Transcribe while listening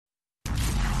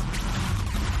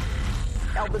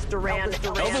Elvis Duran.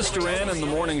 Elvis Duran and the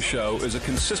Morning Show is a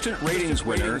consistent ratings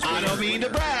winner. I don't mean to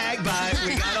brag, but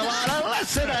we got a lot of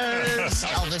listeners.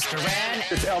 Elvis Duran.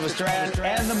 It's Elvis Duran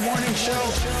and the Morning Show.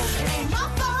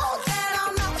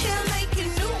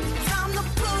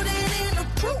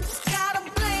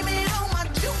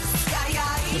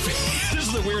 This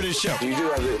is the weirdest show. You do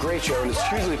have a great show, and it's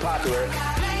hugely popular.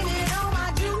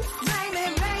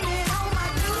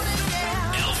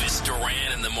 Elvis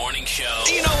Duran in the Morning Show.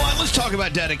 You know what? Let's talk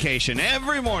about dedication.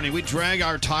 Every morning we drag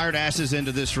our tired asses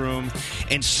into this room,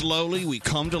 and slowly we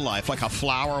come to life like a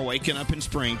flower waking up in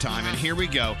springtime. And here we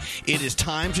go. It is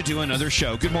time to do another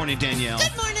show. Good morning, Danielle.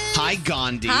 Good morning. Hi,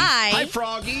 Gandhi. Hi. Hi,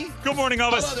 Froggy. Good morning,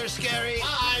 Elvis. Hello, there's Scary.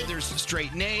 Hi. There's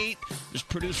Straight Nate. There's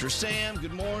producer Sam.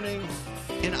 Good morning.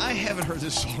 And I haven't heard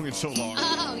this song in so long.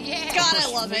 Oh, yeah. Of God, course,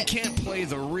 I love we it. can't play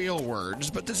the real words,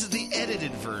 but this is the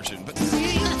edited version. But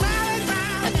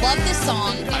I love this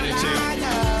song. I do too.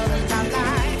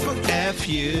 F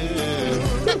you.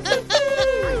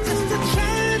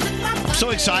 I'm so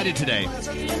excited today.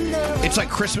 It's like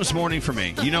Christmas morning for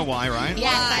me. You know why, right?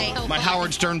 Why? My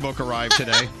Howard Stern book arrived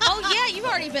today. Oh, yeah, you've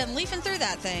already been leafing through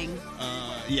that thing.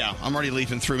 Yeah, I'm already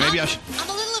leafing through. Maybe I should. I'm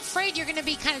a little afraid you're going to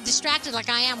be kind of distracted like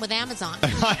I am with Amazon.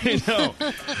 I know.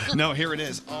 No, here it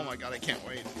is. Oh, my God, I can't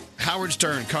wait. Howard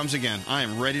Stern comes again. I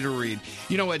am ready to read.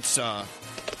 You know,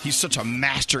 he's such a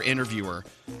master interviewer,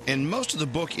 and most of the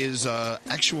book is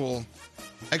actual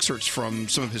excerpts from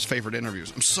some of his favorite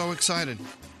interviews. I'm so excited.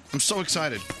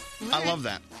 I love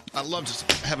that. I love just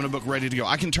having a book ready to go.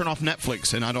 I can turn off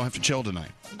Netflix, and I don't have to chill tonight.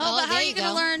 Oh, but how are you going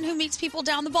to learn who meets people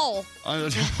down the bowl? Oh,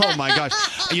 my gosh.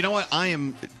 You know what?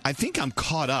 I think I'm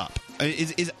caught up.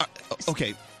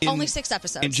 Okay. Only 6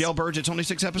 episodes. In Jailbirds, it's only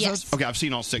 6 episodes? Yes. Okay, I've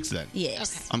seen all 6 then.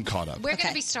 Yes. Okay. I'm caught up. We're going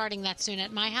to be starting that soon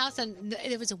at my house, and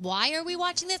it was, why are we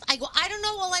watching this? I go, I don't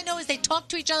know. All I know is they talk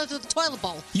to each other through the toilet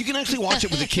bowl. You can actually watch it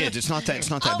with the kids. It's not that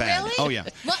bad. Really? Oh, yeah.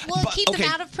 Will it keep them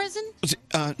out of prison?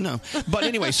 No. But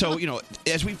anyway, so,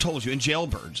 as we've told you, in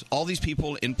Jailbirds, all these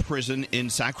people in prison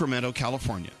in Sacramento,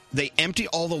 California, they empty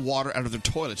all the water out of their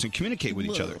toilets and communicate with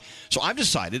each other. So I've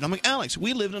decided, I'm like, Alex,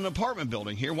 we live in an apartment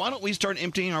building here. Why don't we start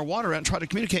emptying our water out and try to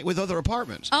communicate with other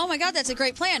apartments? Oh, my God, that's a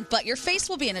great plan. But your face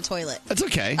will be in a toilet. That's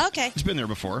okay. Okay. It's been there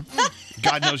before.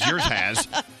 God knows yours has.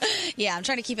 Yeah, I'm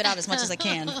trying to keep it out as much as I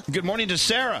can. Good morning to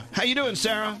Sarah. How you doing,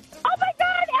 Sarah? Oh, my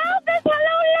God, Elvis.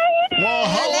 Hello, lady. Well,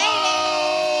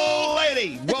 hello,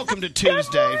 lady. Welcome to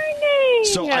Tuesday. Good morning.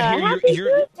 So I hear Happy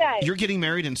Tuesday. you're getting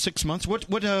married in 6 months. What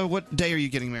day are you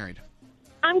getting married?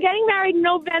 I'm getting married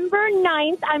November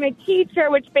 9th. I'm a teacher,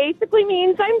 which basically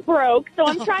means I'm broke. So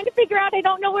I'm trying to figure out I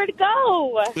don't know where to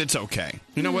go. It's okay.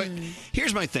 You know what?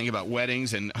 Here's my thing about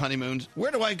weddings and honeymoons. Where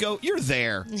do I go? You're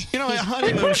there.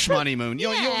 Honeymoon, schmoneymoon.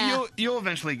 You'll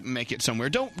eventually make it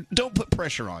somewhere. Don't put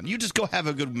pressure on. You just go have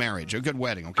a good marriage, a good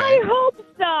wedding. Okay. I hope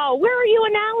so. Where are you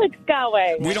and Alex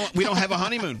going? We don't have a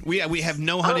honeymoon. We have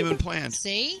no honeymoon planned.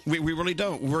 See? We really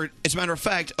don't. As a matter of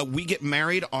fact, we get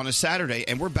married on a Saturday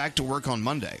and we're back to work on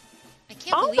Monday. I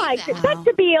can't Oh, believe my that. God. That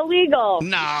could be illegal.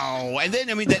 No, and then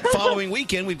that following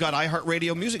weekend we've got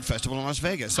iHeartRadio Music Festival in Las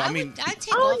Vegas. So I'd take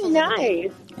off a Oh, little nice.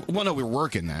 bit. well, no, we're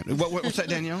working that. What's that,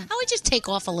 Danielle? I would just take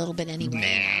off a little bit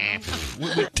anyway.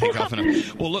 Nah, we take off.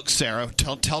 Well, look, Sarah,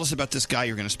 tell us about this guy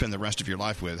you're going to spend the rest of your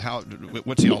life with.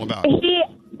 What's he all about?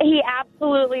 He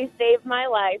absolutely saved my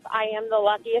life. I am the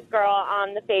luckiest girl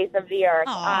on the face of the earth.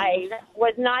 Aww. I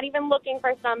was not even looking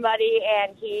for somebody,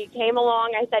 and he came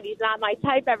along. I said, he's not my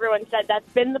type. Everyone said that's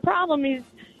been the problem. He's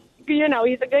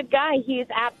a good guy. He's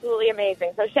absolutely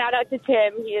amazing. So shout out to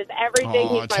Tim. He is everything.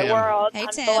 Aw, He's my Tim. world. Hey, I'm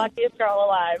Tim. the luckiest girl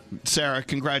alive. Sarah,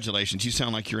 congratulations. You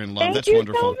sound like you're in love. Thank That's you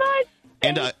wonderful. so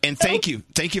much. And thank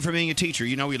you for being a teacher.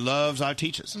 He loves our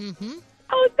teachers. Mm-hmm.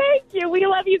 Oh, thank you. We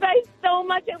love you guys so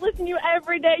much. I listen to you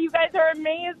every day. You guys are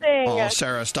amazing. Oh,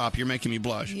 Sarah, stop. You're making me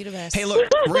blush. You're the best. Hey, look,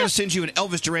 we're going to send you an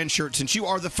Elvis Duran shirt since you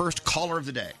are the first caller of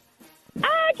the day.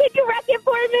 Can you wreck it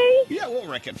for me? Yeah, we'll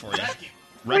wreck it for you.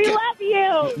 We love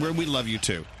you. We love you,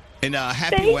 too. And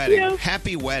happy Thank wedding. you.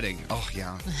 Happy wedding. Oh,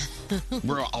 yeah.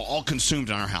 We're all consumed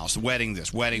in our house. Wedding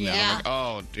this, wedding that. I'm Yeah. like,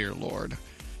 oh, dear Lord.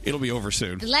 It'll be over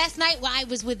soon. Last night I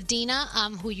was with Dina,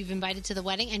 who you've invited to the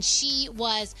wedding, and she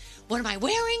was, what am I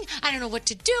wearing? I don't know what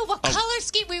to do. What color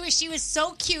scheme? She was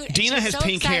so cute. and Dina she was has so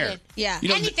pink hair. excited. Yeah.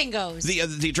 Anything goes.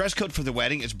 The dress code for the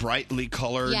wedding is brightly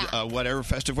colored, Yeah. whatever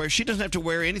festive wear. She doesn't have to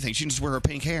wear anything. She can just wear her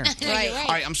pink hair. You're right. All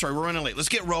right, I'm sorry. We're running late. Let's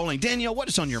get rolling. Danielle, what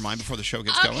is on your mind before the show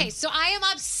gets Okay, going? so I am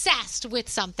obsessed with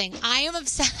something. I am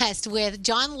obsessed with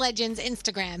John Legend's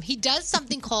Instagram. He does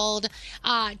something called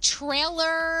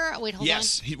trailer. Wait, hold on.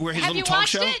 Where his Have little you talk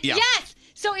watched show. it? Yeah. Yes.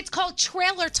 So it's called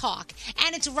Trailer Talk,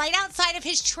 and it's right outside of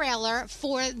his trailer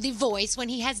for The Voice when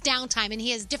he has downtime, and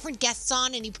he has different guests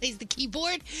on, and he plays the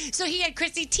keyboard. So he had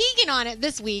Chrissy Teigen on it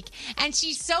this week, and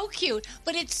she's so cute,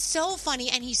 but it's so funny,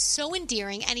 and he's so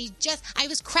endearing, and I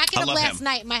was cracking up last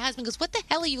night, and my husband goes, "What the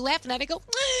hell are you laughing at?" I go,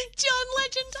 "John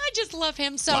Legend, I just love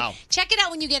him." So check it out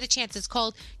when you get a chance. It's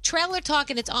called Trailer Talk,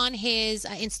 and it's on his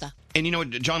Insta. And you know,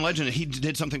 John Legend, he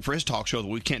did something for his talk show that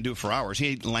we can't do for ours.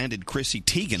 He landed Chrissy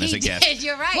Teigen as a guest.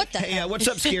 You're right. What the Hey, what's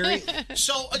up, Scary?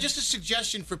 So, just a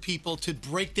suggestion for people to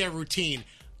break their routine.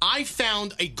 I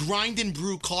found a grind and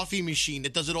brew coffee machine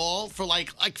that does it all for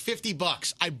like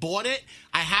 $50. I bought it.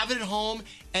 I have it at home,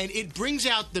 and it brings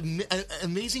out the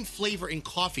amazing flavor in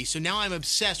coffee. So now I'm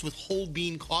obsessed with whole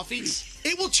bean coffee.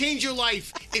 It will change your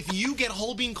life if you get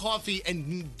whole bean coffee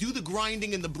and do the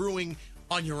grinding and the brewing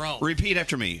on your own. Repeat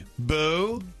after me.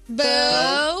 Boo.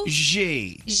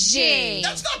 Bougie.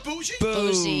 That's not bougie.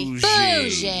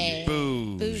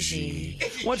 Bougie.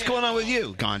 What's going on with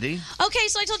you, Gandhi? Okay,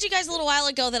 so I told you guys a little while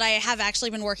ago that I have actually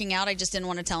been working out. I just didn't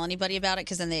want to tell anybody about it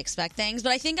because then they expect things.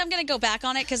 But I think I'm going to go back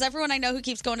on it because everyone I know who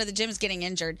keeps going to the gym is getting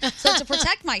injured. So to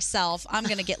protect myself, I'm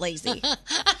going to get lazy.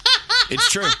 It's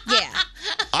true. Yeah.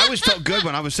 I always felt good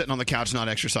when I was sitting on the couch not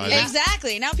exercising.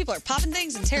 Exactly. Now people are popping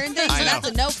things and tearing things, so that's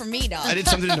a no for me, dog. I did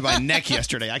something to my neck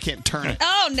yesterday. I can't turn it.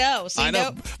 Oh, no. See, I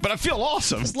know, nope. but I feel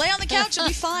awesome. Just lay on the couch and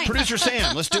be fine. Producer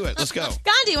Sam, let's do it. Let's go.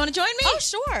 Gandhi, you want to join me? Oh,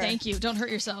 sure. Thank you. Don't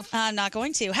hurt yourself. I'm not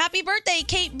going to. Happy birthday,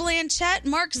 Kate Blanchett,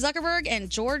 Mark Zuckerberg,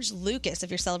 and George Lucas. If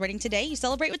you're celebrating today, you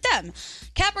celebrate with them.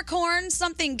 Capricorn,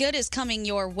 something good is coming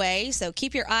your way, so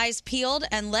keep your eyes peeled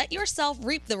and let yourself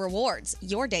reap the rewards.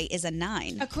 Your day is a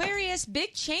 9. Aquarius,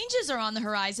 big changes are on the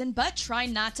horizon, but try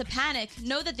not to panic.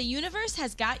 Know that the universe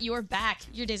has got your back.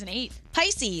 Your day's an 8.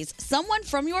 Pisces, someone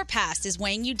from your past is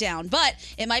weighing you down, but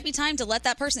it might be time to let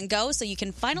that person go so you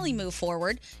can finally move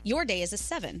forward. Your day is a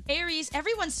 7. Aries,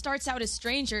 everyone starts out as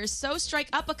strangers, so strike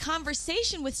up a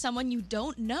conversation with someone you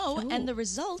don't know, and the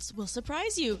results will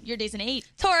surprise you. Your day's an 8.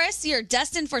 Taurus, you're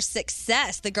destined for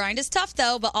success. The grind is tough,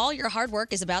 though, but all your hard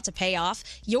work is about to pay off.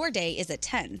 Your day is a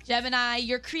 10. Gemini,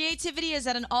 your creativity is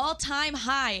at an all-time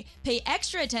high. Pay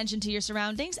extra attention to your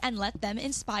surroundings and let them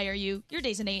inspire you. Your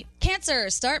day's an 8. Cancer,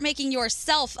 start making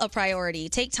yourself a priority.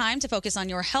 Take time to focus on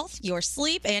your health, your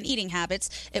sleep, and eating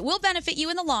habits. It will benefit you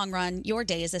in the long run. Your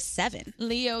day is a 7.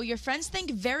 Leo, your friends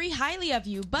think very highly of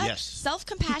you, but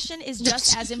self-compassion is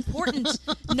just as important.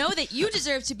 Know that you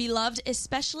deserve to be loved,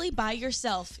 especially by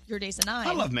yourself. Your day's a 9.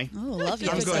 I love me. Oh, love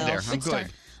I'm yourself. good there. I'm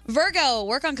good. Virgo,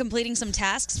 work on completing some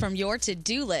tasks from your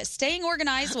to-do list. Staying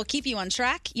organized will keep you on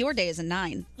track. Your day is a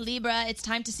 9. Libra, it's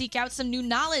time to seek out some new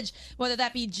knowledge, whether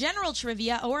that be general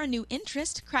trivia or a new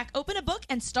interest. Crack open a book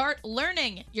and start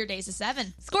learning. Your day's a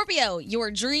 7. Scorpio,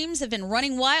 your dreams have been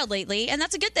running wild lately, and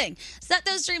that's a good thing. Set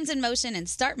those dreams in motion and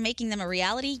start making them a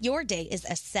reality. Your day is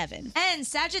a 7. And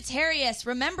Sagittarius,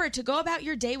 remember to go about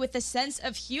your day with a sense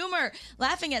of humor.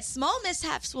 Laughing at small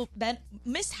mishaps will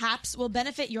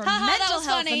benefit your mental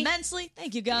health immensely.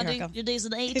 Thank you, Gandhi. Your day's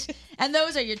an 8. And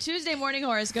those are your Tuesday morning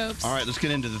horoscopes. All right, let's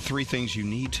get into the 3 things you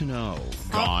need to know.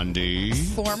 Gandhi.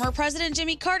 Former President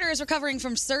Jimmy Carter is recovering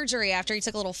from surgery after he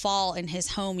took a little fall in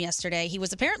his home yesterday. He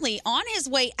was apparently on his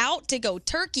way out to go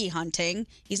turkey hunting.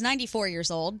 He's 94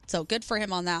 years old, so good for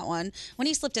him on that one. When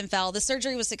he slipped and fell, the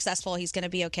surgery was successful. He's going to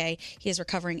be okay. He is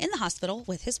recovering in the hospital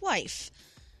with his wife.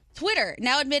 Twitter,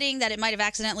 now admitting that it might have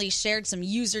accidentally shared some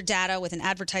user data with an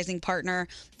advertising partner.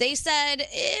 They said,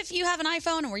 if you have an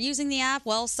iPhone and were using the app,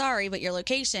 well, sorry, but your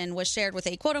location was shared with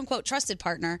a quote-unquote trusted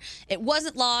partner. It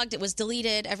wasn't logged. It was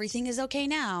deleted. Everything is okay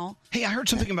now. Hey, I heard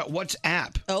something about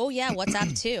WhatsApp. Oh, yeah,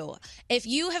 WhatsApp, too. If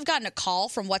you have gotten a call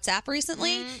from WhatsApp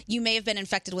recently, you may have been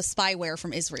infected with spyware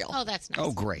from Israel. Oh, that's nice.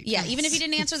 Oh, great. Yeah, even if you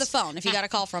didn't answer the phone, if you got a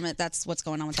call from it, that's what's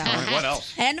going on with that All one. right, what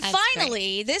else? And That's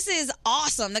finally, this is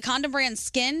awesome. The condom brand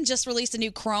Skin just released a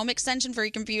new Chrome extension for your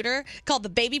computer called the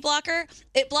Baby Blocker.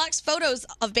 It blocks photos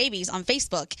of babies on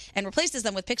Facebook and replaces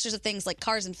them with pictures of things like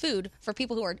cars and food for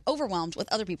people who are overwhelmed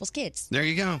with other people's kids. There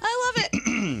you go. I love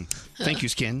it. Thank you,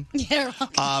 Skin. You're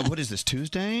welcome. What is this,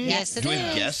 Tuesday? Yes, it Do we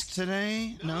have is. guests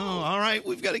today? No. All right,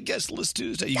 we've got a guest list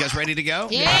Tuesday. You guys ready to go?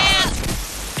 Yeah.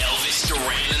 Elvis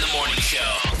Duran in the morning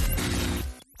show.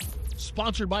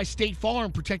 Sponsored by State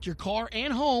Farm. Protect your car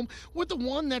and home with the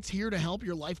one that's here to help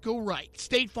your life go right.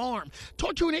 State Farm.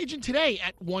 Talk to an agent today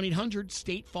at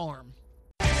 1-800-STATE-FARM.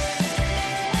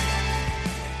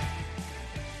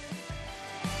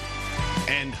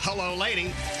 And hello,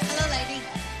 lady. Hello, lady.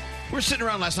 We're sitting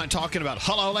around last night talking about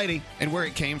Hello Lady and where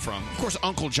it came from. Of course,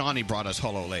 Uncle Johnny brought us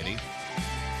Hello Lady.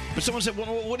 But someone said, well,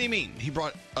 what do you mean he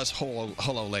brought us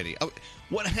Hello Lady?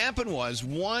 What happened was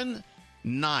one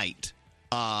night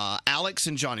Alex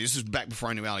and Johnny, this is back before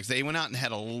I knew Alex, they went out and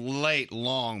had a late,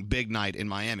 long, big night in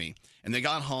Miami. And they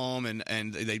got home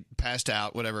and they passed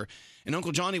out, whatever. And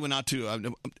Uncle Johnny went out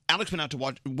to, Alex went out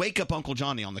to wake up Uncle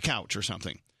Johnny on the couch or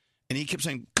something. And he kept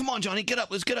saying, come on, Johnny, get up,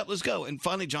 let's go. And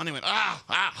finally Johnny went,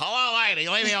 hello, lady,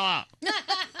 leave me alone.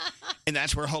 And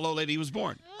that's where Hello Lady was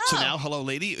born. Oh. So now Hello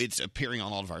Lady, it's appearing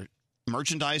on all of our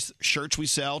merchandise, shirts we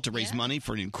sell to raise money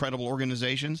for incredible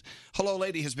organizations. Hello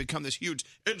Lady has become this huge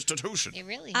institution. It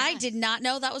really I did not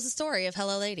know that was the story of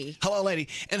Hello Lady. Hello Lady.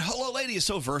 And Hello Lady is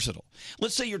so versatile.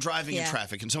 Let's say you're driving in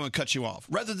traffic and someone cuts you off.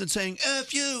 Rather than saying,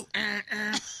 F you,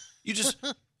 you just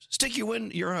stick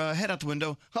your head out the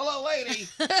window. Hello Lady.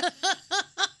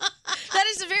 That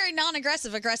is a very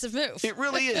non-aggressive, aggressive move. It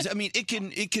really is. I mean, it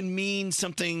can mean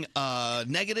something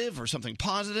negative or something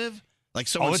positive. Like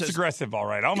someone it's says, aggressive, all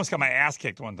right. I almost got my ass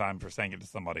kicked one time for saying it to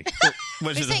somebody.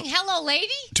 You're saying hello,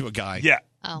 lady? To a guy. Yeah.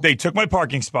 Oh. They took my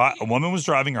parking spot. A woman was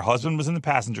driving. Her husband was in the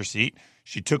passenger seat.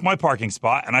 She took my parking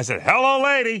spot, and I said, hello,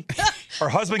 lady. Her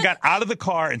husband got out of the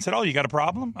car and said, oh, you got a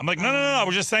problem? I'm like, no,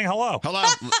 we're just saying hello. Hello,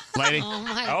 lady. Oh,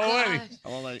 my Hello, gosh. lady.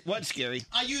 Hello, lady. What's scary?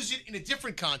 I use it in a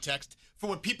different context for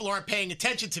when people aren't paying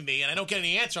attention to me and I don't get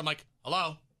any answer. I'm like,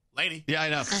 hello, lady. Yeah, I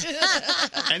know.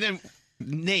 And then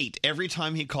Nate, every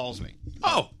time he calls me.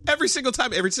 Oh, every single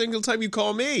time you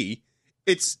call me,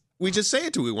 we just say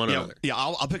it to one another. Yeah,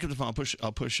 I'll pick up the phone.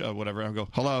 I'll push whatever. I'll go,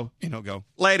 hello, and he'll go,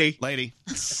 lady.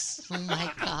 Oh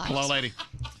my God. Hello, lady.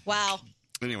 Wow.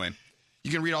 Anyway,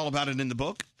 you can read all about it in the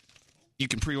book. You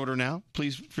can pre-order now.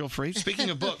 Please feel free.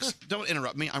 Speaking of books, don't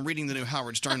interrupt me. I'm reading the new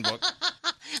Howard Stern book.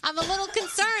 I'm a little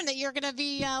concerned that you're going to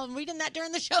be reading that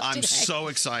during the show today. I'm so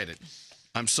excited.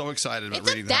 about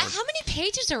reading that. that. How many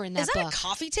pages are in that book? Is that a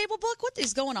coffee table book? What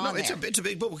is going on there? there? It's a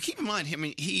big book. Well, keep in mind, I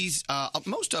mean, he's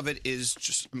most of it is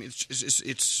just. I mean,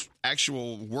 it's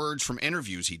actual words from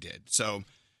interviews he did. So,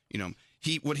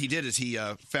 what he did is he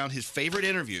found his favorite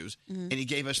interviews and he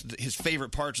gave us his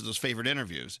favorite parts of those favorite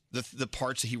interviews. The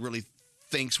parts that he really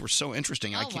thinks were so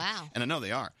interesting. Wow! And I know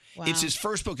they are. Wow. It's his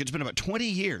first book. It's been about 20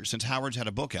 years since Howard's had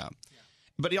a book out,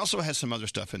 but he also has some other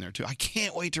stuff in there too. I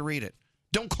can't wait to read it.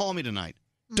 Don't call me tonight.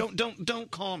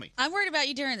 Don't call me. I'm worried about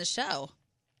you during the show.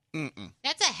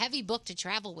 That's a heavy book to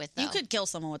travel with, though. You could kill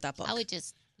someone with that book. I would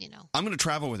just, I'm going to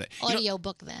travel with it. Audio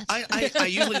book then. I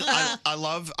usually I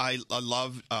love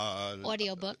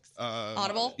audio books.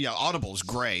 Audible? Yeah, Audible's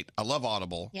great. I love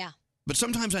Audible. Yeah. But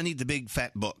sometimes I need the big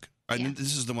fat book.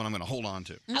 This is the one I'm going to hold on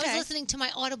to. I was listening to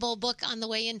my Audible book on the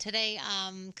way in today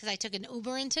because I took an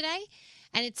Uber in today.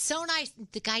 And it's so nice.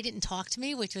 The guy didn't talk to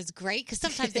me, which was great because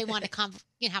sometimes they want to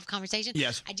have a conversation.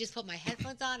 Yes. I just put my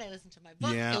headphones on. I listened to my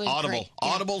book. Yeah, it was Audible. Great.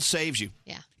 Audible saves you.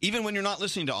 Yeah. Even when you're not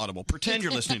listening to Audible, pretend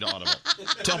you're listening to Audible.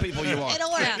 Tell people you are. It'll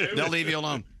work. Yeah. They'll leave you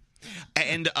alone.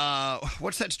 And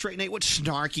what's that straight, Nate? What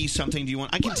snarky something do you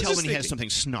want? I can tell when he has something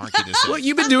snarky to say. Well,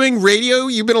 you've been doing radio.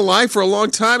 You've been alive for a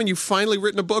long time, and you've finally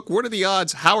written a book. What are the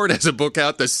odds Howard has a book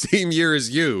out the same year as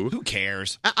you? Who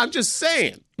cares? I'm just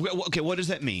saying. Okay, what does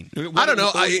that mean? I don't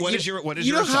know. What is your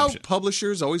you know assumption? how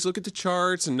publishers always look at the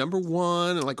charts and number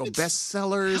one and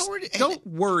bestsellers? Howard, don't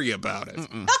worry about it,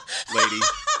 lady.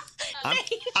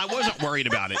 I wasn't worried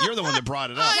about it. You're the one that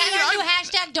brought it up. Is that your new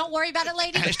hashtag? Don't worry about it,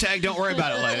 lady. Hashtag don't worry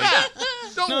about it, lady.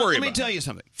 Don't worry. Let me tell you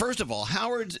something. First of all,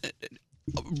 Howard's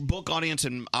book audience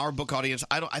and our book audience,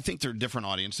 I think they're different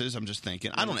audiences. I'm just thinking.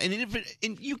 I don't know.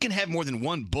 And you can have more than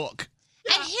one book.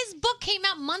 And his book came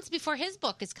out months before his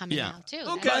book is coming out, too.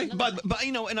 Okay. But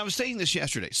and I was saying this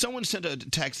yesterday. Someone sent a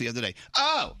text the other day.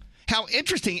 Oh, how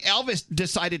interesting. Elvis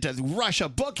decided to rush a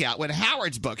book out when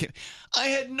Howard's book hit. I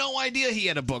had no idea he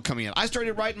had a book coming out. I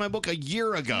started writing my book a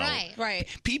year ago. Right.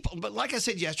 But like I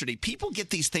said yesterday, people get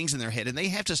these things in their head and they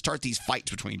have to start these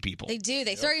fights between people. They do.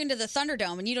 They throw you into the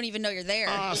Thunderdome and you don't even know you're there.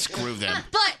 Oh, screw them.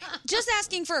 But just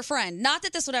asking for a friend, not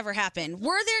that this would ever happen.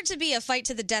 Were there to be a fight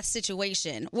to the death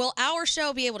situation, will our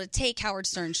show be able to take Howard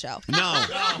Stern's show? No.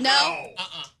 No?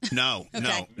 No.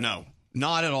 Okay. No.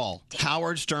 Not at all.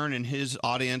 Howard Stern and his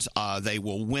audience, they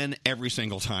will win every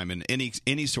single time in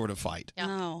any sort of fight.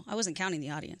 No, I wasn't counting the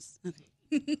audience.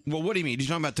 Okay. Well, what do you mean? Are you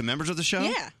talking about the members of the show?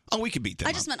 Yeah. Oh, we could beat them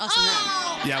I just meant us and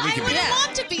them. Yeah, we could beat I them. would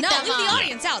love to beat No, them leave the up.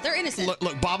 audience out. They're innocent.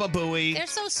 Look, Baba Booey. They're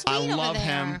so sweet I over love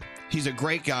there. him. He's a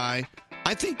great guy.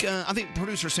 I think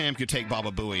producer Sam could take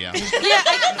Baba Booey out. Yeah,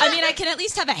 I mean, I can at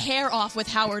least have a hair off with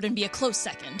Howard and be a close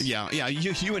second. Yeah.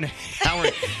 You and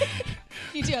Howard.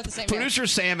 You do have the same Producer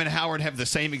Sam and Howard have the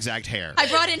same exact hair. I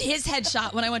brought in his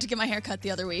headshot when I went to get my hair cut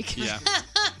the other week. Yeah.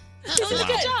 It was a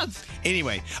good job.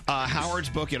 Anyway, Howard's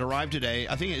book, it arrived today.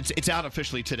 I think it's out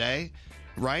officially today,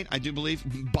 right? I do believe.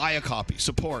 Buy a copy.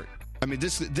 Support. I mean,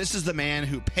 this is the man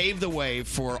who paved the way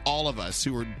for all of us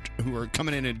who are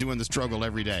coming in and doing the struggle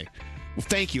every day. Well,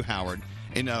 thank you, Howard.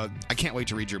 And I can't wait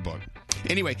to read your book.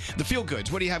 Anyway, the feel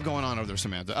goods. What do you have going on over there,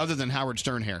 Samantha, other than Howard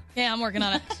Stern here? Yeah, I'm working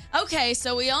on it. Okay,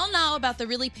 so we all know about the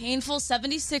really painful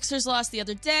 76ers loss the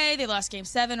other day. They lost Game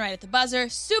 7 right at the buzzer.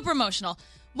 Super emotional.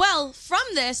 Well, from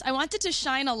this, I wanted to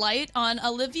shine a light on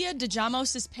Olivia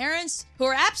DeJamos' parents, who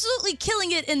are absolutely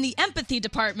killing it in the empathy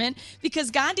department,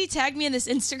 because Gandhi tagged me in this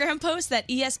Instagram post that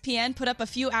ESPN put up a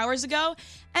few hours ago,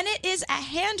 and it is a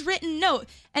handwritten note,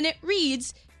 and it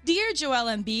reads, "Dear Joel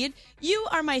Embiid, you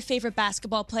are my favorite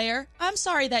basketball player. I'm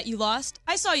sorry that you lost.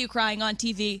 I saw you crying on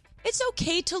TV. It's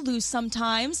okay to lose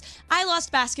sometimes. I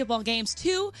lost basketball games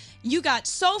too. You got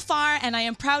so far, and I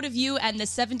am proud of you and the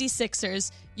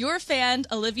 76ers. Your fan,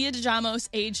 Olivia DeJamos,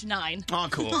 age 9. Oh,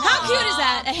 cool. How cute is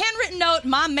that? A handwritten note.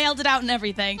 Mom mailed it out and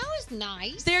everything. That was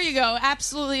nice. There you go.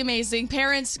 Absolutely amazing.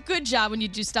 Parents, good job when you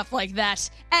do stuff like that.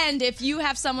 And if you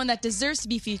have someone that deserves to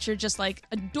be featured, just like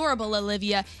adorable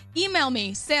Olivia, email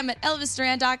me,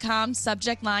 sam@elvisduran.com,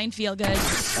 subject line, feel good.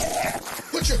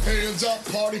 Put your hands up,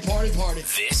 party, party, party.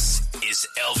 This is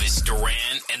Elvis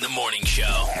Duran and the Morning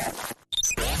Show.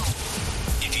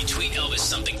 If you tweet Elvis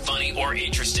something funny or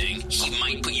interesting, he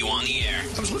might put you on the air.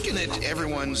 I was looking at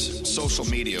everyone's social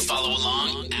media. Follow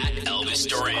along at Elvis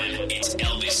Duran. It's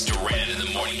Elvis Duran in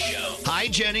the Morning Show. Hi,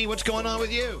 Jenny. What's going on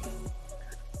with you?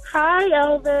 Hi,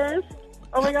 Elvis.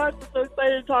 Oh my gosh, I'm so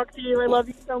excited to talk to you. I love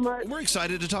you so much. We're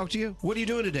excited to talk to you. What are you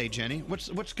doing today, Jenny? What's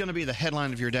going to be the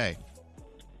headline of your day?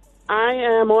 I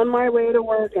am on my way to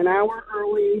work an hour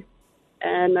early,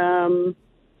 and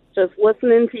just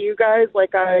listening to you guys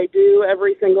like I do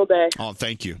every single day. Oh,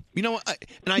 thank you. You know what?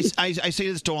 I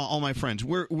say this to all my friends.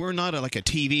 We're not like a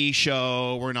TV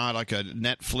show. We're not like a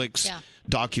Netflix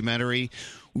documentary.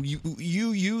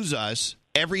 You use us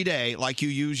every day like you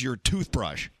use your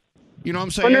toothbrush. You know what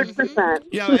I'm saying? 100%.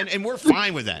 Yeah, and we're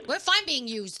fine with that. We're fine being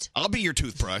used. I'll be your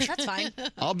toothbrush. That's fine.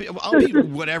 I'll be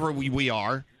whatever we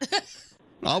are.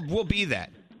 We'll be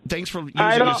that. Thanks for using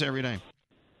us every day.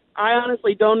 I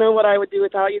honestly don't know what I would do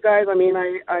without you guys. I mean,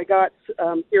 I got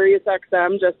Sirius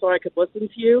XM just so I could listen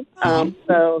to you.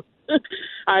 So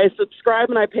I subscribe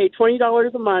and I pay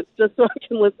 $20 a month just so I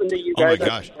can listen to you guys. Oh my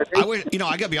gosh!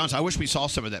 I gotta be honest. I wish we saw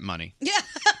some of that money. Yeah.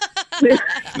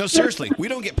 No, seriously, we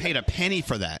don't get paid a penny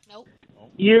for that. Nope.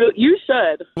 You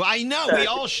should. Well, I know we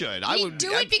all should. We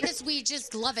do it because we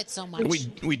just love it so much.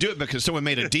 We do it because someone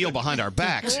made a deal behind our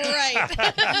backs. Right.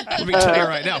 Let me tell you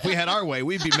right now, if we had our way,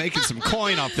 we'd be making some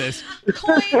coin off this.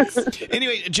 Coins.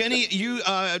 Anyway, Jenny,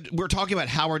 we're talking about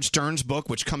Howard Stern's book,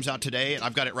 which comes out today, and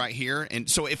I've got it right here. And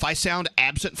so if I sound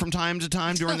absent from time to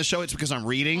time during the show, it's because I'm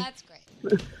reading. That's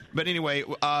great. But anyway,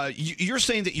 you're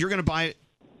saying that you're going to buy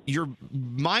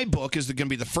my book is going to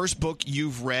be the first book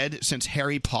you've read since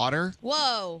Harry Potter?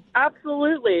 Whoa.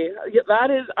 Absolutely.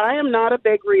 I am not a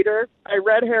big reader. I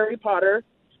read Harry Potter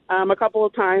a couple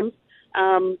of times,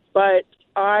 but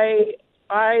I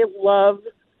love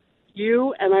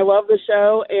you and I love the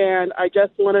show, and I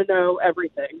just want to know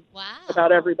everything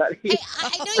about everybody. Hey,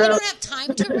 I know you don't have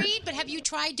time to read, but have you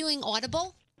tried doing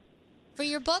Audible for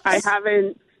your books? I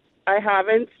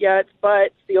haven't yet,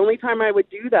 but the only time I would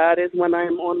do that is when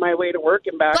I'm on my way to work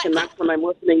and back, and that's when I'm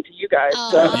listening to you guys.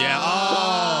 Oh. So. Yeah.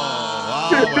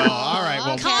 Oh, well, all right.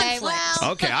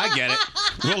 Well, okay, I get it.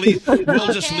 We'll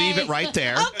just leave it right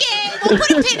there. Okay, we'll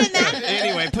put a pin in that.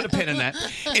 Anyway, put a pin in that.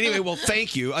 Anyway, well,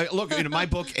 thank you. Look, my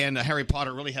book and Harry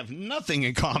Potter really have nothing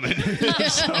in common.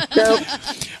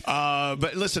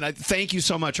 But listen, thank you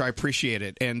so much. I appreciate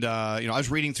it. And I was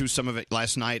reading through some of it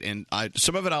last night, and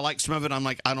some of it I like, some of it I'm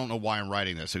like, I don't know why I'm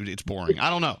writing this. It's boring. I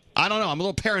don't know. I'm a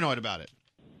little paranoid about it.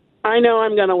 I know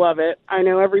I'm going to love it. I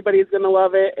know everybody's going to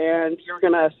love it, and you're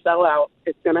going to sell out.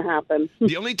 It's going to happen.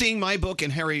 The only thing my book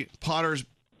and Harry Potter's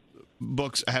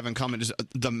books have in common is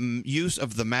the use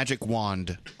of the magic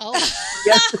wand. Oh.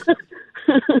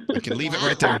 I can leave it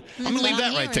right there. I'm going to leave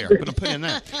that right there. I'm going to put in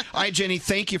that. All right, Jenny,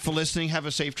 thank you for listening. Have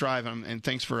a safe drive, and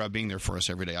thanks for being there for us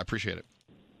every day. I appreciate it.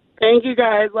 Thank you,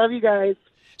 guys. Love you guys.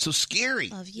 So Scary.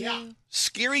 Love you. Yeah.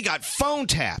 Scary got phone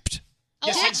tapped.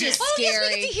 Yes, That's we just did. scary.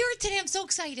 Yes, we get to hear it today. I'm so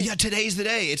excited. Yeah, today's the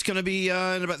day. It's going to be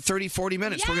in about 30, 40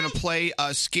 minutes. We're going to play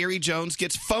Scary Jones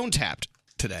Gets Phone Tapped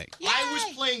today. Yay. I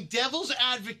was playing devil's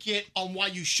advocate on why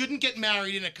you shouldn't get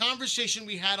married in a conversation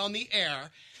we had on the air,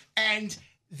 and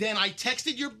then I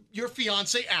texted your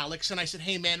fiance, Alex, and I said,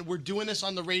 hey, man, we're doing this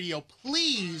on the radio.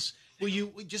 Please, will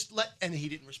you just let... And he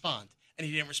didn't respond. And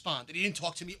he didn't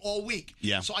talk to me all week.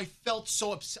 Yeah. So I felt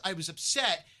so upset. I was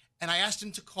upset, and I asked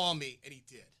him to call me, and he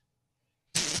did.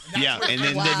 Yeah, and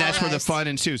then that's where the fun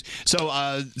ensues.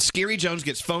 So Scary Jones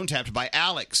gets phone tapped by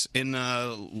Alex in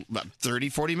about 30,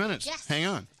 40 minutes. Yes. Hang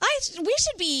on. We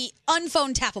should be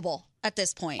unphone tappable at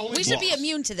this point. We should be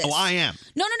immune to this. Oh, I am.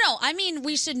 No. I mean,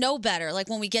 we should know better. Like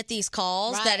when we get these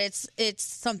calls, that it's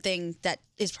something that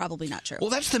is probably not true. Well,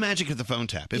 that's the magic of the phone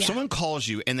tap. If someone calls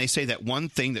you and they say that one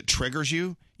thing that triggers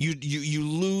you, you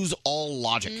lose all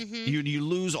logic. You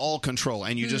lose all control,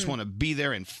 and you just want to be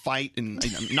there and fight. And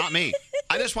not me.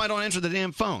 That's why I don't answer the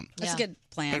damn phone. That's a good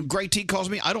plan. And Greg T calls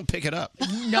me, I don't pick it up.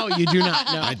 No, you do not.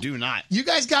 No. I do not. You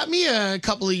guys got me a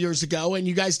couple of years ago, and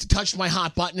you guys touched my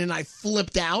hot button, and I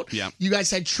flipped out. Yeah. You guys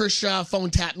had Trisha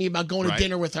phone tap me about going to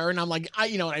dinner with her, and I'm like,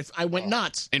 I went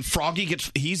nuts. And Froggy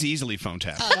he's easily phone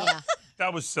tapped. Oh, yeah.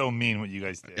 That was so mean what you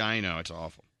guys did. I know, it's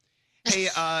awful. Hey,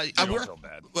 don't feel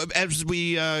bad. as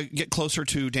we get closer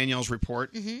to Danielle's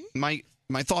report, my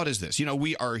thought is this.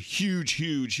 We are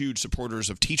huge supporters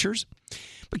of teachers.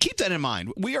 But keep that in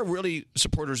mind. We are really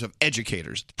supporters of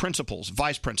educators, principals,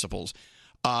 vice principals,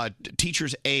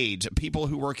 teachers' aides, people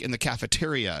who work in the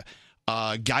cafeteria,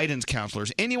 guidance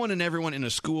counselors, anyone and everyone in a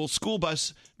school, school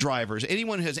bus drivers,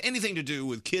 anyone who has anything to do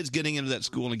with kids getting into that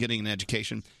school and getting an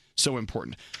education. So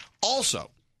important. Also,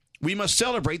 we must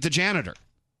celebrate the janitor.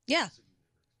 Yeah.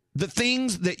 The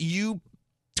things that you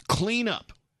clean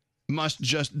up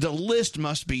the list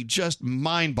must be just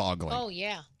mind-boggling. Oh,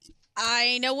 yeah.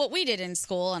 I know what we did in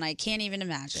school, and I can't even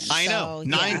imagine. I know.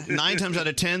 So, Nine times out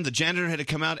of 10, the janitor had to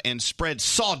come out and spread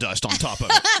sawdust on top of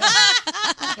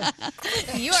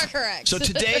it. You are correct. So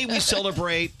today we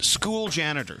celebrate school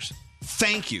janitors.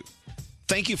 Thank you.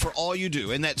 Thank you for all you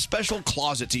do. And that special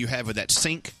closet that you have with that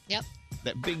sink. Yep.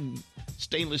 That big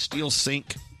stainless steel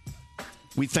sink.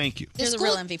 We thank you. You're the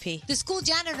real MVP. The school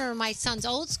janitor in my son's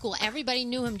old school, everybody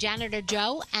knew him, Janitor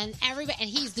Joe, and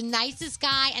he's the nicest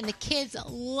guy, and the kids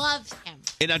loved him.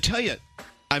 And I tell you,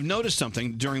 I've noticed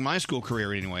something during my school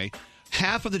career anyway.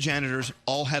 Half of the janitors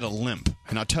all had a limp,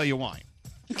 and I'll tell you why.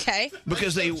 Okay.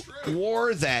 Because they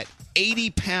wore that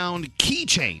 80-pound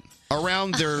keychain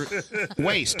around their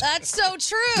waist. That's so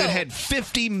true. That had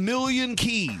 50 million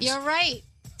keys. You're right.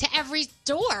 To every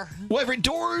door. Well, every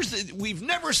doors that we've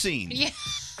never seen. Yeah.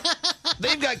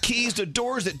 They've got keys to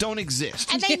doors that don't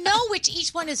exist. And they know which each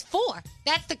one is for.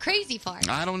 That's the crazy part.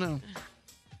 I don't know.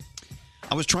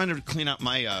 I was trying to clean out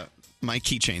my my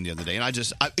keychain the other day,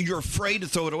 and you're afraid to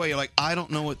throw it away. You're like, I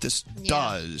don't know what this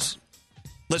does.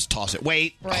 Let's toss it.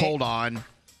 Wait, hold on.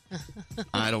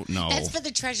 I don't know. That's for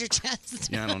the treasure chest.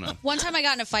 Yeah, I don't know. One time I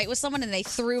got in a fight with someone and they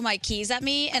threw my keys at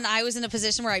me, and I was in a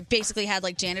position where I basically had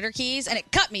like janitor keys, and it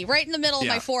cut me right in the middle of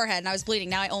my forehead, and I was bleeding.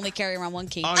 Now I only carry around one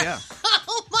key. Oh, yeah.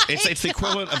 Oh, my It's the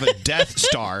equivalent of a Death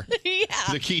Star. Yeah.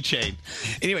 The keychain.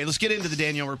 Anyway, let's get into the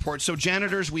Danielle report. So,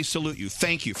 janitors, we salute you.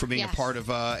 Thank you for being a part of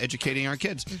educating our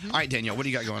kids. All right, Danielle, what do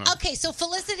you got going on? Okay, so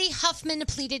Felicity Huffman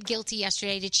pleaded guilty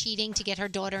yesterday to cheating to get her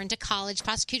daughter into college.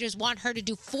 Prosecutors want her to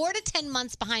do 4 to 10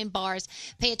 months behind bars,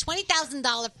 pay a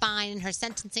 $20,000 fine, and her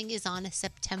sentencing is on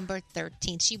September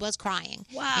 13th. She was crying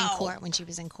in court when she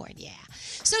was in court,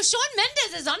 So Shawn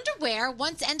Mendes' underwear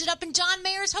once ended up in John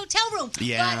Mayer's hotel room.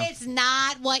 Yeah. But it's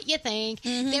not what you think.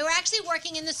 They were actually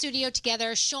working in the studio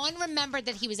together. Shawn remembered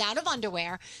that he was out of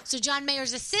underwear, so John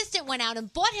Mayer's assistant went out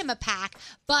and bought him a pack,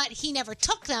 but he never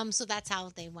took them, so that's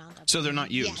how they wound up. So they're not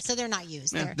used. Yeah, so they're not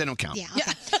used. Yeah, they don't count. Yeah,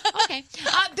 okay. Okay.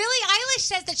 Billie Eilish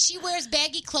says that she wears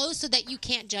baggy clothes so that you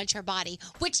can't judge her body,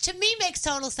 which to me makes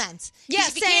total sense. Yeah,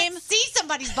 if you can't see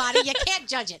somebody's body, you can't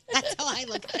judge it. That's how I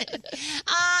look at it.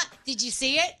 Did you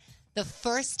see it? The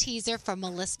first teaser for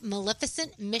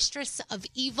Maleficent, Mistress of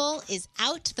Evil is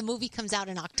out. The movie comes out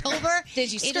in October.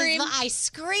 Did you scream? I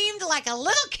screamed like a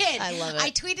little kid. I love it.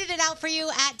 I tweeted it out for you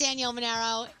at Danielle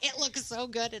Monero. It looks so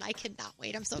good, and I cannot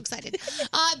wait. I'm so excited.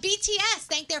 BTS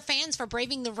thanked their fans for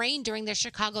braving the rain during their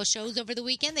Chicago shows over the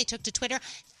weekend. They took to Twitter.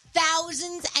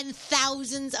 Thousands and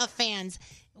thousands of fans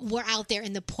were out there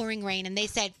in the pouring rain, and they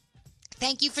said,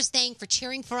 thank you for staying, for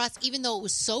cheering for us, even though it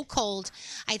was so cold.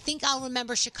 I think I'll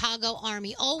remember Chicago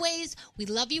Army always. We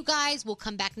love you guys. We'll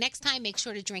come back next time. Make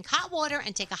sure to drink hot water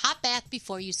and take a hot bath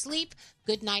before you sleep.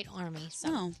 Good night, Army.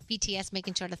 So BTS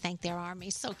making sure to thank their Army.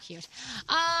 So cute.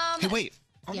 Hey, wait.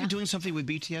 Are we doing something with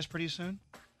BTS pretty soon?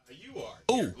 You are.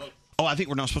 Oh, I think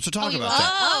we're not supposed to talk about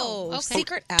that. Oh, okay.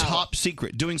 Secret out. Top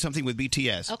secret. Doing something with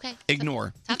BTS. Okay.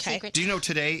 Ignore. Top secret. Do you know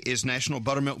today is National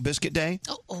Buttermilk Biscuit Day?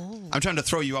 Oh. I'm trying to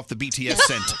throw you off the BTS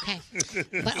scent. Okay.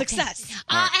 Success.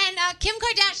 And Kim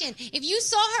Kardashian, if you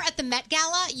saw her at the Met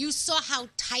Gala, you saw how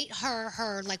tight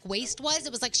her like waist was.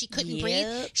 It was like she couldn't Yep.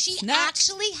 breathe. She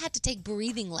actually had to take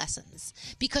breathing lessons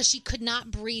because she could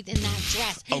not breathe in that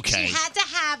dress. Okay. She had to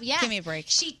have, Give me a break.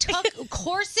 She took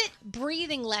corset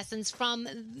breathing lessons from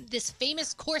this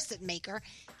famous corset maker,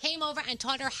 came over and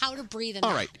taught her how to breathe in All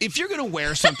that. right. If you're going to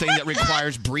wear something that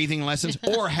requires breathing lessons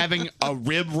or having a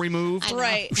rib removed,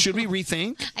 Right. should we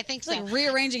rethink? I think It's so. like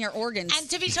rearranging your organs. And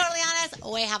to be totally honest,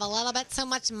 we have a little bit so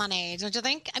much money, don't you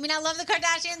think? I mean, I love the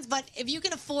Kardashians, but if you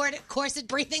can afford corset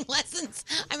breathing lessons,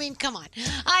 I mean, come on.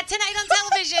 Tonight on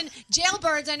television,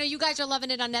 Jailbirds. I know you guys are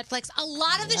loving it on Netflix. A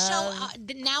lot of the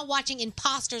show now watching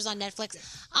Imposters on Netflix.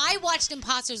 I watched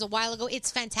Imposters a while ago.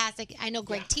 It's fantastic. I know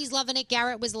Greg T's loving it.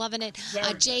 Garrett was loving it.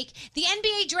 Jake. The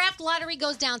NBA Draft Lottery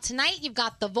goes down tonight. You've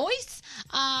got The Voice.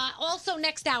 Also,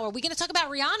 next hour, we're going to talk about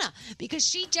Rihanna because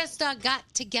she just got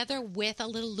together with a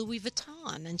little Louis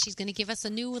Vuitton, and she's going to give us a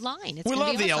new line. It's We gonna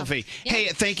love be the awesome. LV. Yeah. Hey,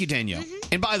 thank you, Danielle.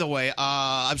 And by the way,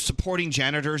 I'm supporting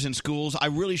janitors in schools. I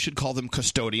really should call them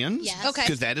custodians. Yes. Okay.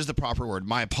 Because that is the proper word.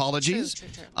 My apologies. True.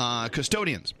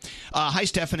 Custodians. Hi,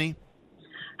 Stephanie.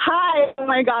 Hi. Oh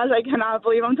my gosh, I cannot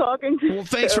believe I'm talking to you. Well,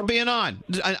 thanks for being on.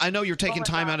 I know you're taking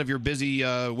time out of your busy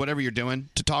whatever you're doing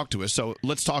to talk to us, so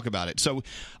let's talk about it. So,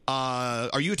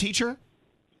 are you a teacher?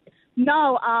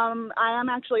 No, I am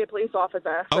actually a police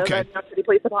officer for Okay. the New York City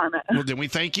Police Department. Well, then we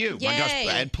thank you. My gosh, Yay.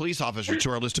 add police officers to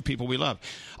our list of people we love.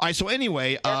 All right, so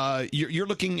anyway, you're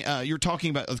looking, you're talking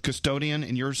about a custodian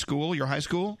in your school, your high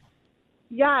school?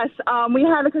 Yes, we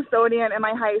had a custodian in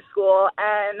my high school,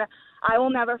 and I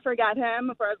will never forget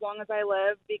him for as long as I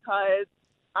live because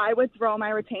I would throw my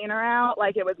retainer out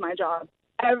like it was my job.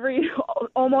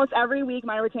 Almost every week,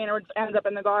 my retainer would end up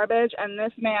in the garbage, and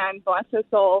this man, bless his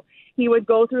soul, he would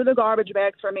go through the garbage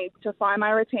bags for me to find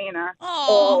my retainer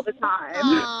all the time.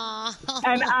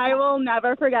 And I will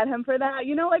never forget him for that.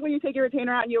 You know, like when you take your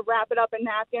retainer out and you wrap it up in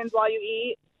napkins while you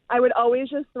eat? I would always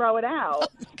just throw it out.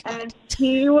 And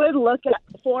he would look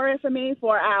for it for me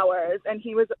for hours, and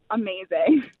he was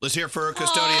amazing. Let's hear it for our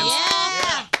custodians.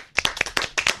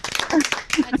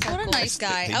 What a nice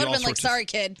guy. They I do would all have been like, sorts of- sorry,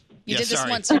 kid. You Yeah, did this sorry.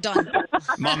 once, you're done.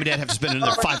 Mom and Dad have to spend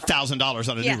another $5,000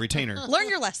 on a Yeah. new retainer. Learn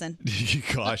your lesson.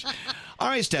 Gosh. All right, Can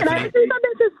I Stephanie. say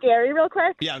something so scary real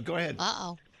quick? Yeah, go ahead.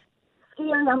 Uh-oh.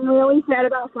 I'm really sad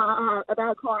about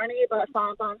Carney, but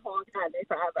Fonbon Hall had me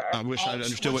forever. I wish I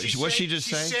understood what she just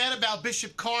She's say. sad about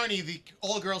Bishop Carney, the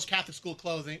all-girls Catholic school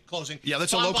closing. Yeah,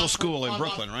 that's a Bon local Bon school in Bon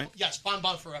Brooklyn, Bon- right? Yes, Bon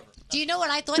Bon forever. Do you know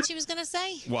what I thought she was going to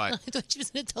say? What? I thought she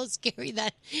was going to tell Scary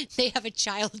that they have a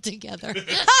child together.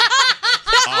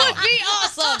 That would be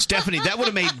awesome. Stephanie, that would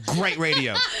have made great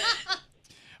radio.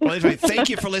 Well, anyway, thank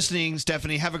you for listening,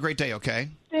 Stephanie. Have a great day, okay?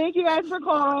 Thank you guys for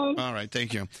calling. All right,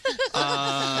 thank you.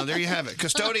 There you have it.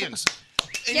 Custodians.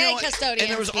 And Yay, custodians.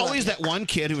 And there was We love always you. that one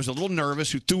kid who was a little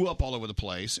nervous who threw up all over the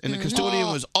place, and the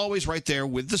custodian was always right there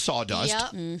with the sawdust. Yep.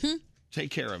 Mm-hmm. Take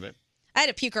care of it. I had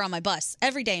a puker on my bus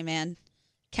every day, man.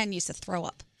 Ken used to throw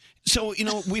up. So,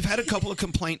 we've had a couple of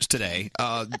complaints today.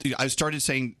 I started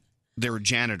saying they were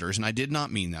janitors, and I did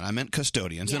not mean that. I meant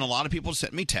custodians. And a lot of people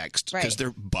sent me texts because Right.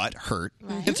 their butt hurt.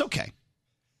 It's okay.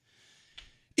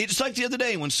 It's like the other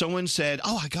day when someone said,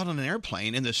 I got on an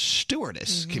airplane and the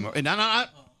stewardess came over. And not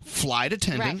flight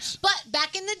attendants. Right. But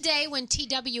back in the day when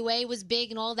TWA was big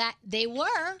and all that, they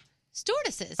were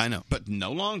stewardesses. I know, but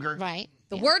no longer. Right.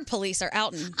 The word police are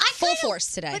out in full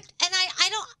force today.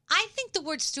 I think the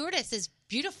word stewardess is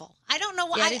beautiful. I don't know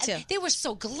why. Yeah, I do too. They were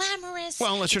so glamorous.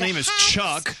 Well, unless your The name is hats.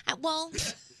 Chuck. Well,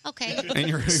 okay. And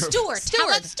you're Stewart. How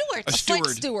about Stewart? A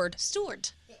steward. Steward.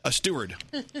 A steward.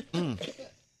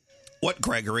 What,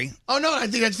 Gregory? Oh no, I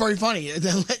think that's very funny.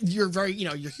 You're very,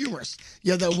 you're humorous.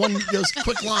 You have those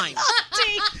quick lines.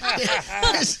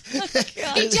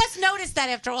 He just noticed that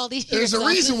after all these years. There's a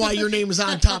reason why your name is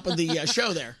on top of the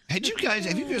show there. Have you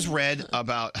guys read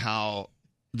about how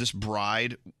this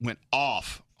bride went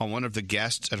off on one of the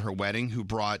guests at her wedding who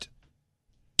brought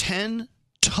 10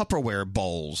 Tupperware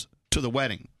bowls to the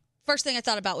wedding? First thing I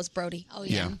thought about was Brody. Oh,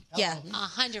 yeah. Yeah.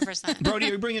 100%. Brody,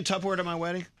 are you bringing Tupperware to my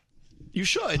wedding? You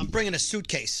should. I'm bringing a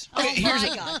suitcase. Okay,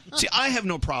 See, I have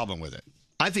no problem with it.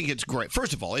 I think it's great.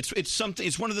 First of all, it's something.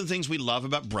 It's one of the things we love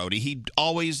about Brody. He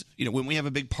always, when we have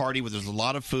a big party where there's a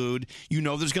lot of food,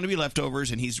 there's going to be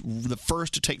leftovers, and he's the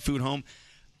first to take food home.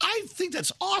 I think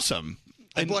that's awesome.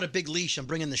 I bought a big leash. I'm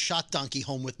bringing the shot donkey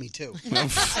home with me too.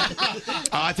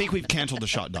 I think we've canceled the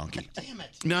shot donkey. Damn it!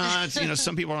 No, it's,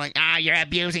 some people are like, you're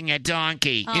abusing a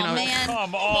donkey. Oh, man.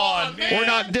 Come on, man. We're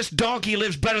not. This donkey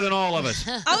lives better than all of us.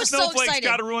 I was so Snowflakes excited.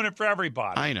 got to ruin it for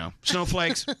everybody. I know.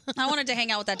 Snowflakes. I wanted to hang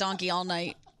out with that donkey all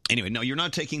night. Anyway, no, you're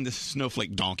not taking the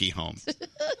snowflake donkey home.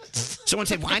 Someone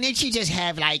said, why don't you just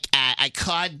have like a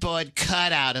cardboard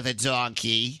cutout of a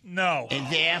donkey? No. And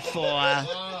therefore,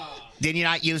 then you're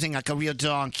not using like a real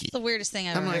donkey. It's the weirdest thing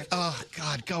I've ever I'm like, heard. oh,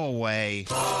 God, go away.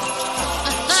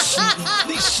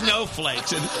 These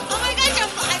snowflakes. And, Oh my gosh,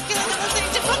 I feel like I'm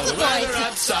listening to Brooklyn the weather Boys.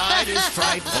 outside is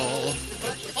frightful.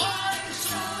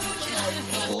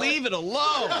 Leave it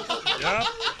alone. Yep.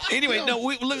 Anyway, no,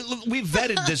 we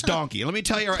vetted this donkey. Let me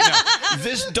tell you right now,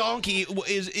 this donkey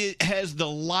has the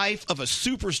life of a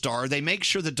superstar. They make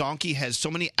sure the donkey has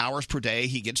so many hours per day.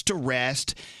 He gets to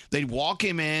rest. They walk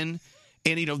him in.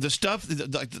 And, you know, the stuff,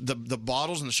 the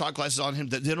bottles and the shot glasses on him,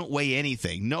 they don't weigh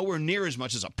anything. Nowhere near as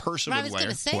much as a person I would was weigh.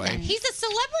 going to say that. He's a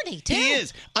celebrity, too. He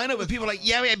is. I know, but people are like,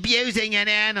 yeah, we're abusing an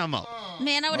animal.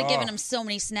 Man, I would have given him so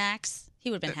many snacks. He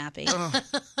would have been happy.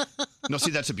 No, see,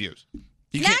 that's abuse.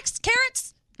 You Snacks?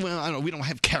 Carrots? Well, I don't know. We don't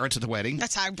have carrots at the wedding.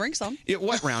 That's how I bring some.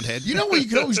 What, Roundhead? You know what you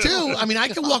could always do? I mean, I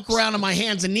could walk around on my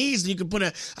hands and knees, and you could put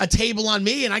a table on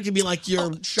me, and I could be like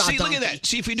your shot See, donkey. look at that.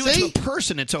 See, if we do it to a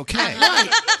person, it's okay. Right.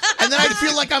 And then I'd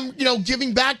feel like I'm,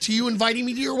 giving back to you, inviting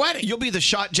me to your wedding. You'll be the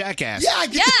shot jackass. Yeah,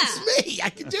 it's me. I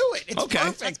can do it. It's Okay.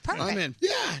 perfect. That's perfect. I'm in.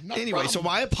 Yeah. No Anyway, problem. so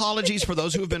my apologies for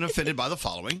those who have been offended by the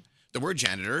following: the word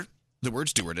janitor, the word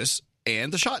stewardess,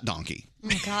 and the shot donkey. Oh,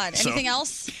 my God. So- Anything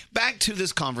else? Back to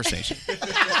this conversation.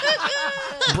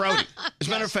 Brody, as a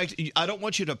matter of fact, I don't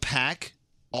want you to pack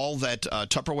all that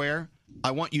Tupperware.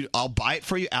 I'll buy it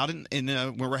for you out in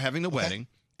where we're having the wedding,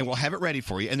 and we'll have it ready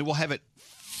for you, and then we'll have it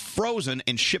frozen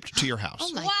and shipped to your house.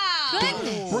 Oh,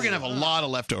 my We're going to have a lot of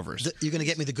leftovers. You're going to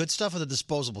get me the good stuff or the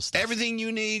disposable stuff? Everything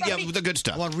you need, yeah, the good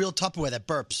stuff. I want real Tupperware that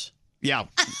burps. Yeah.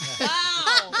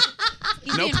 Wow.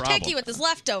 He's No being problem. picky with his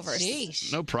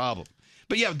leftovers. No problem.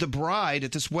 But yeah, the bride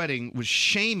at this wedding was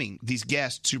shaming these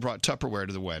guests who brought Tupperware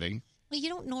to the wedding. Well, you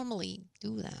don't normally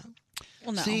do that.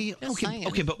 Well, no. See, Just saying.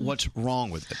 okay, but what's wrong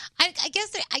with it? I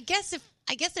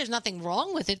guess there's nothing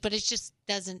wrong with it, but it just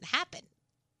doesn't happen.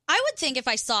 I would think if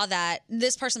I saw that,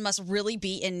 this person must really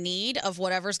be in need of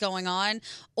whatever's going on,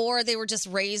 or they were just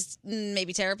raised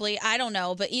maybe terribly. I don't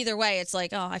know. But either way, it's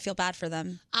like, oh, I feel bad for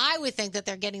them. I would think that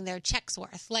they're getting their checks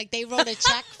worth. Like they wrote a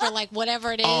check for like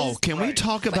whatever it is. Oh, can we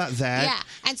talk about that? Yeah.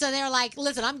 And so they're like,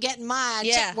 listen, I'm getting my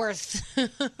check worth.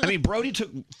 I mean, Brody took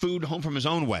food home from his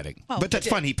own wedding, but that's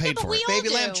fine. He paid for it. Baby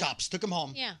lamb chops. Took them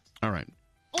home. Yeah. All right.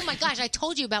 Oh my gosh, I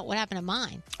told you about what happened to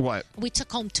mine. What? We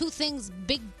took home 2 things,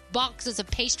 big boxes of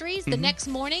pastries. The Mhm. next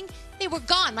morning, they were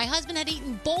gone. My husband had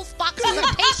eaten both boxes of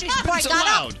pastries before I It's got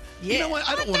allowed. up. You know what?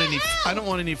 I don't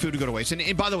want any food to go to waste.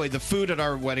 And by the way, the food at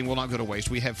our wedding will not go to waste.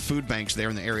 We have food banks there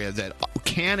in the area that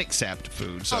can accept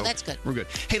food. So Oh, that's good. We're good.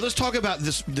 Hey, let's talk about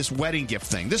this wedding gift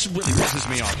thing. This really pisses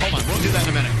me off. Hold on, we'll do that in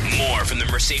a minute. More from the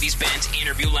Mercedes-Benz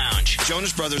Interview Lounge.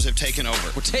 Jonas Brothers have taken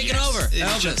over. We're taking Yes. over. It's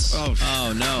Elvis. just-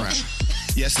 oh no. crap.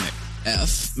 Yes, Nick.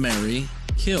 F, marry,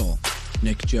 kill.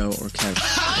 Nick, Joe, or Kevin.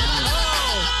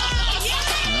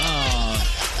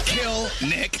 Oh. Kill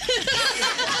Nick.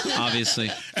 Obviously.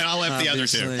 And I'll have the other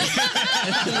two.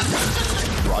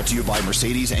 Brought to you by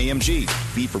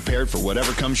Mercedes-AMG. Be prepared for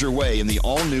whatever comes your way in the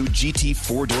all-new GT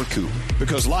 4-door coupe.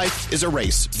 Because life is a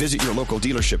race. Visit your local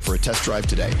dealership for a test drive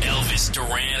today. Elvis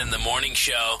Duran in the Morning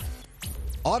Show.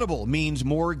 Audible means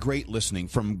more great listening,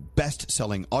 from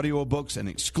best-selling audiobooks and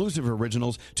exclusive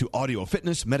originals to audio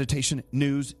fitness, meditation,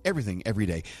 news, everything every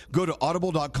day. Go to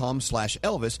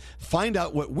audible.com/Elvis, find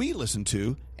out what we listen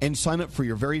to, and sign up for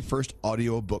your very first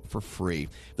audiobook for free.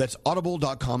 That's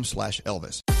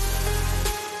audible.com/Elvis.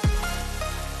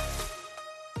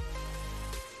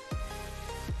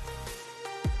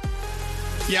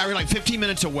 Yeah, we're like 15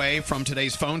 minutes away from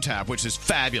today's phone tap, which is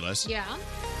fabulous. Yeah.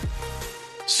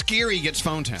 Scary gets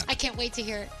phone tap. I can't wait to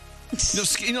hear it.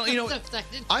 You know, I'm so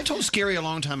excited. I told Scary a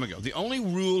long time ago, the only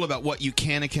rule about what you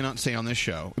can and cannot say on this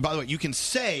show, by the way, you can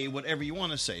say whatever you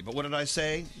want to say, but what did I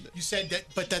say? You said that,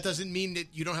 but that doesn't mean that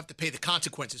you don't have to pay the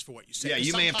consequences for what you say. Yeah,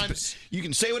 you may have to. Sometimes- You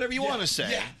can say whatever you want to say.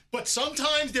 Yeah, but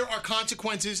sometimes there are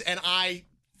consequences, and I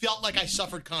felt like I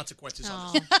suffered consequences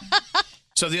on this.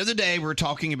 So the other day we were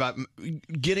talking about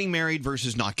getting married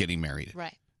versus not getting married.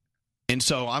 Right. And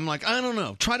so I'm like, I don't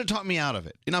know. Try to talk me out of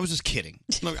it. And I was just kidding.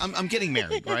 Look, I'm getting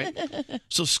married, right?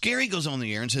 So Scary goes on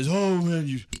the air and says, oh, man,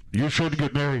 you should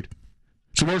get married.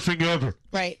 It's the worst thing ever.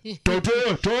 Right. Don't do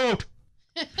it. Don't.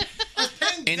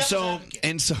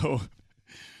 And so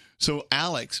So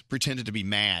Alex pretended to be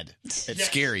mad at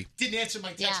Scary. Didn't answer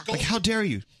my text. Like, how dare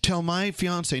you tell my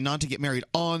fiance not to get married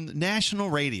on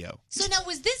national radio? So now,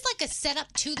 was this like a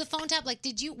setup to the phone tap? Like,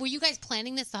 were you guys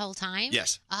planning this the whole time?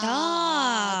 Yes. They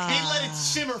let it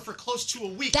simmer for close to a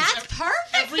week. That's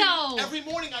perfect, though. Every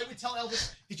morning I would tell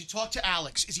Elvis, did you talk to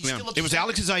Alex? Is he still upset? It was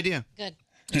Alex's idea. Good.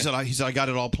 He said, I got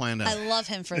it all planned out. I love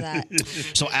him for that.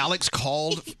 So Alex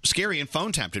called Scary and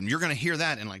phone tapped him. You're going to hear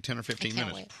that in like 10 or 15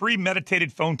 minutes.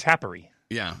 Premeditated phone tappery.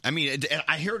 Yeah. I mean,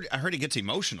 I heard he gets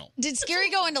emotional. Did Scary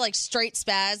go into like straight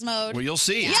spaz mode? Well, you'll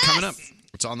see. It's Yes! coming up.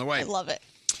 It's on the way. I love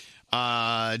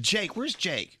it. Jake, where's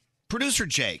Jake? Producer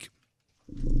Jake.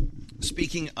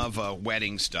 Speaking of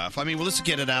wedding stuff, I mean, well, let's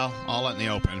get it out all out in the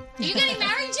open. Are you getting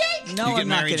married, Jake? No, You I'm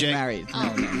not married, getting Jake? married.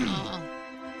 No.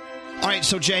 All right,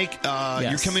 so Jake, Yes.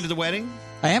 you're coming to the wedding?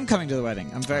 I am coming to the wedding.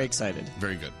 I'm very excited.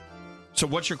 Very good. So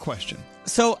what's your question?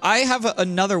 So I have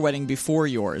another wedding before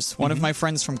yours, one of my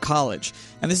friends from college.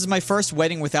 And this is my first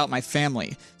wedding without my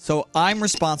family. So I'm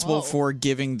responsible for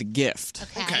giving the gift.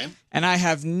 Okay. And I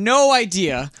have no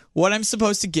idea what I'm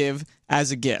supposed to give as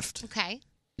a gift. Okay.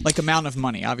 Like amount of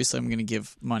money. Obviously, I'm going to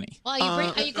give money. Well,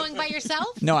 are you going by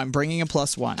yourself? No, I'm bringing a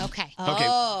 +1. Okay.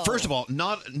 Okay. First of all,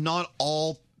 not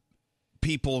all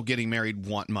people getting married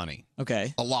want money.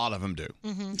 Okay. A lot of them do.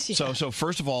 Mm-hmm. So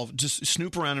first of all, just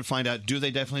snoop around and find out, do they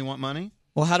definitely want money?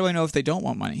 Well, how do I know if they don't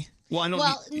want money? Well, I know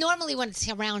Well, normally when it's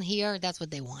around here, that's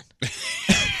what they want.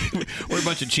 we're a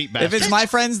bunch of cheap If bastards. it's my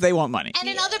friends, they want money. And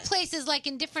in other places, like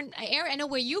in different areas, I know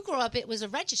where you grew up, it was a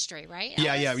registry, right?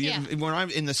 Yeah. Alice? When I'm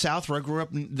in the South, where I grew up,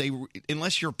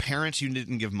 unless your parents, you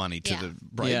didn't give money to the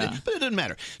bride. Yeah. But it doesn't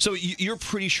matter. So you're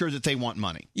pretty sure that they want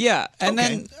money. Yeah, and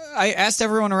then I asked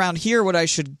everyone around here what I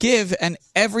should give, and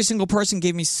every single person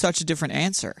gave me such a different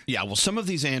answer. Yeah. Well, some of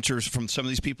these answers from some of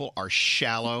these people are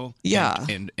shallow. Yeah.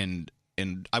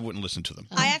 And I wouldn't listen to them.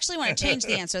 I actually want to change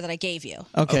the answer that I gave you.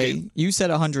 Okay, you said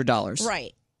 $100.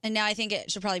 Right. And now I think it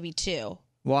should probably be 2.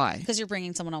 Why? Because you're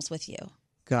bringing someone else with you.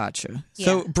 Gotcha.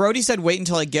 So Brody said wait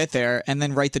until I get there and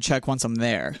then write the check once I'm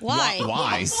there. Why?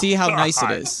 Why? See how nice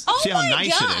it is. Oh See how my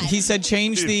nice God. it is. He said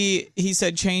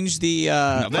change the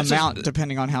that's amount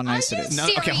depending on how nice it is. No,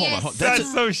 okay, hold on.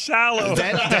 That's so shallow.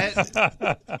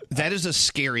 That is a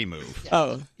scary move.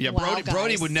 Oh. Yeah, Wow,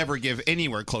 Brody guys. would never give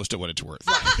anywhere close to what it's worth.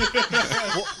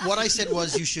 What I said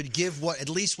was you should give at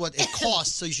least what it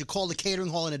costs, so you should call the catering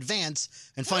hall in advance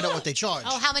and find out what they charge.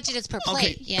 Oh, how much it is per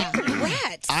plate? Yeah.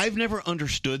 Rats. I've never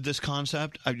understood this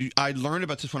concept. I learned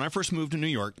about this when I first moved to New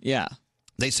York. Yeah.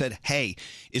 They said, hey,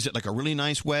 is it like a really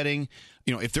nice wedding?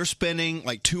 You know, if they're spending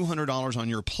like $200 on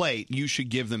your plate, you should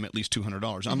give them at least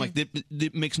 $200. I'm like,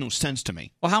 that makes no sense to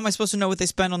me. Well, how am I supposed to know what they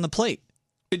spend on the plate?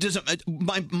 It doesn't.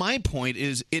 My point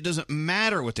is, it doesn't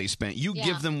matter what they spent. You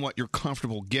give them what you're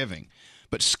comfortable giving.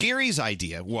 But Scary's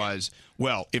idea was,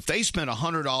 well, if they spent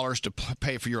 $100 to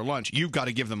pay for your lunch, you've got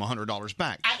to give them $100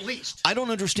 back. At least. I don't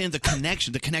understand the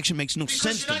connection. The connection makes no Because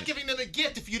sense you're to not me. giving them a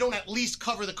gift if you don't at least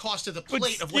cover the cost of the But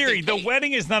plate of what Scary, they the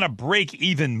wedding is not a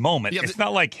break-even moment. Yeah, it's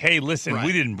not like, hey, listen, Right.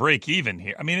 we didn't break even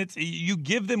here. I mean, it's you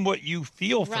give them what you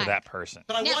feel for Right. that person.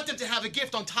 But I want them to have a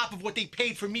gift on top of what they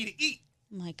paid for me to eat.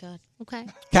 Oh my God. Okay.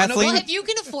 Kathleen, Well, if you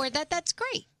can afford that, that's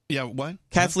great. Yeah, what?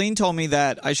 Kathleen told me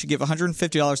that I should give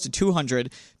 $150 to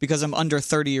 $200 because I'm under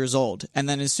 30 years old. And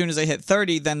then as soon as I hit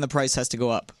 30, then the price has to go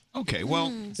up. Okay, well.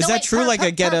 Is that true? Like I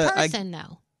get per a person,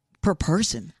 though. per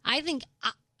person. I think.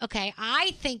 Okay,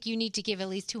 I think you need to give at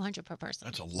least $200 per person.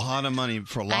 That's a lot of money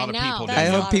for a lot of know. people. That's I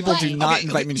Danielle. hope people do Right. not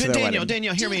invite me to their Danielle, wedding.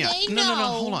 Danielle, hear Do me out. they No, know-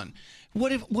 hold on.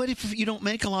 What if you don't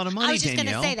make a lot of money, I was just going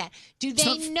to Danielle? say that. Do It's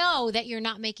they not- know that you're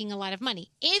not making a lot of money?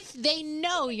 If they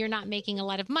know you're not making a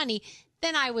lot of money,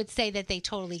 then I would say that they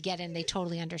totally get it and they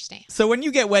totally understand. So when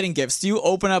you get wedding gifts, do you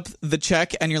open up the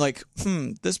check and you're like,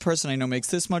 this person I know makes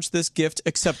this much, this gift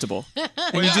acceptable?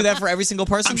 And you do that for every single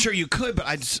person? I'm sure you could, but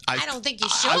I don't think you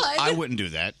should. I wouldn't do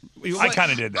that. I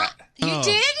kind of did that. You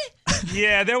did?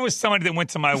 Yeah, there was somebody that went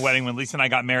to my wedding when Lisa and I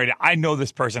got married. I know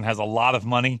this person has a lot of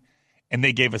money, and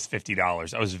they gave us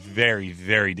 $50. I was very,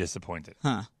 very disappointed.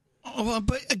 Huh. Oh, well,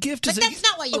 but a gift But is that's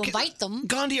not why you invite them.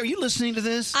 Gandhi, are you listening to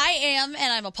this? I am,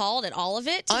 and I'm appalled at all of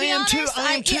it. To I be am honest. too.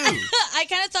 I am too. I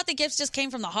kind of thought the gifts just came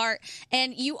from the heart.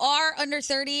 And you are under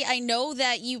 30. I know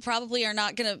that you probably are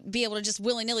not going to be able to just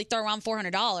willy-nilly throw around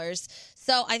 $400.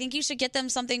 So I think you should get them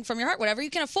something from your heart. Whatever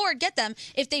you can afford, get them.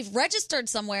 If they've registered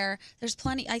somewhere, there's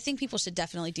plenty. I think people should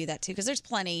definitely do that too, because there's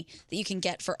plenty that you can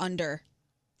get for under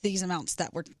these amounts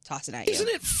that we're tossing at you. Isn't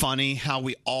it funny how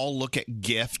we all look at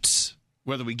gifts,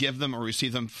 whether we give them or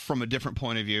receive them, from a different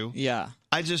point of view? Yeah.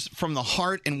 I just, from the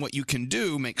heart and what you can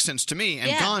do, makes sense to me. And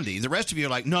Yeah. Gandhi, the rest of you are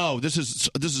like, no, this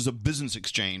is a business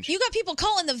exchange. You got people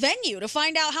calling the venue to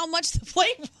find out how much the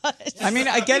plate was. I mean,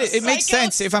 I get it. It makes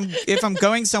sense. If I'm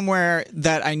going somewhere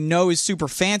that I know is super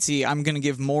fancy, I'm going to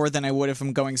give more than I would if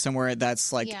I'm going somewhere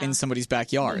that's like in somebody's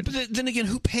backyard. But then again,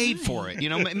 who paid for it? You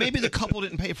know, maybe the couple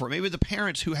didn't pay for it. Maybe the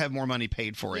parents who have more money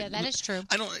paid for it. Yeah, that is true.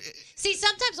 I don't. See,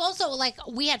 sometimes also, like,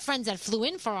 we had friends that flew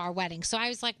in for our wedding. So I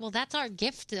was like, well, that's our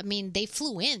gift. I mean, they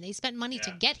flew in. They spent money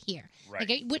to get here. Right.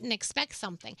 Like, I wouldn't expect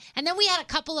something. And then we had a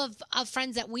couple of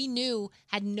friends that we knew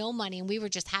had no money, and we were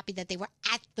just happy that they were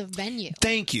at the venue.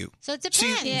 Thank you. So it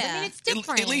depends. I mean, it's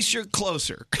different. At least you're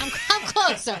closer. I'm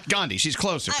closer. Gandhi, she's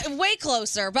closer. Way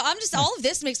closer. But I'm just, all of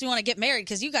this makes me want to get married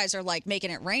because you guys are like making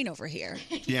it rain over here.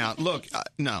 Yeah, look,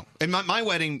 no. In my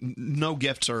wedding, no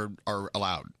gifts are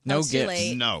allowed. No That's too gifts.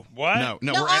 Late. No. What? No.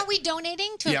 No, are we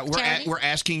donating to charity? We're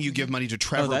asking you give money to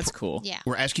Trevor. Oh, that's cool. Yeah.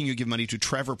 We're asking you give money to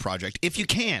Trevor Project if you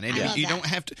can, and I love you that. don't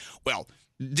have to. Well,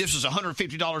 this is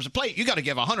 $150 a plate. You got to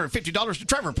give $150 to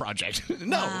Trevor Project.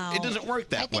 No, Wow. it doesn't work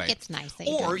that I think way. it's nice that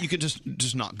you Or do. you could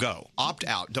just not go. Opt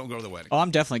out. Don't go to the wedding. Oh,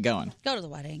 I'm definitely going. Go to the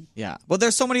wedding. Yeah. Well,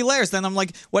 there's so many layers. Then I'm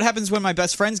like, what happens when my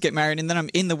best friends get married and then I'm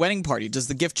in the wedding party? Does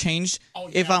the gift change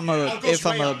if I'm a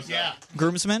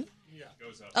groomsman?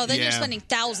 Oh, then you're Yeah. spending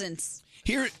thousands.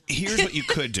 Here's what you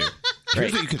could do.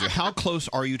 Here's what you could do. How close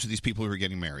are you to these people who are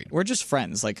getting married? We're just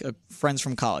friends, like friends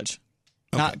from college,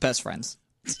 not best friends.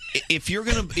 If you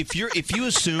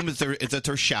assume that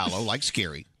they're shallow, like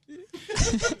Scary,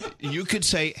 you could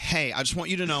say, "Hey, I just want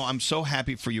you to know I'm so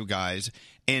happy for you guys,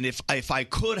 and if I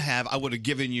could have, I would have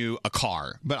given you a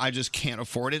car, but I just can't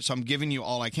afford it, so I'm giving you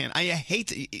all I can." I hate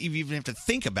that you even have to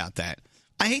think about that.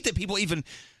 I hate that people even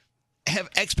have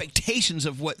expectations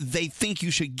of what they think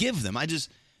you should give them.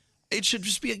 It should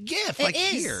just be a gift. It Like,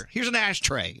 is. here's an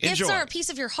ashtray. Gifts Enjoy. are a piece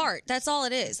of your heart. That's all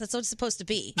it is. That's what it's supposed to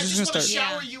be. I just want to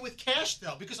shower you with cash,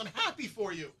 though, because I'm happy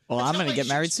for you. Well, I'm going to get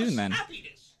married soon then.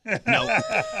 No,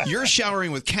 your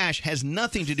showering with cash has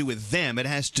nothing to do with them. It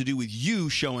has to do with you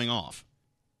showing off.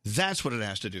 That's what it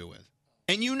has to do with.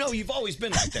 And you know you've always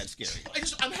been like that, Scary.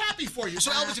 I'm happy for you.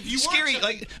 So, Elvis, if you Scary,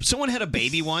 like, someone had a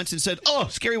baby once and said, oh,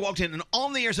 Scary walked in and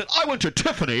on the air said, I went to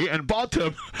Tiffany and bought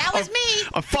them That was me.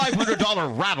 a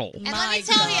 $500 rattle. And let me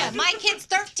tell you, my kid's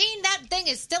 13. That thing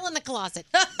is still in the closet.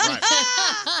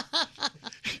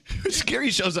 Scary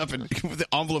shows up with the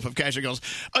envelope of cash and goes,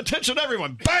 attention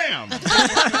everyone, bam!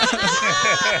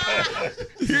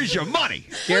 Here's your money.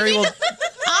 Scary will...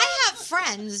 I have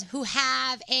friends who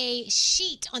have a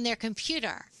sheet on their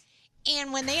computer.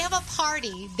 And when they have a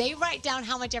party, they write down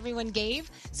how much everyone gave,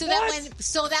 so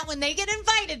that when they get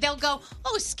invited, they'll go,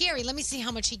 "Oh, Scary, let me see how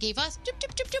much he gave us." Doop,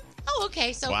 doop, doop, doop. Oh,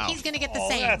 okay, so Wow. he's gonna get the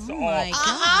same. That's Oh my Uh-huh.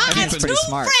 I I think have it's pretty two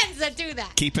smart. friends that do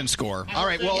that. Keeping score. All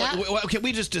right, well, Yeah. okay,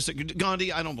 we just disagree.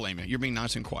 Gandhi, I don't blame you. You're being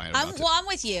nice and quiet about it. I'm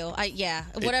with you.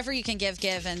 Whatever you can give,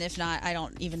 and if not, I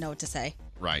don't even know what to say.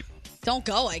 Right. Don't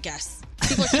go, I guess.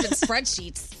 People are keeping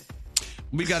spreadsheets.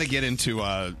 We got to get into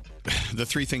the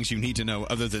three things you need to know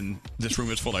other than this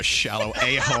room is full of shallow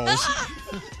a-holes.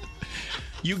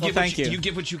 You give thank you. You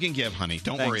give what you can give, honey.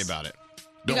 Don't worry Thanks. about it.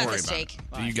 You Don't got worry this, about Jake.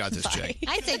 it. You got this, Bye. Jake.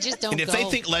 I say just don't And if go. they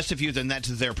think less of you, then that's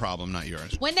their problem, not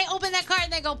yours. When they open that card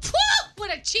and they go, "Pooh,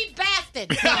 what a cheap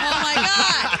bastard!" Oh my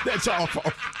God. That's awful.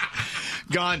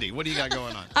 Gandhi, what do you got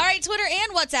going on? All right, Twitter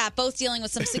and WhatsApp both dealing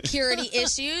with some security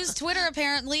issues. Twitter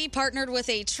apparently partnered with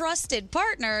a trusted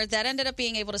partner that ended up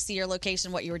being able to see your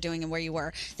location, what you were doing, and where you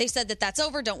were. They said that that's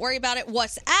over. Don't worry about it.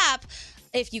 WhatsApp,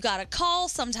 if you got a call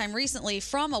sometime recently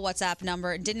from a WhatsApp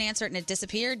number and didn't answer it and it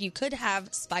disappeared, you could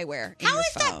have spyware in your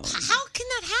phone. How can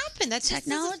that happen? That's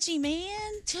Technology,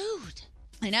 man. Dude.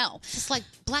 I know. It's like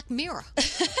Black Mirror.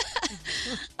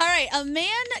 All right, a man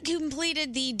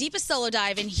completed the deepest solo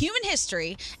dive in human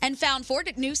history and found 4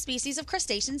 new species of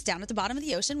crustaceans down at the bottom of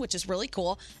the ocean, which is really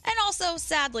cool. And also,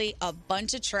 sadly, a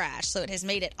bunch of trash. So it has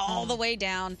made it all the way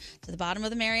down to the bottom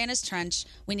of the Marianas Trench.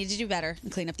 We need to do better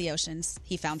and clean up the oceans.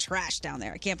 He found trash down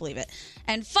there. I can't believe it.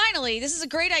 And finally, this is a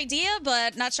great idea,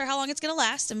 but not sure how long it's going to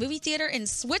last. A movie theater in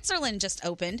Switzerland just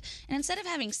opened, and instead of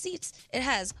having seats, it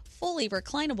has fully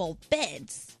reclinable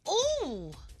beds.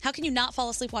 Ooh! How can you not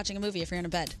fall asleep watching a movie if you're in a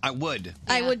bed? I would.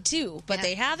 I would too, but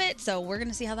they have it, so we're going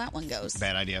to see how that one goes.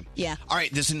 Bad idea. Yeah. All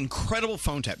right, this incredible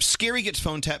phone tap. Scary gets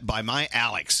phone tapped by my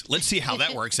Alex. Let's see how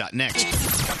that works out next.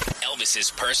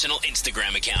 Elvis's personal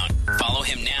Instagram account. Follow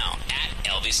him now at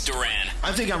Elvis Duran.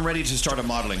 I think I'm ready to start a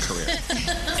modeling career.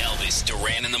 Elvis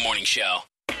Duran in the Morning Show.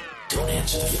 Don't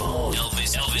answer the phone.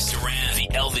 Elvis Duran. The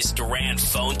Elvis Duran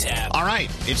phone tap. All right,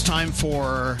 it's time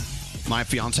for my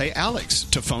fiance Alex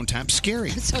to phone tap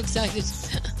Scary. I'm so excited.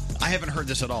 I haven't heard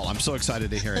this at all. I'm so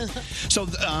excited to hear it. So,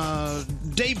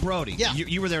 Dave Brody,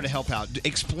 you were there to help out.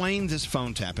 Explain this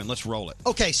phone tap, and let's roll it.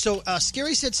 Okay, so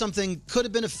Scary said something could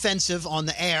have been offensive on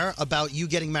the air about you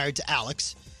getting married to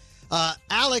Alex.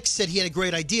 Alex said he had a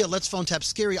great idea. Let's phone tap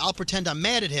Scary. I'll pretend I'm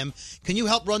mad at him. Can you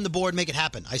help run the board, make it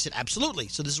happen? I said, absolutely.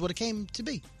 So this is what it came to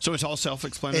be. So it's all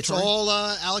self-explanatory? It's all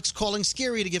Alex calling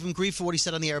Scary to give him grief for what he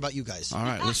said on the air about you guys. All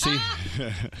right, let's see.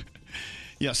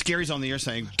 Yeah, Scary's on the air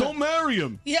saying, don't marry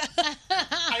him. Yeah.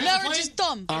 No, we're just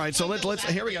dumb. All right, so let's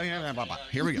here we go.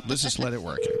 Here we go. Let's just let it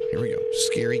work. Here we go.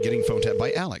 Scary getting phone tapped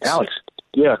by Alex. Alex.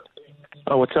 Yeah.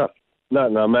 Oh, what's up?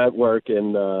 Nothing. I'm at work,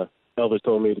 and Elvis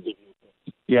told me to give you.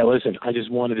 Yeah, listen, I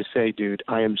just wanted to say, dude,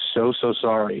 I am so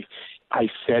sorry. I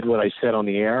said what I said on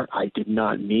the air. I did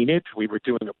not mean it. We were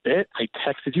doing a bit. I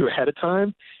texted you ahead of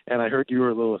time, and I heard you were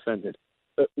a little offended.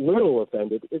 A little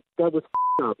offended? That was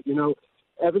up. You know,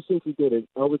 ever since he did it,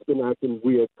 Elvis been acting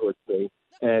weird towards me.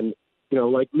 And, you know,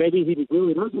 like maybe he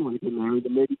really doesn't want to get married,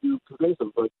 and maybe you convince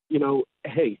him. But, you know,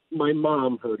 hey, my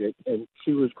mom heard it, and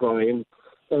she was crying.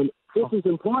 And this is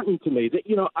important to me. That,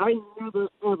 you know, I never,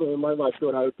 ever in my life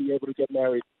thought I would be able to get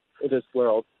married in this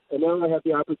world. And now I have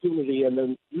the opportunity, and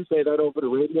then you say that over the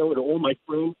radio to all my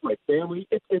friends, my family.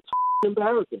 It's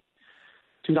embarrassing.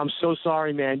 Dude, I'm so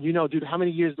sorry, man. You know, dude, how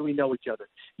many years do we know each other?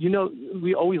 You know,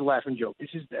 we always laugh and joke.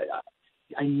 It's just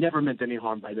I never meant any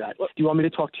harm by that. Do you want me to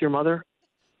talk to your mother?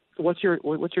 What's your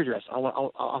address? I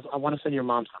want to send your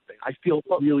mom something. I feel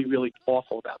really, really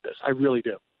awful about this. I really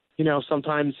do. You know,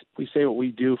 sometimes we say what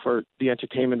we do for the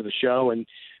entertainment of the show and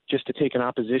just to take an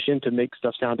opposition to make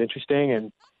stuff sound interesting.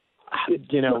 And,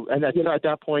 you know, and at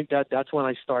that point, that's when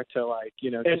I start to, like, you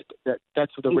know,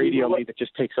 that's the radio me that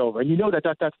just takes over. And you know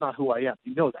that's not who I am.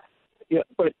 You know that. Yeah,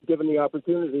 but given the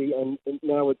opportunity, and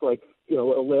now it's like, you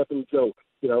know, a laughing joke,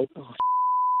 you know.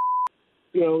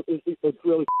 You know, it's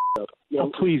really up. You know?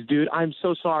 Oh, please, dude. I'm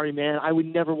so sorry, man. I would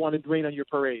never want to rain on your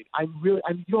parade. You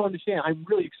don't understand. I'm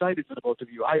really excited for the both of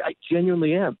you. I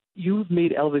genuinely am. You've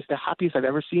made Elvis the happiest I've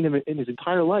ever seen him in his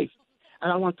entire life.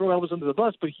 And I want to throw Elvis under the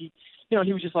bus, but he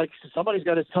was just like, somebody's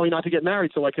got to tell me not to get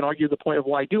married so I can argue the point of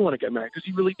why I do want to get married, because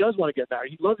he really does want to get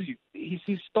married. He loves you. He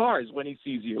sees stars when he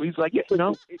sees you. He's like, yeah, you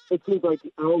know. It seems like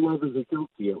our love is a joke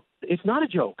to you. It's not a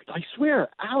joke. I swear,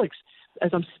 Alex.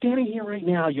 As I'm standing here right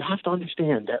now, you have to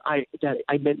understand that I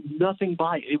meant nothing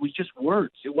by it. It was just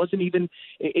words. It wasn't even.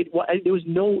 There was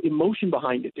no emotion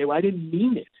behind it. I didn't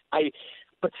mean it.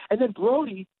 And then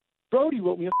Brody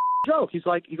wrote me a joke. He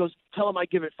goes, tell him I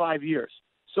give it 5 years.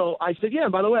 So I said, yeah.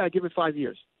 By the way, I give it 5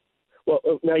 years. Well,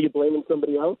 now you're blaming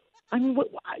somebody else. I mean,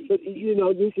 you know,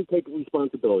 you should take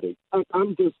responsibility.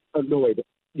 I'm just annoyed.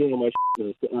 You know, my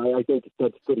I think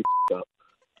that's pretty up.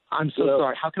 I'm so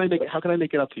sorry. How can I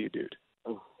make it up to you, dude?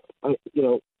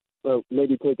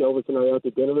 Maybe take Elvis and I out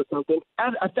to dinner or something.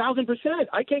 1,000%.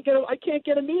 I can't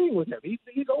get a meeting with him.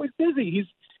 He's always busy.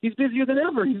 He's busier than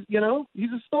ever. He's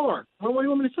a star. What do you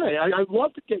want me to say? I'd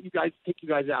love to take you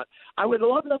guys out. I would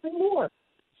love nothing more.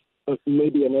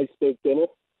 Maybe a nice steak dinner.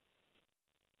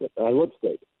 I love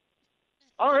steak.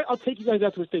 All right, I'll take you guys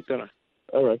out to a steak dinner.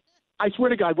 All right. I swear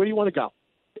to God, where do you want to go?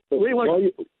 Why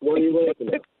are you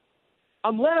laughing at?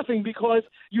 I'm laughing because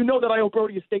you know that I owe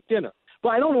Brody a steak dinner. But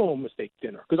I don't owe him a steak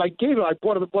dinner because I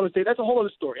bought him a steak. That's a whole other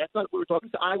story. That's not what we're talking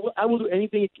about. I will do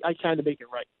anything I can to make it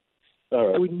right. All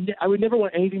right. I would never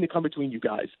want anything to come between you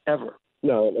guys, ever.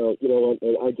 No, you know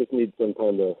what? I just need some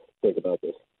time to think about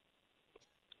this.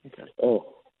 Okay. Oh.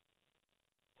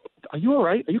 Are you all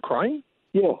right? Are you crying?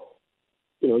 Yeah.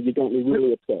 You know, you got me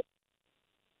really upset.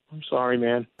 I'm sorry,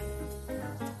 man.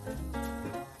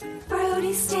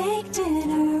 Brody steak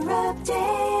dinner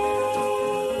update.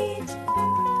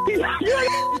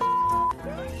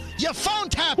 Your phone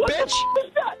tap, bitch!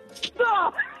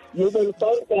 Stop! You've been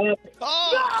phone tapped.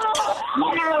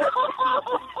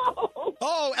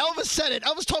 Oh, Elvis said it.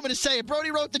 Elvis told me to say it.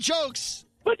 Brody wrote the jokes.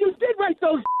 But you did write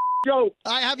those jokes.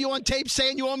 I have you on tape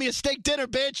saying you owe me a steak dinner,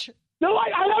 bitch. No, I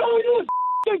don't owe you a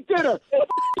steak dinner.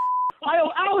 I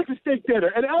owe Alex a steak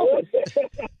dinner. And Elvis...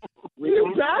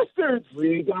 You bastards!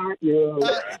 We got you.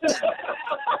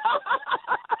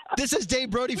 This is Dave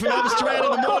Brody from Elvis Duran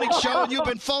in the Morning Show, and you've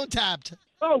been phone tapped.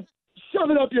 Oh, shove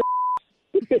it up your...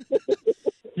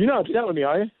 You're not upset with me,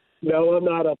 are you? No, I'm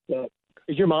not upset.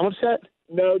 Is your mom upset?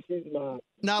 No, she's not.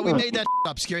 No, we made that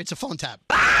up, Scary. It's a phone tap.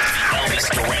 Elvis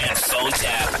Duran phone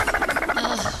tap.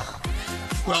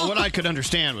 Well, what I could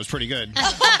understand was pretty good.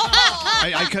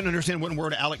 I couldn't understand what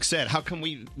word Alex said. How come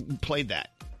we played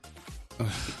that?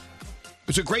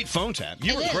 It's a great phone tap.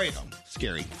 You were great,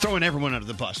 Scary. Throwing everyone under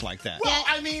the bus like that. Well,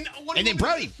 I mean... And then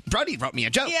Brody wrote me a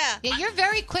joke. Yeah. Yeah, you're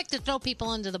very quick to throw people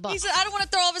under the bus. He said, I don't want to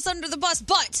throw Elvis under the bus,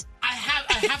 but... I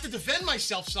have to defend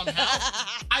myself somehow.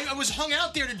 I was hung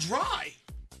out there to dry.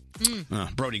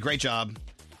 Brody, great job.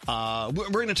 We're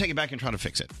going to take it back and try to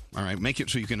fix it. All right, make it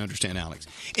so you can understand Alex.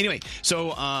 Anyway,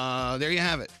 so there you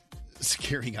have it.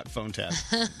 Scary got phone tapped.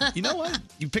 You know what?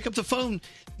 You pick up the phone,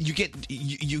 you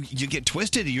get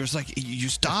twisted. You're just like you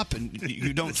stop and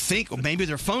you don't think. Well, maybe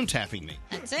they're phone tapping me.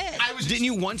 That's it. Didn't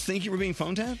you once think you were being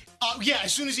phone tapped? Yeah.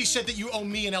 As soon as he said that you owe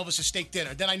me and Elvis a steak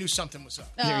dinner, then I knew something was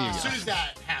up. There you go. As soon as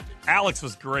that happened. Alex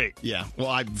was great. Yeah. Well,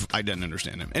 I didn't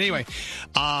understand him. Anyway,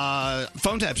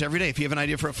 phone taps every day. If you have an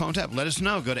idea for a phone tap, let us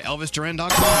know. Go to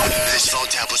ElvisDuran.com. This phone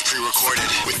tap was pre-recorded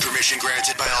with permission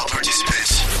granted by all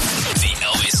participants. The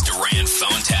Elvis Duran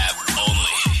phone tap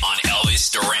only on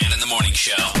Elvis Duran in the Morning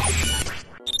Show.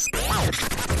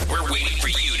 We're waiting for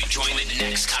you to join the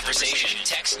next conversation.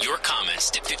 Text your comments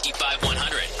to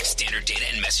 55100. Standard data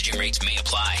and messaging rates may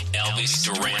apply. Elvis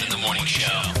Duran in the Morning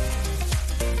Show.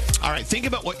 All right, think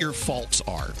about what your faults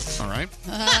are. All right?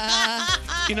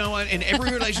 You know what? In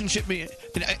every relationship,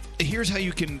 here's how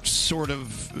you can sort of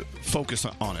focus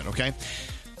on it, okay?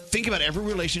 Think about every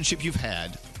relationship you've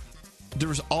had.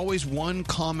 There's always one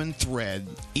common thread.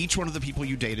 Each one of the people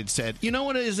you dated said, you know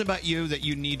what it is about you that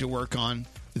you need to work on?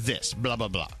 This, blah, blah,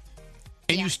 blah.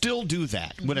 And you still do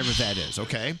that, whatever that is,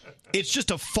 okay? It's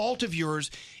just a fault of yours.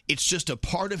 It's just a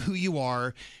part of who you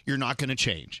are. You're not going to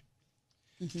change.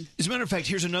 As a matter of fact,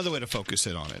 here's another way to focus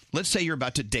in on it. Let's say you're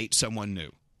about to date someone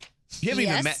new. You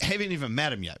haven't even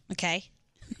met him yet. Okay.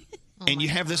 And you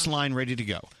have this line ready to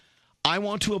go. I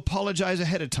want to apologize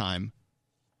ahead of time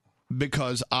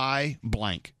because I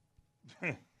blank.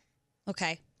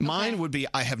 Okay. Mine would be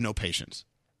I have no patience.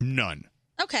 None.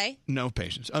 Okay. No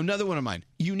patience. Another one of mine.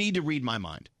 You need to read my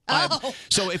mind. Oh.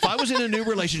 So if I was in a new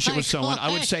relationship with someone,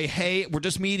 I would say, hey, we're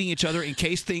just meeting each other in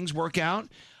case things work out.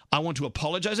 I want to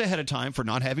apologize ahead of time for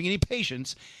not having any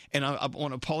patience, and I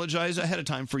want to apologize ahead of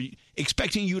time for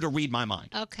expecting you to read my mind.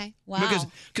 Okay. Because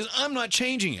I'm not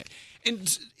changing it.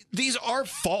 And these are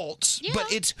faults,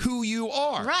 but it's who you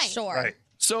are. Right. Sure. Right.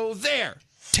 So there.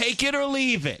 Take it or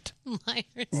leave it.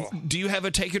 Do you have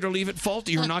a take it or leave it fault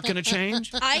that you're not going to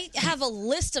change? I have a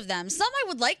list of them. Some I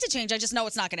would like to change. I just know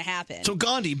it's not going to happen. So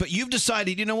Gandhi, but you've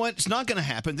decided, you know what? It's not going to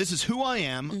happen. This is who I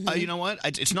am. You know what?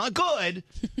 It's not good,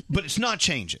 but it's not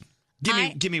changing.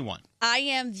 Give me one. I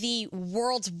am the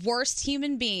world's worst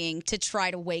human being to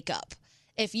try to wake up.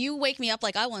 If you wake me up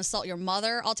like I want to assault your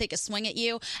mother, I'll take a swing at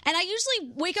you. And I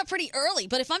usually wake up pretty early.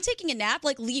 But if I'm taking a nap,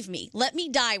 leave me. Let me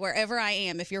die wherever I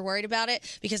am if you're worried about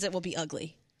it, because it will be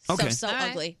ugly. Okay. So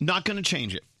ugly. Not going to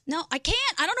change it. No, I can't.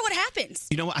 I don't know what happens.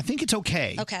 You know what? I think it's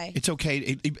okay. Okay. It's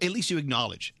okay. At least you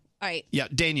acknowledge. All right. Yeah,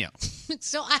 Danielle.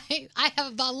 So I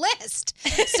have a list.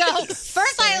 So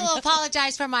first I will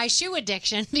apologize for my shoe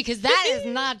addiction, because that is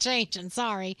not changing.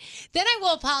 Sorry. Then I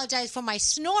will apologize for my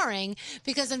snoring,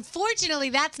 because unfortunately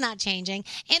that's not changing.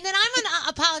 And then I'm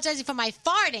apologizing for my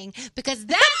farting, because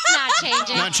that's not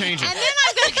changing. Not changing. And then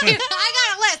I'm going to keep, I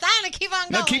got a list. I'm going to keep on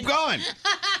going. No, keep going.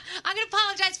 I'm going to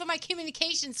apologize for my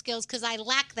communication skills, because I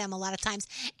lack them a lot of times.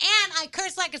 And I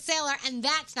curse like a sailor, and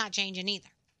that's not changing either.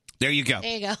 There you go.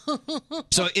 There you go.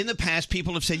 So in the past,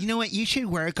 people have said, you know what? You should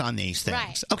work on these things.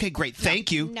 Right. Okay, great.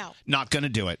 Thank you. No. Not going to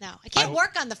do it. No, I can't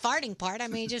work on the farting part. I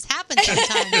mean, it just happens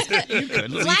sometimes. You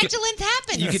could. Flatulence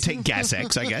happens. You could take Gas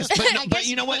X, I guess. But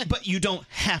you know what? But you don't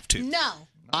have to. No.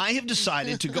 I have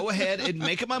decided to go ahead and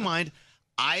make up my mind.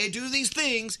 I do these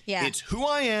things. Yeah. It's who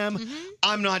I am.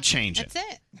 I'm not changing.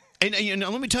 That's it. And you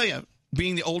know, let me tell you,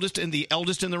 being the oldest and the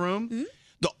eldest in the room,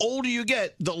 the older you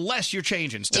get, the less you're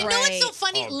changing stuff. You know what's so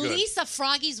funny? Oh, good. Lisa,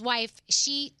 Froggy's wife,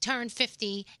 she turned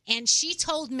 50, and she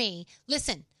told me,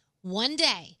 listen, one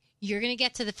day you're going to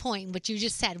get to the point, what you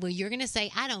just said, where you're going to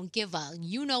say, I don't give a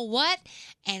you-know-what,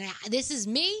 and this is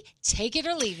me, take it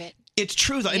or leave it. It's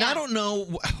true, though. And Yeah. I don't know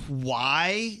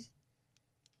why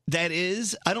that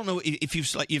is. I don't know if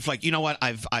you've like, you know what,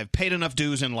 I've paid enough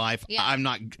dues in life. Yeah. I'm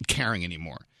not caring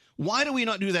anymore. Why do we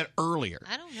not do that earlier?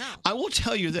 I don't know. I will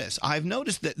tell you this. I've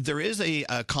noticed that there is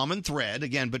a common thread,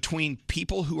 again, between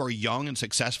people who are young and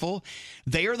successful.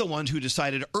 They are the ones who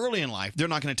decided early in life they're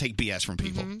not going to take BS from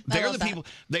people. They are the people.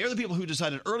 They are the people who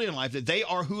decided early in life that they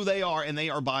are who they are, and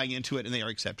they are buying into it, and they are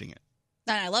accepting it.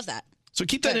 And I love that. So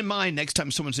keep that in mind next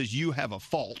time someone says you have a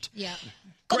fault. Yeah.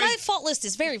 But my fault list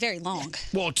is very, very long.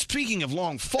 Well, speaking of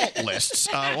long fault lists,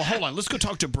 well, hold on. Let's go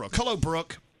talk to Brooke. Hello,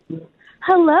 Brooke.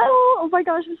 Hello. Oh my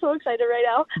gosh, I'm so excited right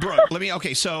now.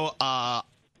 Brooke,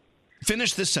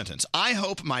 finish this sentence. I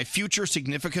hope my future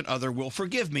significant other will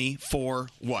forgive me for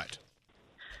what?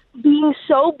 Being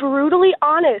so brutally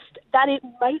honest that it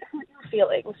might hurt your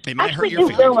feelings. It might hurt Actually, your it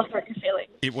will feelings. hurt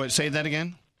your feelings. Say that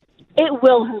again? It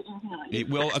will hurt your feelings. It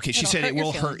will. Okay, she said it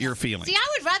will hurt your feelings. See, I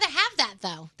would rather have that,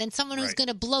 though, than someone who's Right. going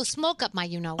to blow smoke up my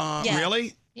you-know-what.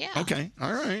 Really? Yeah. Okay.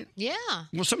 All right. Yeah.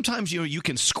 Well, sometimes you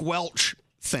can squelch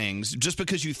things just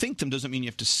because you think them doesn't mean you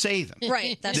have to say them.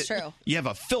 Right, that's The- true. You have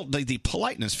a filter, the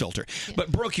politeness filter.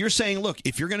 But Brooke, you're saying, look,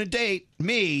 if you're going to date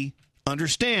me,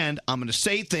 understand I'm going to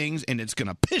say things and it's going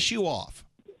to piss you off.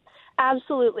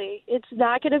 Absolutely. It's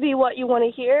not going to be what you want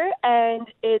to hear, and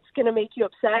it's going to make you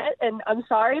upset, and I'm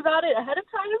sorry about it ahead of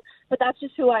time, but that's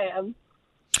just who I am.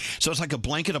 So it's like a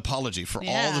blanket apology for all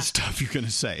Yeah. the stuff you're going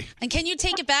to say. And can you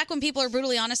take it back when people are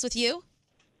brutally honest with you?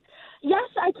 Yes,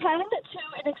 I can to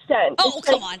an extent. Oh, It's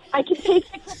come like, on. I can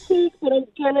take the critique, but I'm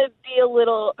going to be a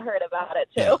little hurt about it,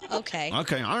 too. Okay.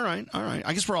 Okay, all right.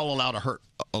 I guess we're all allowed to hurt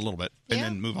a little bit and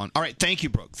then move on. All right, thank you,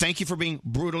 Brooke. Thank you for being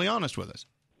brutally honest with us.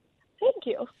 Thank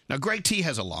you. Now, Greg T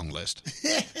has a long list.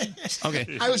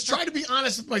 Okay. I was trying to be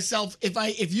honest with myself.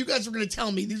 If you guys were going to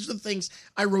tell me, these are the things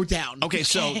I wrote down. Okay,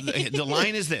 so the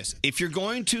line is this. If you're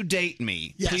going to date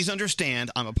me, Yes. please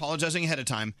understand I'm apologizing ahead of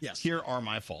time. Yes. Here are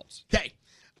my faults. Okay.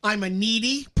 I'm a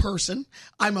needy person.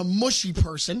 I'm a mushy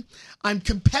person. I'm a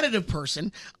competitive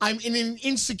person. I'm an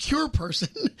insecure person.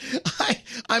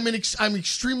 I'm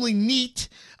extremely neat.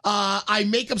 I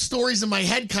make up stories in my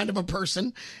head kind of a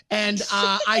person. And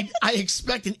I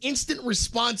expect an instant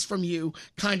response from you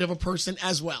kind of a person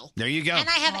as well. There you go. And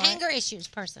I have anger issues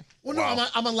person. Well, no,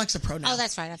 I'm on Lexapro now. Oh,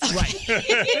 that's right. Right.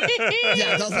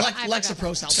 Yeah, the I forgot.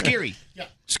 Lexapro's help. Scary. Yeah.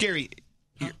 Scary.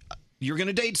 You're going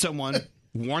to date someone.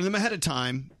 Warn them ahead of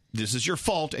time. This is your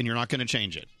fault, and you're not going to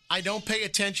change it. I don't pay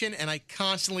attention, and I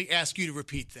constantly ask you to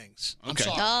repeat things. I'm Okay.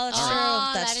 sorry. Oh, that's true.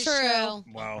 Oh, That's that is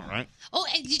true. Wow. All right. Oh,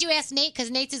 and did you ask Nate?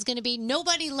 Because Nate's is going to be,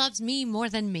 nobody loves me more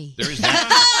than me. There is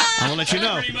that. I will let you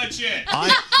know. Pretty much it.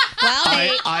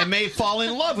 I may fall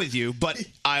in love with you, but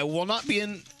I will not be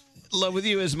in love with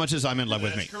you as much as I'm in love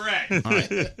with me. Correct. All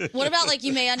right. What about like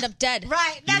you may end up dead?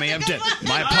 Right. You may have dead.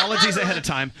 My apologies ahead of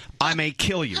time. I may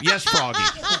kill you. Yes, Froggy.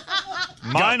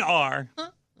 Mine are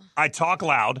I talk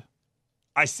loud,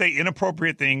 I say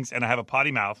inappropriate things, and I have a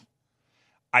potty mouth.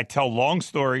 I tell long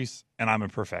stories, and I'm a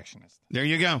perfectionist. There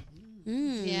you go.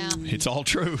 Yeah. It's all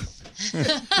true.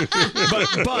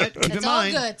 but keep in It's all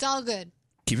mind, good. It's all good.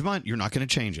 keep in mind, you're not going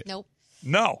to change it. Nope.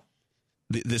 No.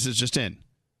 This is just in.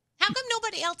 How come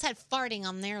nobody else had farting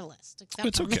on their list? Except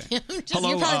It's for okay. me? I'm just- Hello,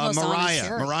 You're probably the most honest. Mariah.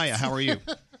 Sure. Mariah, how are you?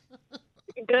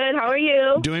 Good. How are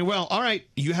you? Doing well. All right.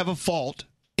 You have a fault.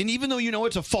 And even though you know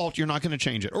it's a fault, you're not going to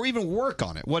change it or even work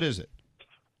on it. What is it?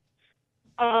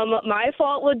 My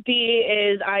fault would be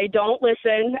is I don't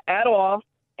listen at all,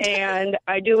 and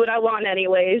I do what I want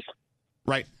anyways.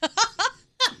 Right.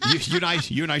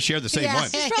 you and I share the same Yeah. one.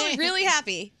 She's probably really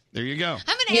happy. There you go.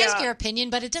 I'm going to ask your opinion,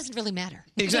 but it doesn't really matter.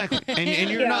 Exactly. And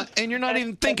you're not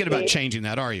even thinking about changing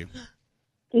that, are you?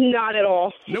 Not at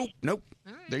all. Nope.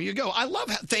 There you go. I love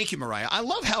how, thank you, Mariah. I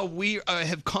love how we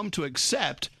have come to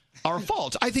accept our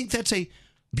faults. I think that's a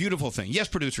beautiful thing. Yes,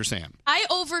 producer Sam. I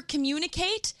over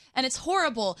communicate and it's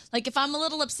horrible. Like if I'm a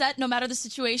little upset, no matter the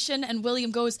situation, and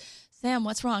William goes, Sam,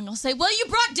 what's wrong? I'll say, well, you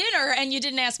brought dinner and you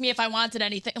didn't ask me if I wanted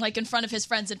anything, like in front of his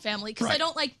friends and family, because I Right.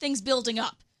 don't like things building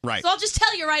up. Right. So I'll just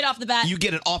tell you right off the bat. You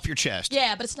get it off your chest.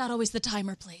 Yeah, but it's not always the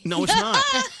timer, please. No, it's not.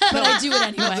 But I do it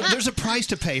anyway. There's a price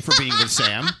to pay for being with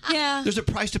Sam. Yeah. There's a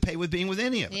price to pay with being with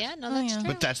any of us. Yeah, no, that's true.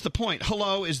 But that's the point.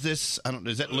 Hello, is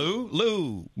that Lou?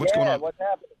 Lou, what's going on? What's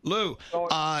happening? Lou,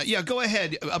 yeah, go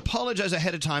ahead. Apologize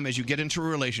ahead of time as you get into a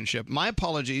relationship. My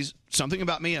apologies. Something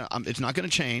about me, it's not going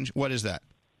to change. What is that?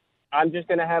 I'm just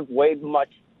going to have way much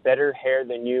better hair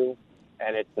than you,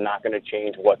 and it's not going to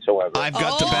change whatsoever. I've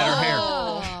got the better hair.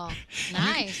 Oh,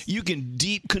 nice. You can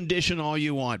deep condition all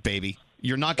you want, baby.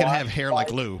 You're not going to have hair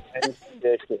like Lou. And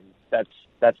condition.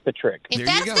 That's the trick. If There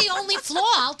that's you go. the only flaw,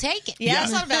 I'll take it. Yeah,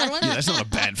 that's not a bad one. Yeah, that's not a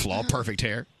bad flaw. Perfect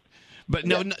hair. But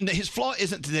no, his flaw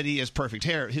isn't that he has perfect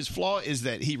hair. His flaw is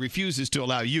that he refuses to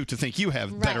allow you to think you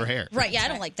have better hair. Right, yeah, I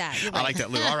don't like that. You're I right. like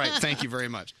that, Lou. All right, thank you very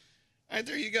much. All right,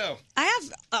 there you go. I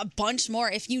have a bunch more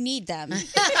if you need them.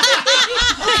 If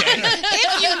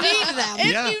you need them. If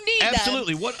you need them.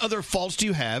 absolutely. What other faults do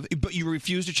you have, but you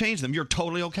refuse to change them? You're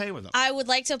totally okay with them. I would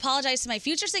like to apologize to my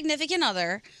future significant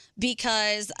other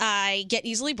because I get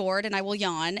easily bored and I will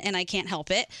yawn and I can't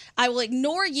help it. I will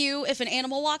ignore you if an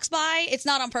animal walks by. It's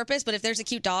not on purpose, but if there's a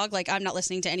cute dog, like I'm not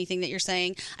listening to anything that you're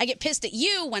saying. I get pissed at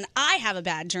you when I have a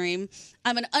bad dream.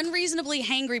 I'm an unreasonably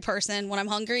hangry person. When I'm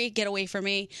hungry, get away from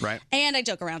me. Right. And I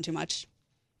joke around too much.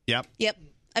 Yep. Yep.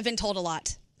 I've been told a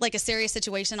lot. Like a serious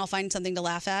situation, I'll find something to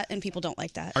laugh at, and people don't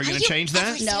like that. Are you going to change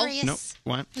that? No. No.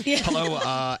 What? Yeah.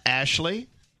 Hello, Ashley.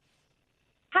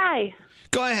 Hi.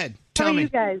 Go ahead. Tell How are me. you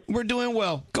guys? We're doing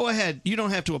well. Go ahead. You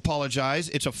don't have to apologize.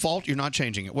 It's a fault. You're not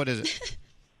changing it. What is it?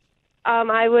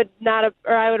 I would not,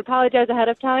 or I would apologize ahead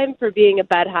of time for being a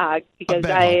bed hog because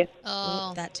bed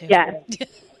that too. Yes.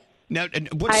 Now, and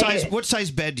what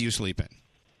size bed do you sleep in?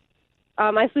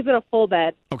 I sleep in a full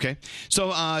bed. Okay.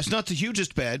 So it's not the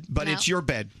hugest bed, but it's your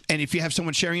bed. And if you have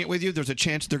someone sharing it with you, there's a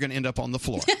chance they're going to end up on the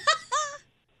floor.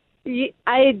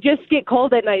 I just get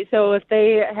cold at night, so if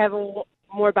they have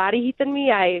more body heat than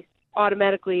me, I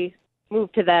automatically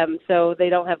move to them, so they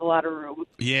don't have a lot of room.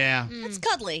 Yeah. It's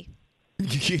cuddly.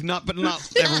 Not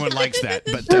everyone likes that,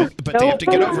 but they have to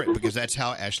get over it because that's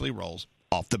how Ashley rolls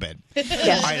off the bed.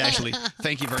 Yes. All right, Ashley,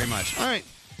 thank you very much. All right,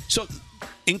 so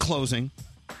in closing,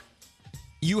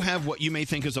 you have what you may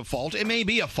think is a fault. It may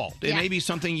be a fault. It may be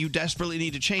something you desperately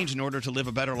need to change in order to live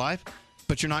a better life,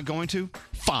 but you're not going to?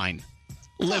 Fine.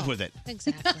 Live with it.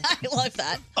 Exactly. I love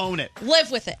that. Own it. Live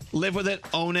with it. Live with it.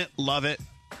 Own it. Love it.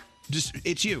 Just,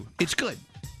 it's you. It's good.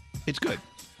 It's good.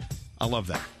 I love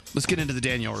that. Let's get into the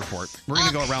Danielle report. We're going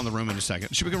to go around the room in a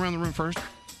second. Should we go around the room first?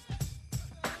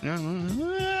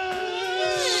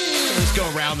 Let's go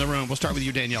around the room. We'll start with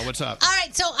you, Danielle. What's up? All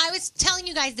right, so I was telling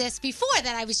you guys this before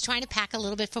that I was trying to pack a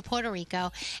little bit for Puerto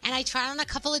Rico, and I tried on a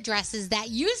couple of dresses that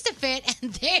used to fit,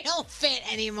 and they don't fit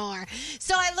anymore.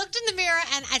 So I looked in the mirror,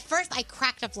 and at first I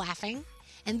cracked up laughing.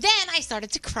 And then I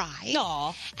started to cry.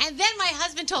 Aw. And then my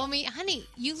husband told me, honey,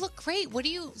 you look great. What do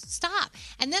you stop?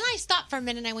 And then I stopped for a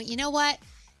minute and I went, you know what?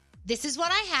 This is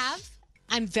what I have.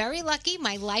 I'm very lucky.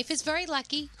 My life is very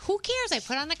lucky. Who cares? I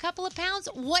put on a couple of pounds.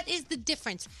 What is the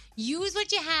difference? Use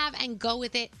what you have and go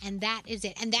with it, and that is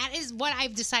it. And that is what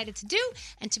I've decided to do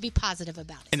and to be positive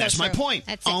about it. And that's my point.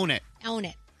 That's Own it. Own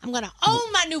it. I'm going to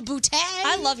own my new boutique.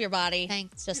 I love your body.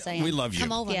 Thanks. Just saying. We love you.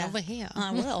 Come over here.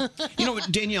 I will. You know,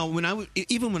 Danielle,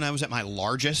 even when I was at my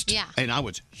largest, and I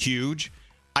was huge,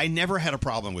 I never had a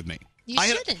problem with me. You I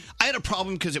shouldn't. had a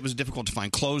problem because it was difficult to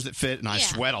find clothes that fit, and I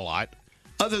sweat a lot.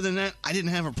 Other than that, I didn't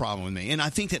have a problem with me, and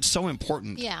I think that's so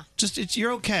important. Yeah. Just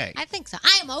you're okay. I think so.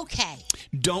 I am okay.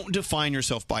 Don't define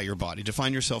yourself by your body.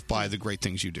 Define yourself by the great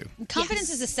things you do.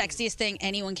 Confidence is the sexiest thing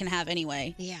anyone can have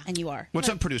anyway. Yeah. And you are. What's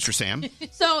up, producer Sam?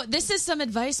 So this is some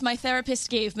advice my therapist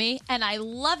gave me, and I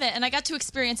love it, and I got to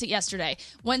experience it yesterday.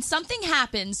 When something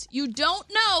happens, you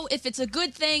don't know if it's a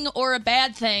good thing or a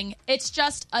bad thing. It's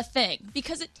just a thing,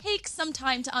 because it takes some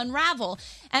time to unravel.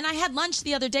 And I had lunch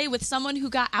the other day with someone who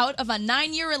got out of a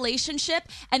 9-year relationship,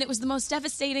 and it was the most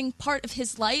devastating part of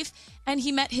his life, and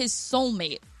he met his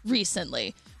soulmate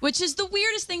recently, which is the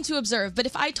weirdest thing to observe. But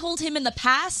if I told him in the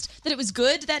past that it was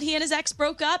good that he and his ex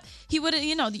broke up, he would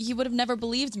have never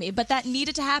believed me. But that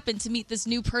needed to happen to meet this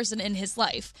new person in his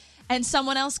life. And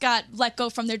someone else got let go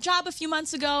from their job a few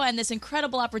months ago, and this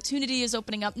incredible opportunity is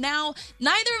opening up now.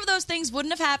 Neither of those things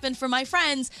wouldn't have happened for my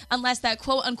friends unless that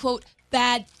quote-unquote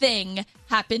bad thing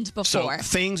happened before. So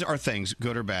things are things,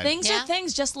 good or bad. Things are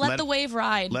things. Just let the wave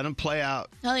ride. Let them play out.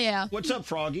 Hell yeah. What's up,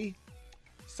 Froggy?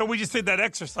 So we just did that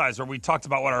exercise where we talked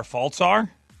about what our faults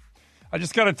are. I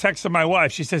just got a text from my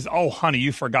wife. She says, "Oh, honey,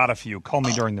 you forgot a few. Call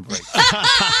me during the break."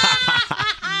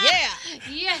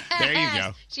 Yeah. There you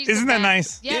go. Isn't that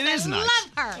nice? Yes, It is I nice.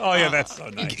 love her. Oh, yeah, that's so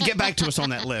nice. Get back to us on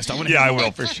that list. Yeah, I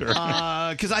will for sure.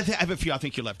 Because I have a few I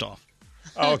think you left off.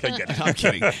 Oh, okay, good. I'm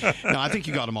kidding. No, I think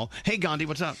you got them all. Hey, Gandhi,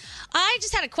 what's up? I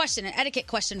just had a question, an etiquette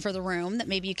question for the room that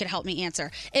maybe you could help me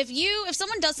answer. If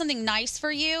someone does something nice for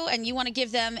you and you want to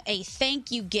give them a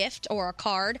thank you gift or a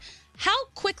card, how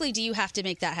quickly do you have to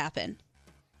make that happen?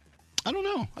 I don't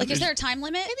know. Like, is there a time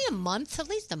limit? Maybe a month, at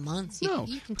least a month. No.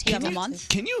 You can take a month.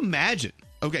 Can you imagine?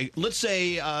 Okay, let's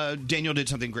say Danielle did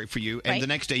something great for you, and Right. the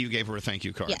next day you gave her a thank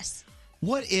you card. Yes.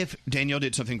 What if Danielle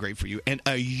did something great for you, and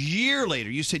a year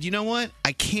later you said, you know what?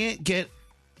 I can't get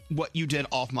what you did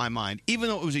off my mind. Even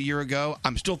though it was a year ago,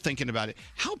 I'm still thinking about it.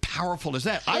 How powerful is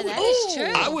that? Yeah, that is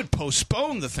true. I would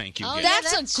postpone the thank you gift.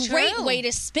 That's a great way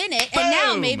to spin it. And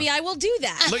now Boom. maybe I will do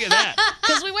that. Look at that.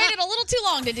 Because we waited a little too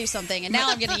long to do something, and now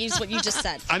I'm going to use what you just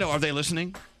said. I know. Are they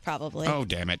listening? Probably. Oh,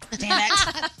 damn it. Damn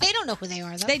it. They don't know who they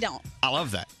are, though. They don't. I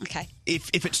love that. Okay. If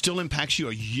it still impacts you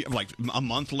a year, like a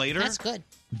month later, That's good.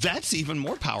 That's even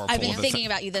more powerful. I've been thinking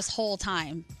about you this whole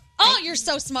time. Oh, you're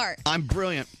so smart. I'm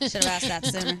brilliant. Should have asked that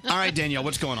sooner. All right, Danielle,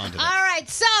 what's going on today? All right,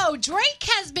 so Drake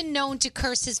has been known to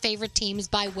curse his favorite teams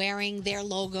by wearing their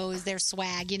logos, their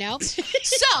swag, you know?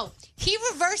 So he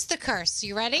reversed the curse.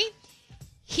 You ready?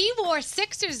 He wore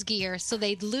Sixers gear so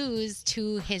they'd lose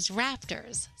to his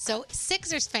Raptors. So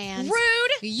Sixers fans,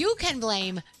 rude. You can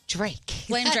blame Drake.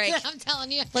 Blame Drake. That's what I'm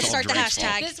telling you. Let's start the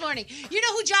hashtag. This morning. You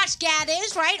know who Josh Gad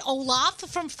is, right? Olaf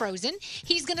from Frozen.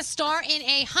 He's going to star in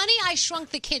a Honey, I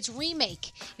Shrunk the Kids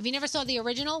remake. If you never saw the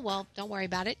original, well, don't worry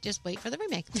about it. Just wait for the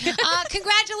remake.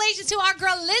 Congratulations to our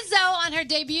girl Lizzo on her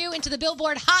debut into the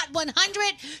Billboard Hot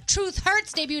 100. Truth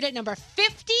Hurts debuted at number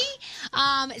 50.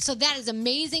 So that is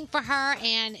amazing for her.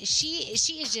 And she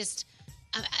is just...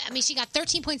 I mean, she got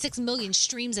 13.6 million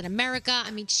streams in America.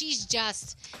 I mean, she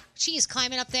is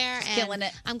climbing up there. And killing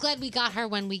it. I'm glad we got her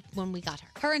when we got her.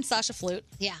 Her and Sasha Flute.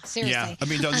 Yeah, seriously. Yeah, I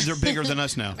mean, they're bigger than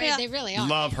us now. Right, they really are.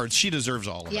 Love her. She deserves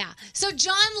all of it. Yeah. So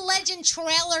John Legend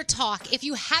trailer talk. If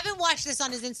you haven't watched this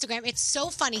on his Instagram, it's so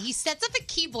funny. He sets up a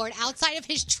keyboard outside of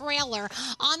his trailer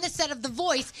on the set of The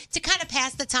Voice to kind of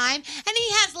pass the time. And he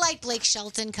has like Blake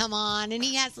Shelton come on, and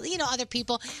he has, other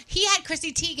people. He had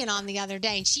Chrissy Teigen on the other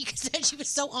day, and she said she was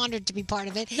so honored to be part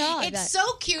of it. No, it's so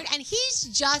cute, and he's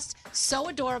just so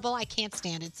adorable. I can't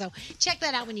stand it. So check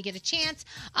that out when you get a chance.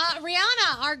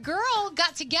 Rihanna, our girl,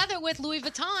 got together with Louis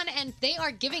Vuitton, and they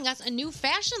are giving us a new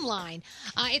fashion line.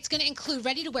 It's going to include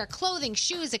ready-to-wear clothing,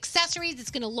 shoes, accessories.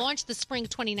 It's going to launch the spring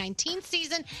 2019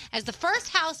 season as the first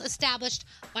house established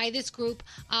by this group.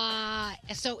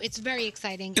 So it's very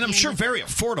exciting. And I'm sure very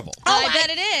affordable. Oh, I bet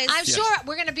it is. I'm sure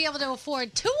we're going to be able to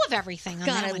afford 2 of everything. On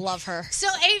God, that I one. love her. So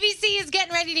ABC is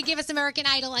getting ready to give us American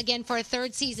Idol again for a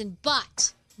 3rd season,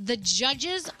 but the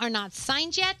judges are not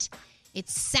signed yet. It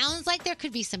sounds like there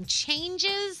could be some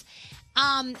changes.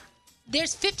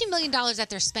 There's $50 million that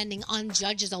they're spending on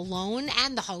judges alone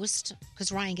and the host,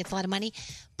 because Ryan gets a lot of money.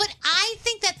 But I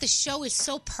think that the show is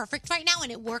so perfect right now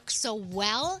and it works so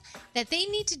well that they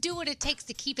need to do what it takes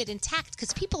to keep it intact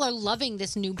because people are loving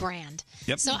this new brand.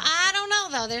 Yep. So I don't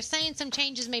know, though. They're saying some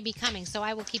changes may be coming, so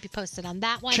I will keep you posted on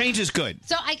that one. Change is good.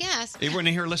 So I guess. Everyone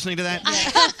in here listening to that?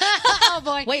 Oh,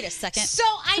 boy. Wait a second. So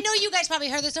I know you guys probably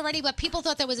heard this already, but people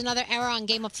thought there was another error on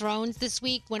Game of Thrones this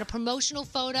week when a promotional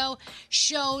photo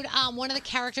showed one of the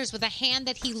characters with a hand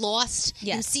that he lost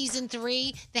in season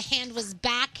 3. The hand was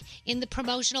back in the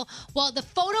promotional. Well, the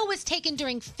photo was taken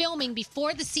during filming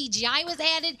before the CGI was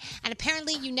added, and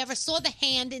apparently you never saw the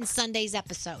hand in Sunday's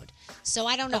episode. So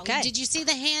I don't know. Okay. Did you see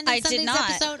the hand in I Sunday's did not.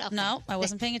 episode? Okay. No, I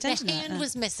wasn't paying attention The to that. hand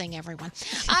was missing, everyone.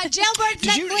 Jailbirds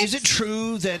Netflix. Is it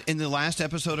true that in the last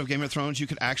episode of Game of Thrones you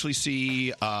could actually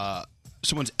see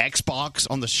someone's Xbox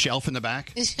on the shelf in the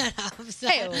back? Shut up. This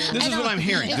is what I'm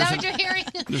hearing. Is that what you're hearing?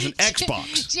 There's an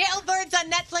Xbox. Jailbirds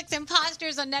on Netflix,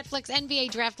 Imposters on Netflix,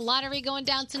 NBA Draft Lottery going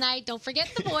down tonight. Don't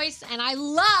forget The Voice, and I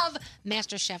love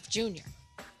MasterChef Junior.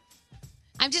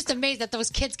 I'm just amazed that those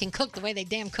kids can cook the way they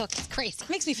damn cook. It's crazy.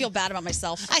 Makes me feel bad about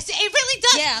myself. I say it really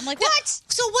does. Yeah, I'm like, what?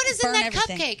 So what is Burn in that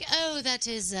everything. cupcake? Oh, that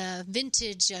is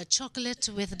vintage chocolate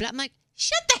with black. I'm like,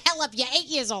 shut the hell up. You're 8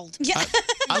 years old. Yeah.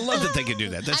 I love that they could do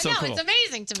that. That's I know, so cool. it's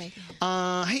amazing to me.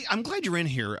 Hey, I'm glad you're in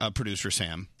here, producer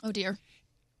Sam. Oh, dear.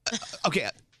 Okay,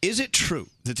 is it true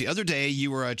that the other day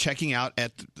you were checking out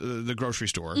at the grocery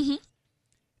store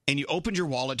and you opened your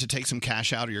wallet to take some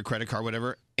cash out or your credit card,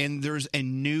 whatever, and there's a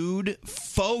nude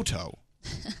photo,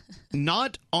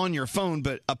 not on your phone,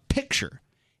 but a picture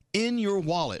in your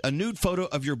wallet, a nude photo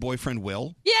of your boyfriend,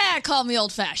 Will? Yeah, call me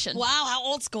old-fashioned. Wow, how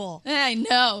old school. I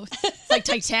know. It's like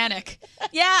Titanic.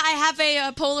 Yeah, I have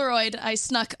a Polaroid I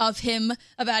snuck of him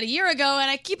about a year ago, and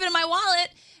I keep it in my wallet,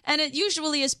 and it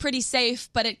usually is pretty safe,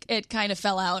 but it kind of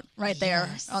fell out right there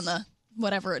on the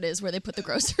whatever it is where they put the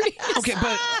groceries. Okay,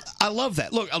 but I love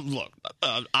that. Look,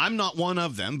 I'm not one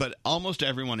of them, but almost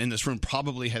everyone in this room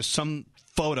probably has some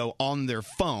photo on their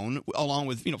phone, along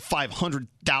with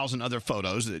 500,000 other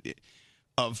photos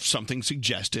of something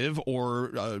suggestive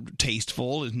or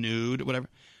tasteful, is nude, whatever.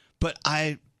 But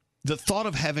the thought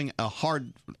of having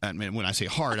when I say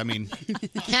hard, I mean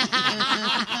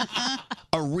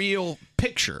a real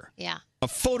picture, a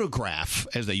photograph,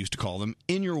 as they used to call them,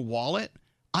 in your wallet.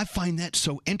 I find that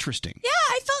so interesting. Yeah,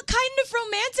 I felt kind of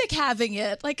romantic having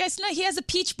it. Like he has a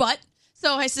peach butt.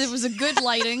 So I said it was a good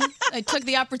lighting. I took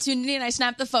the opportunity and I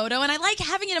snapped the photo. And I like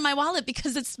having it in my wallet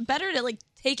because it's better to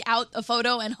take out a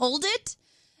photo and hold it,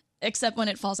 except when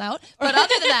it falls out. But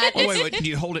other than that, Oh, wait. Do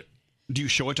you hold it? Do you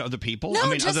show it to other people? No, I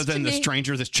mean, just other than to the me.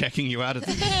 stranger that's checking you out.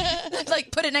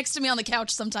 Put it next to me on the couch.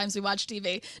 Sometimes we watch TV. No,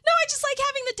 I just like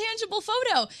having the tangible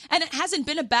photo. And it hasn't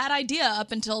been a bad idea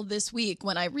up until this week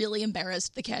when I really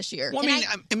embarrassed the cashier. Well,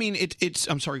 it's.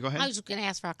 I'm sorry. Go ahead. I was going to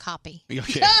ask for a copy.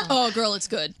 Okay. Oh, girl, it's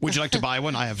good. Would you like to buy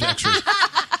one? I have extras.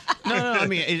 No. I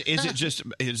mean, is it just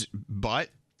his butt?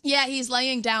 Yeah, he's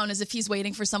laying down as if he's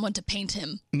waiting for someone to paint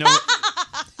him. No.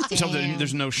 So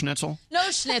there's no schnitzel? No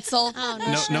schnitzel.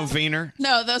 No Wiener?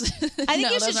 No, those. I think no, you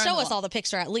those should aren't show the us all the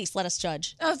picture at least. Let us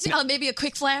judge. Maybe a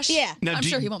quick flash. Yeah. Now, I'm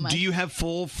sure he won't mind. Do you have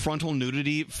full frontal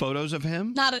nudity photos of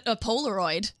him? Not a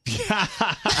Polaroid.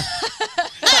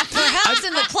 Perhaps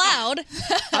in the cloud.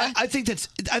 I think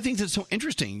that's so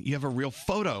interesting. You have a real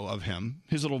photo of him,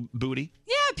 his little booty.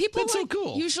 Yeah, people That's so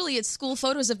cool. Usually it's school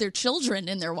photos of their children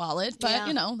in their wallet,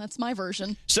 but that's my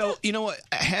version. So, you know what?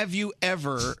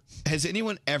 Has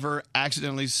anyone ever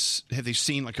accidentally, have they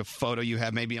seen like a photo you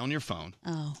have maybe on your phone?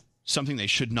 Oh. Something they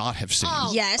should not have seen.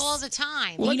 Oh, Yes. all the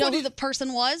time. You know who the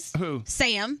person was? Who?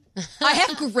 Sam. I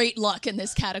have great luck in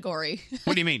this category.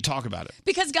 What do you mean? Talk about it.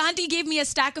 Because Gandhi gave me a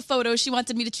stack of photos. She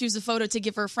wanted me to choose a photo to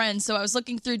give her friends. So I was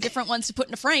looking through different ones to put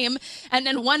in a frame. And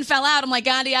then one fell out. I'm like,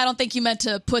 Gandhi, I don't think you meant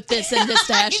to put this in this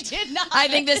stash. did not. I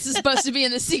think this is supposed to be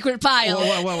in the secret pile.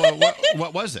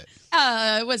 What was it?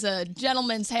 It was a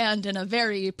gentleman's hand in a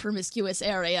very promiscuous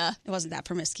area. It wasn't that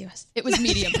promiscuous. It was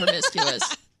medium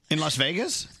promiscuous. In Las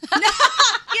Vegas?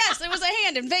 Yes, it was a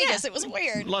hand in Vegas. It was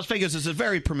weird. Las Vegas is a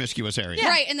very promiscuous area.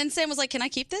 Right, and then Sam was like, can I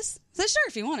keep this? I said, sure,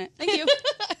 if you want it. Thank you.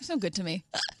 So good to me.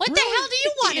 What the hell do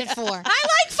you want it for? I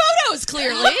like photos,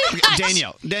 clearly.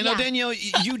 Danielle,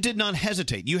 you did not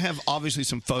hesitate. You have obviously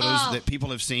some photos that people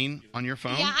have seen on your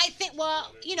phone. Yeah, I think,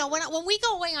 when we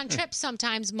go away on trips,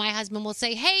 sometimes my husband will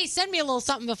say, hey, send me a little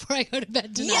something before I go to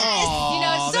bed tonight.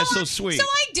 Yes. That's so sweet. So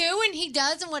I do, and he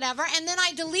does, and whatever, and then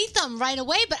I delete them right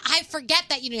away, but I forget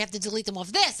that, you have to delete them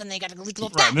off this, and they got to delete them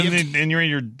off that. Right, and you're in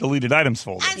your deleted items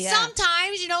folder. And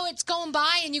sometimes, it's going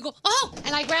by, and you go, oh,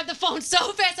 and I grab the phone so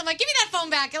fast. I'm like, give me that phone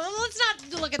back. Let's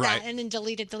not look at that. And then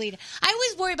delete it. I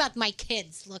always worry about my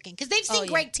kids looking, because they've seen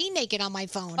Greg T naked on my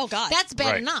phone. Oh, God. That's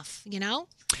bad enough,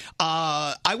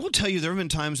 I will tell you, there have been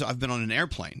times I've been on an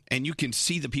airplane, and you can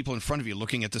see the people in front of you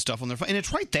looking at the stuff on their phone, and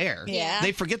it's right there. Yeah.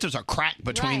 They forget there's a crack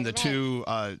between the two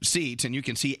seats, and you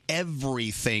can see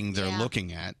everything they're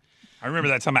looking at. I remember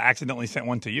that time I accidentally sent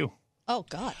one to you. Oh,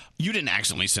 God. You didn't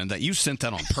accidentally send that. You sent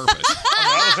that on purpose.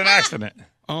 That was an accident.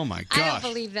 Oh, my I gosh.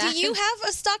 don't believe that. Do you have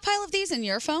a stockpile of these in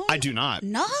your phone? I do not.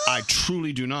 No? I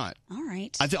truly do not. All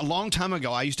right. A long time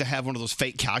ago, I used to have one of those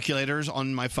fake calculators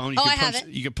on my phone. I have it.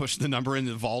 You could push the number in,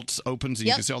 the vault opens, and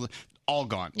you can see all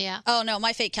gone. Yeah. Oh, no,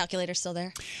 my fake calculator's still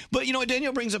there. But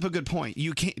Danielle brings up a good point.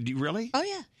 You can't, really? Oh,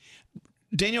 yeah.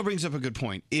 Danielle brings up a good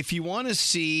point. If you want to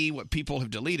see what people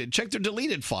have deleted, check their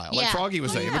deleted file, like Froggy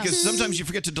was saying, because sometimes you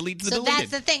forget to delete the deleted. So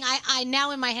that's the thing. I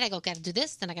now in my head, I go, got to do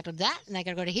this, then I got to do that, and I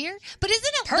got to go to here. But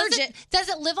isn't it, does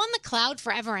it live on the cloud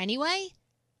forever anyway?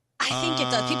 I think it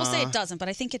does. People say it doesn't, but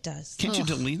I think it does. Can't you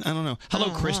delete? I don't know. Hello,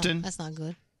 Kristen. That's not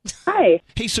good. Hi.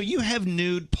 Hey, so you have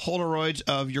nude Polaroids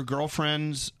of your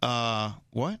girlfriend's,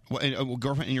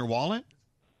 girlfriend in your wallet?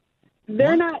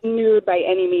 They're not nude by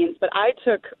any means, but I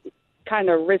took kind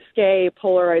of risque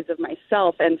Polaroids of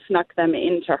myself and snuck them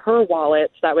into her wallet,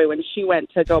 so that way when she went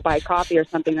to go buy coffee or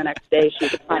something the next day, she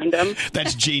could find them.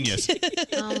 That's genius.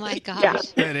 Oh, my God. Yeah.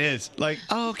 That is. Like,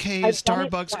 okay,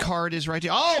 Starbucks card is right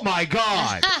here. Oh, my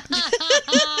God.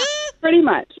 Pretty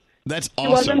much. That's She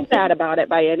awesome. wasn't sad about it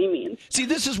by any means. See,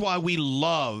 this is why we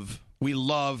love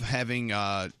having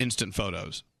instant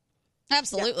photos.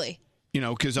 Absolutely.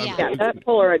 Because that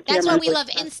Polaroid That's why camera we was love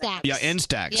Instax. Yeah,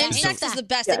 Instax. Yeah, Instax is the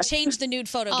best. It changed the nude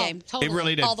photo game. Totally. It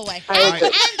really did. All the way.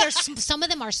 And there's some of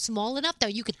them are small enough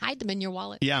that you can hide them in your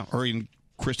wallet. Yeah, or in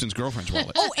Kristen's girlfriend's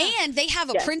wallet. Oh, and they have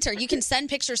a printer. You can send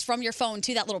pictures from your phone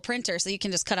to that little printer, so you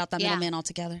can just cut out that middleman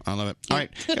altogether. I love it. All right,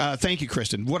 thank you,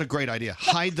 Kristen. What a great idea.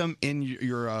 Hide them in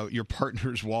your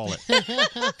partner's wallet,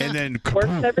 and then works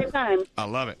every time. I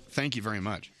love it. Thank you very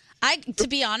much. To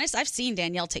be honest, I've seen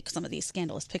Danielle take some of these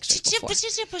scandalous pictures before.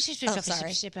 Oh,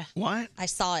 sorry. What? I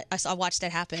saw it. I watched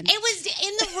it happen. It was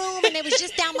in the room, and it was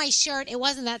just down my shirt. It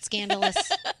wasn't that scandalous.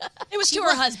 It was to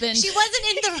her husband. She wasn't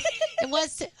in the. It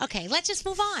was okay. Let's just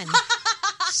move on.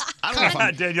 I don't know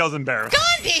if Danielle's embarrassed.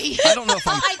 Gandhi. I don't know if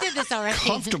I'm I did this already.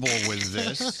 comfortable with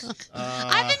this.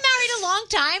 I've been married a long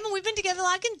time, and we've been together.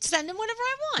 I can send him whatever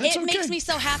I want. It makes me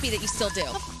so happy that you still do.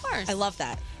 Of course. I love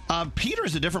that. Peter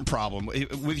is a different problem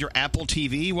with your Apple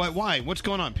TV. Why? What's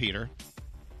going on, Peter?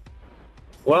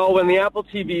 Well, when the Apple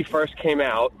TV first came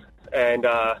out, and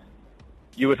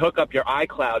you would hook up your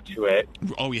iCloud to it.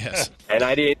 Oh yes. And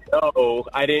I didn't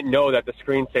know that the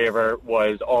screensaver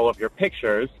was all of your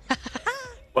pictures.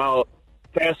 Well,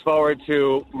 fast forward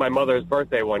to my mother's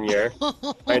birthday one year.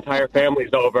 My entire family's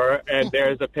over, and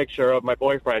there's a picture of my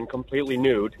boyfriend completely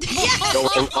nude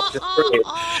going up the screen.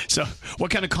 So,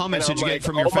 what kind of comments did you get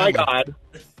from your Oh family? my God!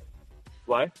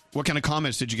 What? What kind of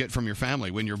comments did you get from your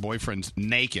family when your boyfriend's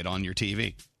naked on your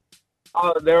TV?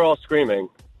 They're all screaming.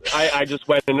 I just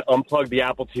went and unplugged the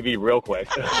Apple TV real quick.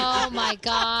 Oh my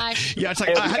gosh. Yeah, it's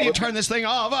like, how do you turn this thing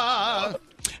off?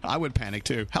 I would panic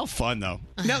too. How fun though.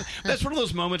 No, that's one of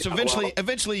those moments.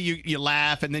 Eventually you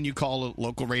laugh and then you call a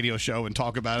local radio show and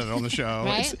talk about it on the show.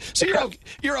 Right? So you're okay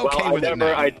Well, with it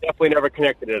now. I definitely never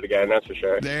connected it again, that's for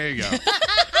sure. There you go.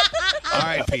 All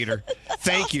right, Peter.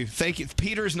 Thank you.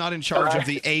 Peter's not in charge of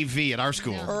the AV at our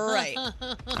school. Right.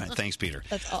 All right, thanks, Peter.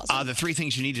 That's awesome. The 3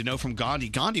 things you need to know from Gandhi.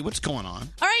 Gandhi, what's going on?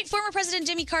 All right, former President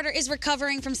Jimmy Carter is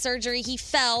recovering from surgery. He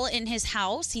fell in his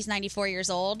house. He's 94 years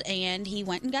old, and he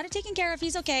went and got it taken care of.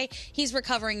 He's okay. He's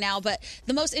recovering now. But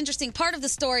the most interesting part of the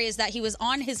story is that he was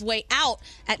on his way out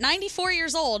at 94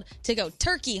 years old to go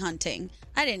turkey hunting.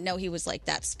 I didn't know he was like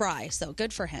that spry, so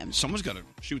good for him. Someone's got to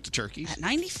shoot the turkeys. At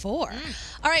 94.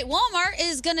 All right, Walmart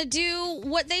is going to do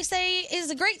what they say is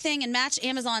a great thing and match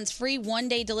Amazon's free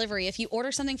one-day delivery. If you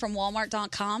order something from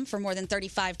Walmart.com for more than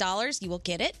 $35, you will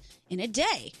get it in a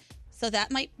day. So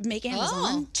that might make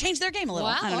Amazon change their game a little.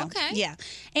 Wow, I don't know. okay. Yeah.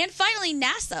 And finally,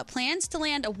 NASA plans to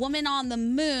land a woman on the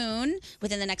moon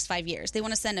within the next 5 years. They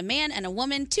want to send a man and a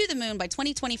woman to the moon by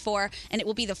 2024, and it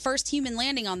will be the first human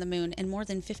landing on the moon in more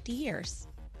than 50 years.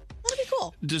 That'd be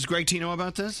cool. Does Greg T know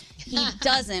about this? He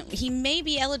doesn't. He may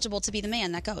be eligible to be the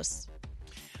man that goes.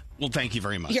 Well, thank you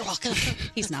very much. You're welcome.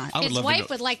 He's not. I would His love to wife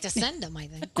go. would like to send him, I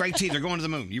think. Greg T, they're going to the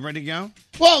moon. You ready to go?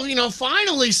 Well,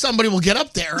 finally somebody will get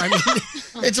up there. I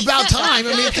mean, it's about time. I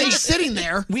mean, if they're sitting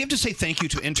there. We have to say thank you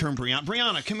to intern Brianna.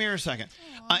 Brianna, come here a second.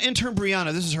 Intern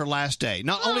Brianna, this is her last day.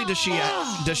 Not only does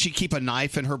she keep a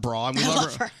knife in her bra, and we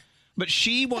love her, but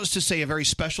she wants to say a very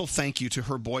special thank you to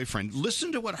her boyfriend.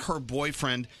 Listen to what her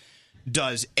boyfriend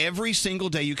does every single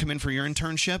day you come in for your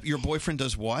internship. Your boyfriend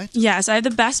does what? Yes, I have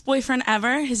the best boyfriend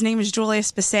ever. His name is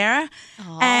Julius Becerra.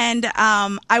 And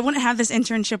I wouldn't have this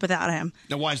internship without him.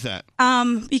 Now, why is that?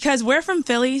 Because we're from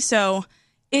Philly, so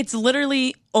it's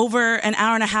literally over an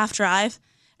hour and a half drive.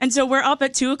 And so we're up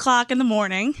at 2 o'clock in the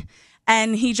morning,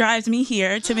 and he drives me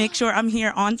here to make sure I'm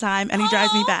here on time, and he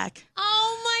drives me back.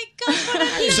 Oh my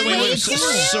God!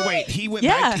 So wait, he went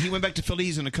back. He went back to Philly.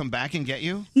 He's going to come back and get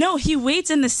you. No, he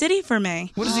waits in the city for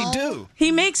me. What does he do?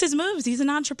 He makes his moves. He's an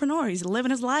entrepreneur. He's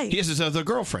living his life. He has his other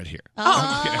girlfriend here.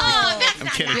 That's I'm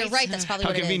kidding. You're right. That's probably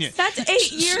How what convenient. That's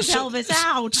 8 years, Elvis.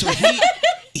 Out. So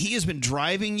he has been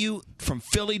driving you from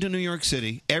Philly to New York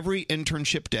City every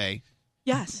internship day.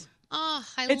 Yes. Oh,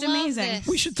 It's love amazing. this.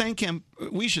 We should thank him.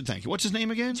 What's his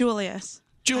name again? Julius.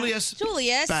 Julius.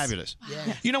 Fabulous.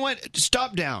 You know what?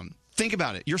 Stop down. Think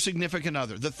about it. Your significant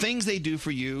other. The things they do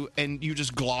for you, and you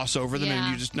just gloss over them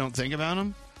and you just don't think about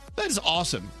them. That is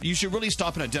awesome. You should really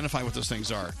stop and identify what those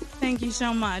things are. Thank you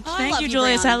so much. Oh, I Thank love you, you,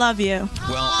 Julius. Brianna. I love you.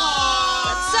 Well,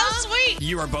 That's so sweet.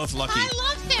 you are both lucky. I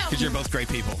love them. Because you're both great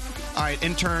people. All right,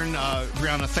 intern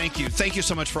Brianna, thank you. Thank you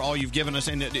so much for all you've given us.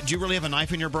 And did you really have a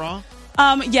knife in your bra?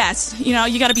 Yes. You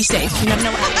got to be safe. You never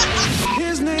know what happens.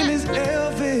 His name is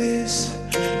Elvis,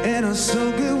 and I'm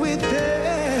so good with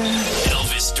that.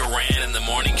 Elvis Duran in the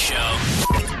Morning Show.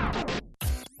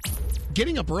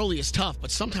 Getting up early is tough,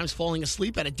 but sometimes falling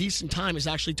asleep at a decent time is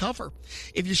actually tougher.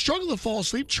 If you struggle to fall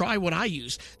asleep, try what I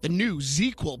use, the new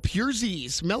ZzzQuil Pure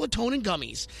Z's melatonin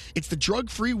gummies. It's the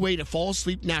drug-free way to fall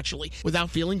asleep naturally without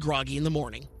feeling groggy in the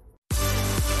morning.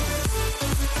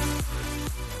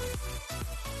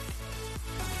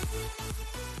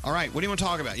 All right, what do you want to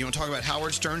talk about? You want to talk about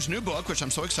Howard Stern's new book, which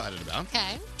I'm so excited about.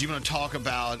 Okay. Do you want to talk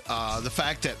about the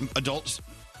fact that adults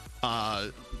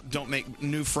don't make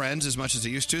new friends as much as they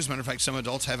used to? As a matter of fact, some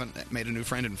adults haven't made a new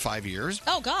friend in 5 years.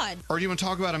 Oh, God. Or do you want to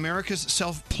talk about America's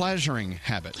self-pleasuring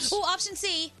habits? Oh, option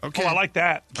C. Okay. Oh, I like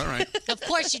that. All right. Of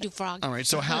course you do, Frog. All right,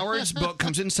 so Howard's book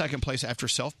comes in second place after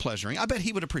self-pleasuring. I bet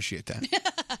he would appreciate that.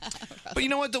 But you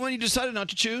know what? The one you decided not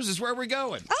to choose is Where We're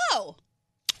Going. Oh.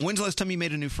 When's the last time you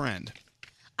made a new friend?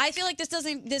 I feel like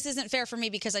this isn't fair for me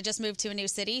because I just moved to a new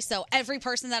city. So every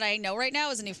person that I know right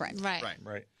now is a new friend. Right.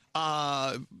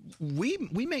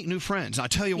 We make new friends. And I'll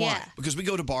tell you why. Yeah. Because we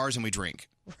go to bars and we drink.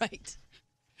 Right.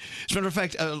 As a matter of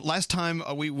fact, last time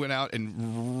we went out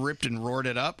and ripped and roared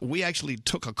it up, we actually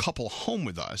took a couple home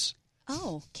with us.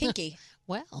 Oh, kinky.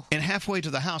 Well. And halfway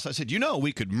to the house, I said,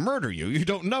 we could murder you. You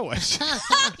don't know us.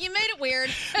 You made it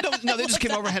weird. No, they just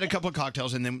came over, had a couple of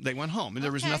cocktails, and then they went home. And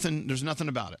there's nothing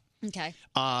about it. Okay.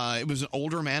 It was an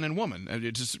older man and woman.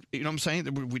 It just, you know what I'm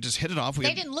saying? We just hit it off.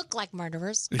 They didn't look like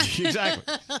murderers. Exactly.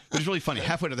 It was really funny.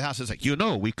 Halfway to the house, it's like,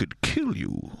 we could kill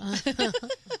you.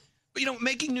 But,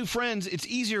 making new friends, it's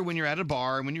easier when you're at a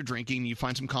bar and when you're drinking, you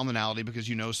find some commonality because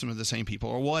you know some of the same people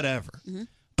or whatever. Mm-hmm.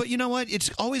 But you know what?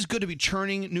 It's always good to be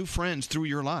churning new friends through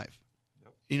your life.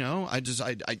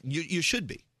 You should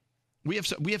be. We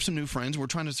have some new friends. We're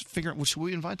trying to figure out, well, should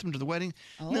we invite them to the wedding?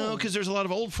 No, because there's a lot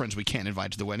of old friends we can't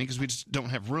invite to the wedding because we just don't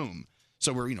have room.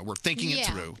 So we're thinking it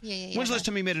through. Yeah, When's the last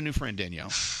time you made a new friend,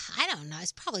 Danielle? I don't know.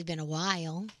 It's probably been a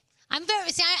while.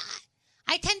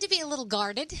 I tend to be a little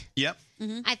guarded. Yep.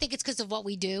 I think it's because of what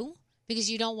we do. Because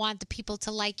you don't want the people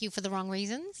to like you for the wrong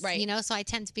reasons, right? So I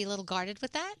tend to be a little guarded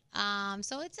with that.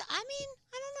 So I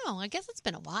don't know. I guess it's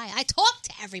been a while. I talk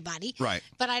to everybody, right?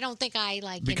 But I don't think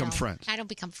I become friends. I don't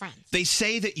become friends. They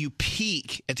say that you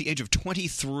peak at the age of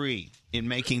 23 in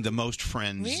making the most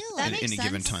friends at any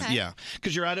given time. Okay. Yeah,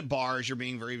 because you're out at bars, you're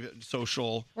being very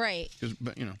social, right?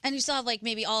 But and you still have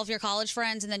maybe all of your college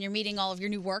friends, and then you're meeting all of your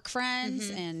new work friends,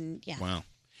 and yeah. Wow.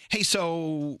 Hey,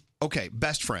 so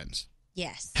best friends.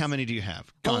 Yes. How many do you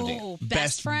have? Gandhi. Oh,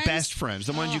 best friends? Best friends.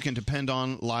 The ones you can depend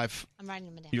on. Life. I'm writing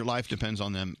them down. Your life depends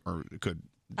on them, or it could.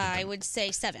 I would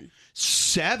say 7.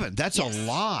 7? That's a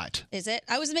lot. Is it?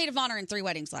 I was a maid of honor in 3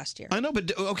 weddings last year. I know,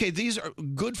 but okay, these are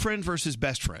good friend versus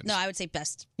best friends. No, I would say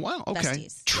best. Wow. Okay.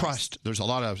 Besties. Trust. There's a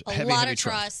lot of A heavy lot of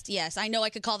trust. trust. Yes, I know I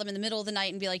could call them in the middle of the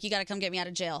night and be like, "You got to come get me out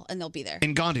of jail," and they'll be there.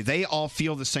 And Gandhi, they all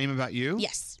feel the same about you?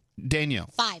 Yes.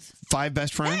 Danielle. 5. 5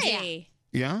 best friends? Hey.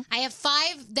 Yeah? I have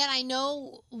 5 that I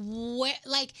know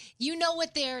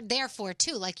what they're there for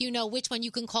too. Which one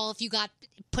you can call if you got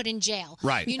put in jail.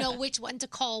 Right. You know which one to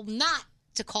call not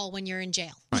to call when you're in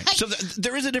jail. Right. So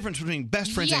there is a difference between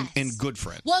best friends and good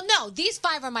friends. Well, no, these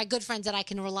 5 are my good friends that I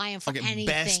can rely on for anything.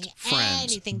 Best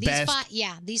friends. Anything. These Best-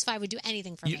 5, these 5 would do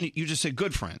anything for me. You just said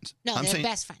good friends. No, I'm they're saying,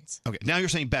 best friends. Okay, now you're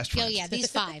saying best friends. Oh, yeah,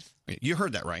 these 5. You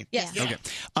heard that right? Yes. Okay.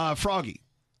 Froggy,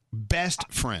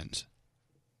 best friends.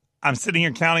 I'm sitting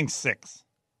here counting 6.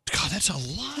 God, that's a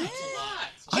lot.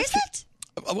 Is it?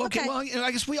 Okay, well,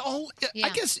 I guess we all. I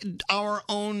guess our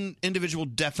own individual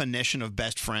definition of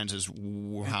best friends is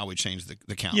how we change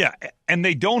the count. Yeah, and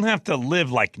they don't have to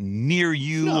live near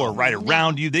you or right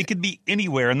around you. They could be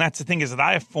anywhere, and that's the thing is that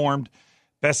I have formed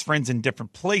best friends in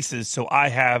different places. So I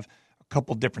have a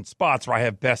couple different spots where I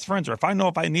have best friends. Or if I know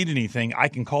if I need anything, I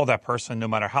can call that person no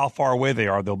matter how far away they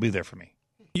are. They'll be there for me.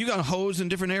 You got hoes in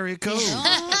different area codes.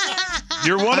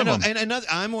 You're one of them. And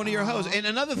I'm one of your hoes. And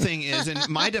another thing is, and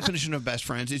my definition of best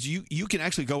friends is you can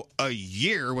actually go a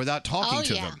year without talking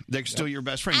to them. They're still your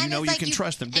best friend. And you it's can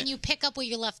trust them. And you pick up where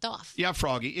you left off. Yeah,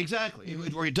 Froggy, exactly.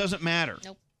 Where it doesn't matter.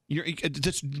 Nope. It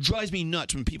just drives me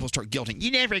nuts when people start guilting.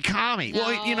 You never call me.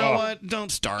 Well, you know what?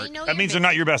 Don't start. That means they're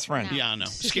not your best friend. Yeah, I know.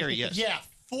 Scary, yes. Yeah,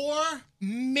 4,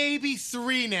 maybe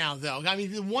 3 now, though. I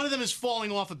mean, one of them is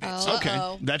falling off a bit. So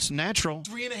Okay, that's natural.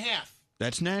 3.5.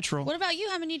 That's natural. What about you?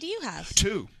 How many do you have?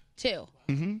 2. 2.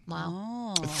 Mm-hmm.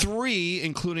 Wow. 3,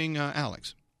 including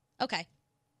Alex. Okay.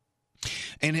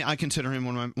 And I consider him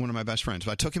one of my best friends.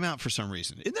 But I took him out for some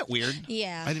reason. Isn't that weird?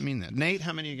 Yeah. I didn't mean that. Nate,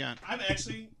 how many you got? I'm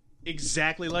actually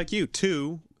exactly like you.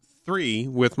 2, 3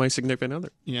 with my significant other.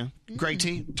 Yeah. Greg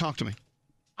T, talk to me.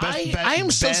 I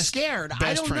am so scared. Best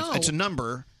I don't friends. know. It's a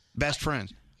number. Best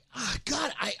friends.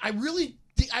 God, I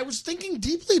was thinking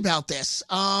deeply about this.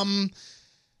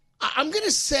 I'm going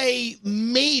to say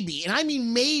maybe, and I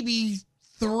mean maybe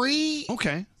 3.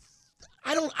 Okay.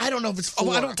 I don't know if it's 4.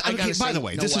 By the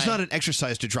way, this is not an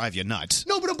exercise to drive you nuts.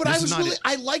 No, but This is not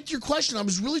I liked your question. I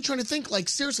was really trying to think,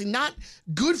 seriously, not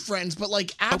good friends, but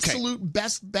absolute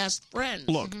best friends.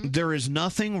 Look, there is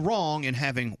nothing wrong in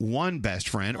having one best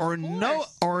friend, or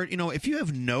if you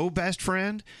have no best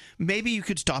friend, maybe you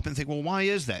could stop and think, well, why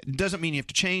is that? It doesn't mean you have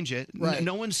to change it. Right.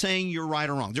 No one's saying you're right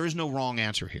or wrong. There is no wrong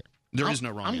answer here. There is no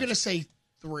wrong I'm answer. going to say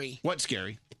 3. What's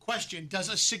scary? Question: does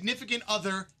a significant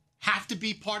other have to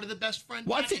be part of the best friend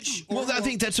package? I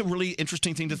think that's a really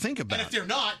interesting thing to think about. And if they're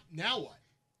not, now what?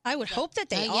 I would hope that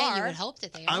they are. Yeah, you would hope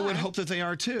that they are. I would hope that they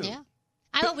are too. Yeah.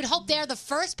 I would hope they're the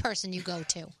first person you go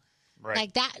to. Right.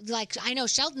 Like that. Like I know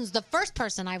Sheldon's the first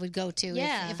person I would go to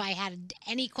Yeah. if I had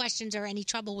any questions or any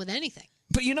trouble with anything.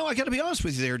 But I got to be honest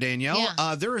with you there, Danielle.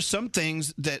 Yeah. There are some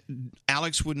things that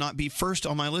Alex would not be first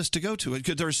on my list to go to.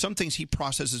 Because there are some things he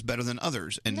processes better than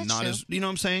others, and That's not true. as you know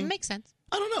what I'm saying. Makes sense.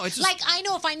 I don't know. It's just, Like I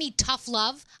know if I need tough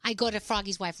love, I go to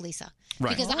Froggy's wife Lisa. Right.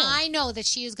 Because I know that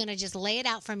she is going to just lay it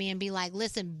out for me and be like,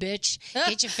 "Listen, bitch,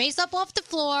 get your face up off the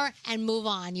floor and move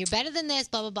on. You're better than this,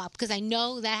 blah blah blah." Because I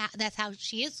know that's how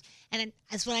she is, and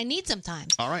that's what I need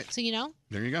sometimes. All right. So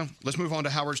There you go. Let's move on to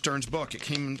Howard Stern's book. It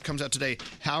comes out today.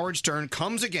 Howard Stern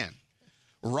Comes Again.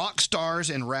 Rock stars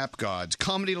and rap gods,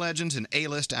 comedy legends and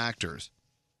A-list actors,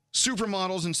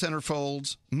 supermodels and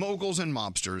centerfolds, moguls and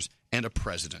mobsters, and a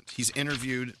president. He's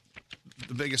interviewed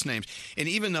the biggest names. And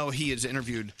even though he has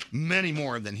interviewed many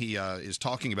more than he is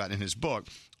talking about in his book,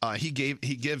 he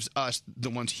gives us the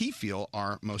ones he feel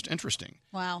are most interesting.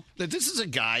 Wow. That this is a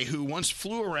guy who once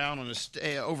flew around on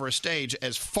over a stage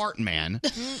as Fart Man.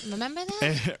 Remember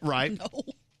that? Right? No.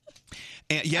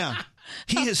 And yeah,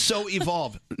 he has so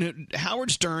evolved.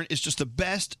 Howard Stern is just the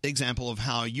best example of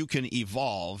how you can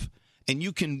evolve, and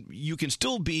you can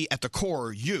still be at the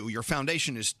core. Your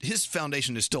foundation is his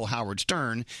foundation is still Howard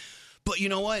Stern. But you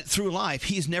know what? Through life,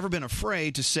 he's never been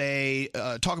afraid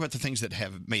to talk about the things that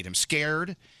have made him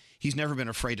scared. He's never been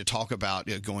afraid to talk about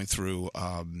going through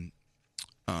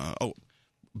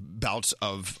bouts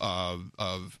of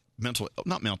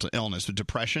not mental illness, but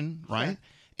depression, right?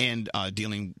 Yeah. And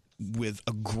dealing with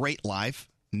a great life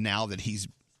now that he's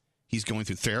going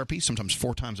through therapy, sometimes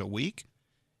 4 times a week.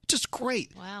 Just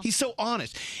great. Wow. He's so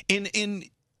honest. And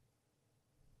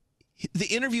the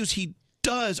interviews he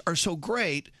does are so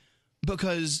great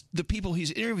because the people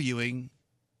he's interviewing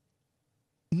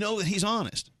know that he's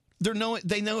honest.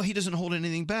 They know he doesn't hold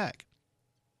anything back.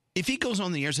 If he goes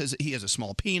on the air and says he has a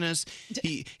small penis,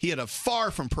 he had a far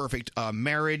from perfect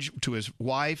marriage to his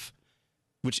wife,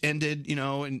 which ended,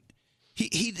 and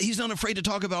he's not afraid to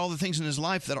talk about all the things in his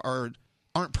life that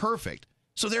aren't perfect.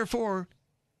 So therefore,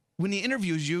 when he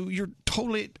interviews you, you're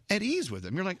totally at ease with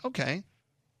him. You're like, okay,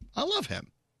 I love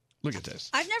him. Look at this.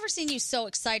 I've never seen you so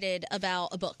excited about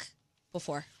a book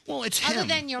before. Well, it's him. Other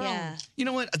than your own. You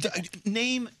know what?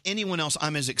 Name anyone else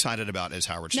I'm as excited about as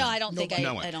Howard Stern. No, I don't think I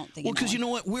don't think. Well, because you know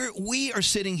what? We are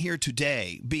sitting here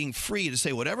today being free to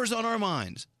say whatever's on our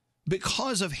minds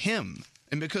because of him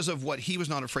and because of what he was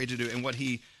not afraid to do and what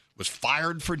he was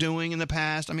fired for doing in the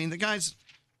past. I mean,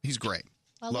 he's great.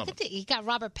 Well, Love look at you got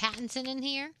Robert Pattinson in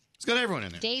here. He's got everyone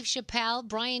in there. Dave Chappelle,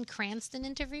 Bryan Cranston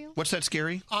interview. What's that,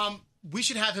 Scary? We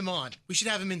should have him on. We should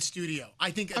have him in studio.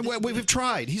 I think we've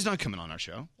tried. He's not coming on our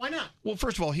show. Why not? Well,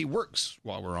 first of all, he works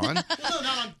while we're on. No,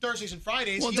 not on Thursdays and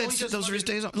Fridays. Well, those are his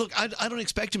days off. Look, I don't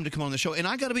expect him to come on the show, and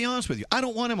I got to be honest with you. I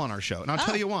don't want him on our show, and I'll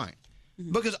tell you why.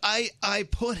 Mm-hmm. Because I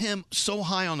put him so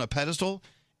high on a pedestal,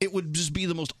 it would just be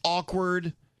the most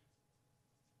awkward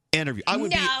interview. I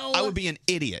would be an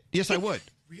idiot. Yes, I would.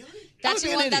 Really? That's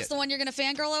your one. That's the one you're going to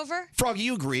fangirl over. Froggy,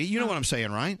 you agree? You know what I'm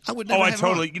saying, right? I would. Never I have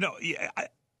totally. him on.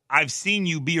 I've seen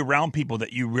you be around people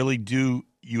that you really do,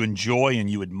 you enjoy and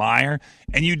you admire,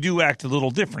 and you do act a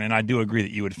little different. And I do agree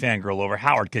that you would fangirl over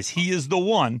Howard because he is the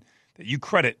one that you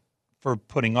credit for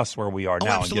putting us where we are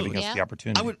now absolutely. and giving us the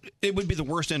opportunity. It would be the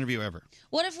worst interview ever.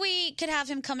 What if we could have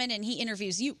him come in and he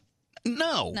interviews you?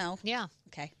 No. No. Yeah.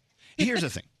 Okay. Here's the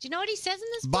thing. Do you know what he says in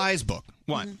this book? Buy his book.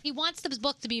 What? Mm-hmm. He wants this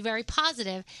book to be very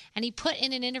positive, and he put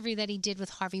in an interview that he did with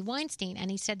Harvey Weinstein, and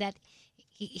he said that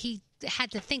he had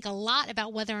to think a lot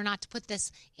about whether or not to put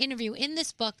this interview in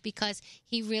this book because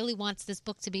he really wants this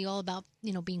book to be all about,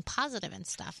 being positive and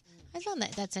stuff. I thought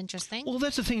that's interesting. Well,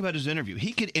 that's the thing about his interview.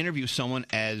 He could interview someone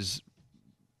as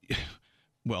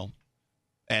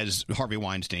Harvey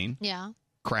Weinstein. Yeah.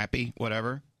 Crappy,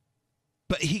 whatever.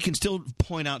 But he can still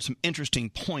point out some interesting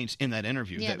points in that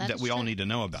interview that we all need to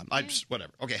know about.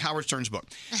 Whatever. Okay, Howard Stern's book.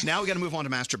 Now we got to move on to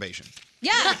masturbation.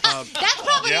 Yeah, that's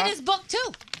probably in his book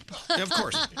too. Of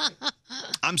course.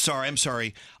 I'm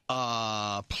sorry.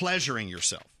 Pleasuring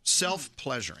yourself.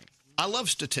 Self-pleasuring. I love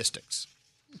statistics.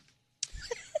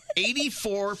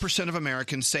 84% of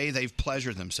Americans say they've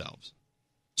pleasured themselves.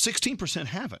 16%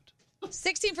 haven't.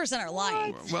 16% are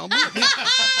lying. Well,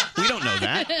 we don't know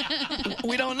that.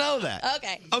 We don't know that.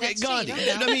 Okay. Okay, Gandhi.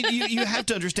 I mean, you have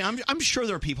to understand. I'm sure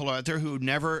there are people out there who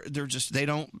never. They're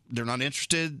not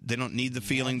interested. They don't need the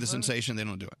feeling, the sensation. They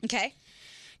don't do it. Okay.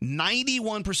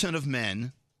 91% of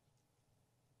men,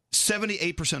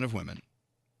 78% of women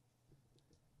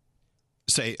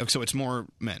say. So it's more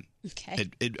men. Okay.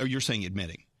 You're saying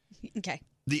admitting. Okay.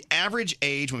 The average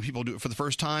age when people do it for the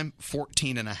first time,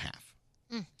 14 and a half.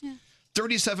 Yeah.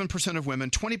 37% of women,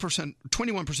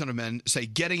 21% of men say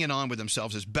getting it on with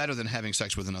themselves is better than having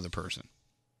sex with another person.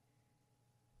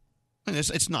 And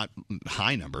it's not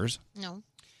high numbers. No.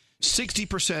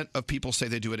 60% of people say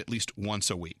they do it at least once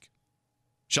a week.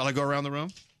 Shall I go around the room?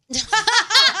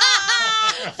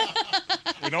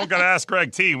 We don't got to ask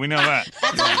Greg T. We know that.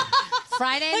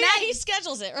 Friday night. Yeah, he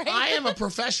schedules it, right? I am a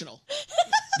professional.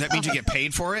 That means you get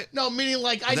paid for it? No, meaning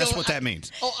like I That's know. what that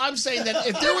means. Oh, I'm saying that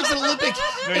if there was an Olympic.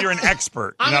 No, you're an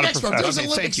expert. I'm not an a expert. If there was an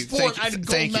professional. Olympic sport, I'd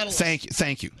gold medalist.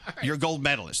 Thank you. You're a gold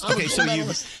medalist. I'm a Okay, gold so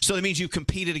medalist. so that means you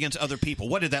competed against other people.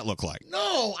 What did that look like?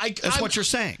 No, That's what you're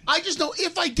saying. I just know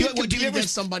if I did compete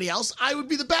against somebody else, I would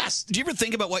be the best. Do you ever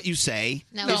think about what you say?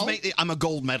 No. I'm a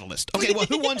gold medalist. Okay, well,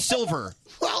 who won silver?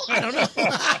 Well, I don't know.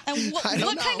 And what, I don't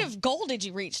what know. kind of goal did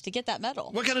you reach to get that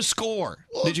medal? What kind of score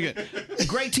did you get?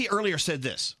 Greg T earlier said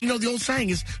this. You know, the old saying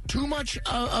is too much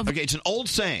of. Okay, it's an old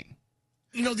saying.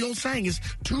 You know, the old saying is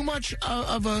too much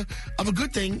of a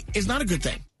good thing is not a good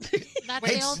thing. That's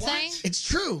the old saying? It's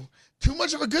true. Too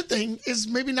much of a good thing is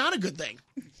maybe not a good thing.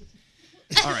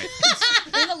 All right.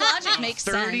 And the logic makes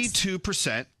sense.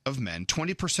 32% of men,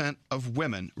 20% of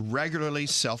women regularly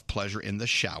self-pleasure in the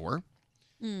shower.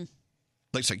 Mm.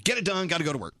 Like say, get it done, got to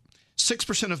go to work.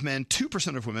 6% of men,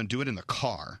 2% of women do it in the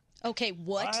car. Okay,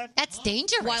 what? That's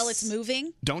dangerous. While it's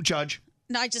moving? Don't judge.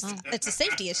 No, it's a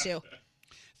safety issue.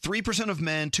 3% of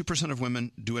men, 2% of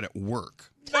women do it at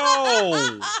work.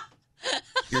 No.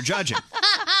 You're judging.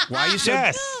 Why are you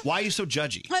so Why are you so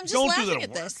judgy? I'm just laughing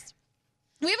at this.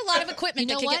 We have a lot of equipment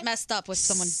You that know could get what? messed up with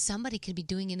someone. Somebody could be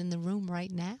doing it in the room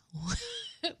right now.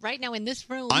 Right now in this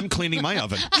room. I'm cleaning my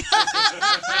oven. Look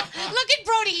at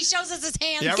Brody. He shows us his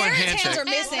hands. Yeah, everyone Garrett's hands handshake. are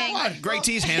missing. Greg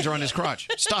T's hands are on his crotch.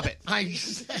 Stop it.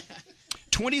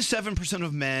 27%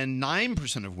 of men,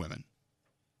 9% of women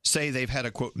say they've had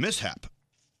a, quote, mishap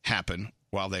happen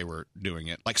while they were doing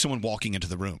it, like someone walking into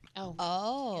the room.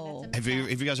 Oh. Have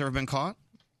you guys ever been caught?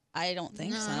 I don't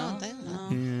think so. No.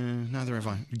 Neither have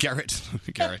I. Garrett.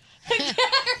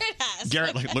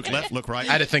 Garrett, like, look left, look right.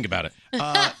 I had to think about it.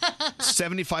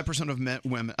 75% of men,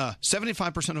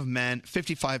 75% of men,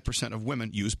 55% of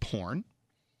women use porn.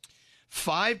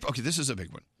 Okay, this is a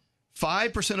big one.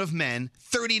 5% of men,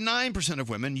 39% of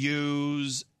women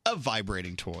use a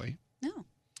vibrating toy. No.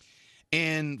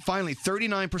 And finally,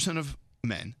 39% of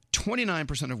men,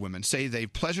 29% of women say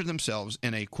they've pleasured themselves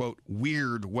in a, quote,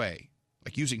 weird way,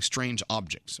 like using strange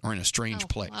objects or in a strange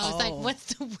place. I was like,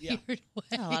 what's the weird way?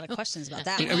 A lot of questions about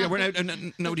that. Yeah,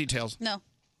 we're no details. No.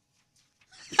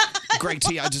 Greg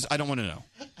T, I don't want to know.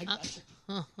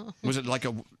 Was it like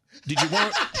a?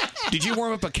 Did you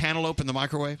warm up a cantaloupe in the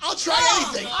microwave? I'll try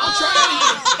anything.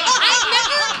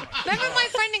 Remember my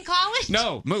friend in college?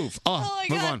 No, move. Oh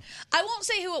my Move God. on. I won't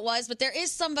say who it was, but there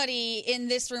is somebody in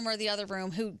this room or the other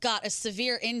room who got a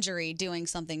severe injury doing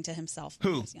something to himself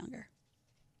when Who? he was younger.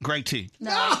 Greg T.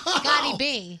 No. Scotty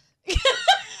B.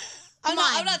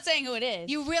 I'm not saying who it is.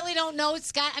 You really don't know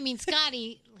Scott? I mean,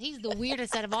 Scotty, he's the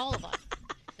weirdest out of all of us.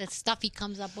 The stuff he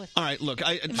comes up with. All right, look,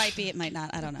 It might be, it might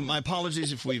not. I don't know. My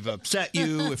apologies if we've upset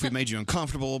you, if we made you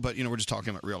uncomfortable, but we're just talking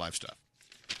about real life stuff.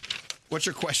 What's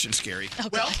your question, Scary?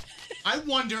 Well, I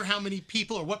wonder how many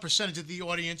people or what percentage of the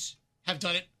audience have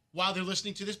done it while they're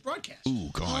listening to this broadcast. Ooh,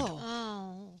 God.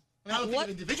 Oh. I mean, I don't think of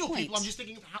individual people. I'm just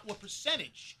thinking of what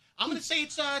percentage. I'm going to say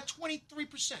it's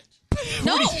 23%.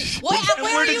 No.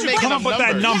 Where did you come up with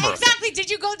that number? Yeah, exactly.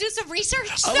 Did you go do some research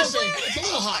somewhere? It's a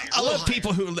little higher. I love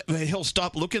people who he'll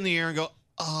stop, look in the air, and go,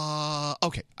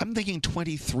 okay, I'm thinking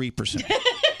 23%.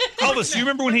 Elvis, you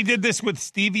remember when he did this with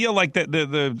stevia, like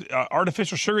the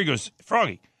artificial sugar? He goes,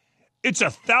 Froggy, it's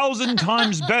 1,000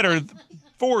 times better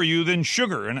for you than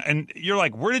sugar. And you're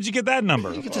like, where did you get that number?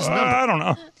 I don't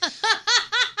know.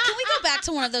 Can we go back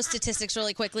to one of those statistics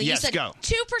really quickly? Yes, you said go.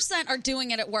 2% are doing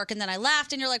it at work, and then I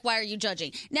laughed, and you're like, why are you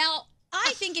judging? Now,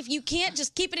 I think if you can't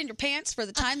just keep it in your pants for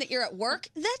the time that you're at work,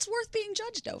 that's worth being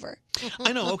judged over.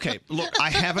 I know, okay. Look,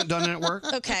 I haven't done it at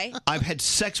work. Okay. I've had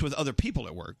sex with other people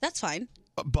at work. That's fine.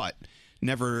 But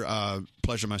never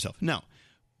pleasure myself. No.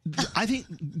 I think,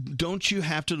 don't you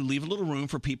have to leave a little room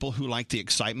for people who like the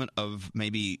excitement of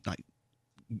maybe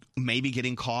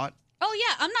getting caught? Oh,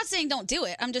 yeah. I'm not saying don't do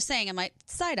it. I'm just saying I might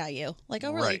side-eye you. Like,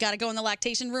 oh, really? Right. You got to go in the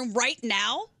lactation room right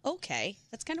now? Okay.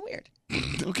 That's kind of weird.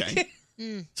 Okay.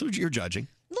 So you're judging.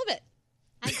 A little bit.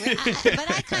 I agree. But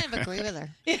I kind of agree with her.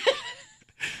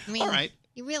 I mean, All right.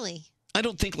 You really I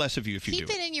don't think less of you if you keep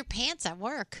do it in your pants at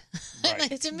work.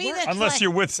 Right. To me, that's Unless like,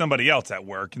 you're with somebody else at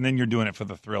work, and then you're doing it for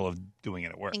the thrill of doing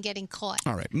it at work. and getting caught.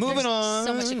 All right, moving on.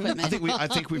 so much equipment. I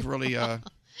think we've really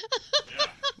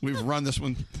we've run this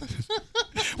one.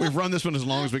 We've run this one as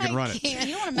long as we can run it.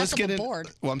 You don't want to mess Let's up get a in. board.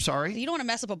 Well, I'm sorry. You don't want to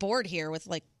mess up a board here with,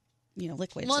 like,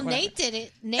 liquids. Well, or whatever. Nate did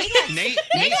it. Nate Nate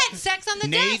had sex on the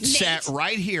Nate desk. sat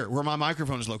right here where my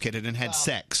microphone is located and had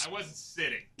sex. I wasn't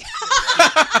sitting.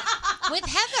 With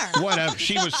Heather. Whatever.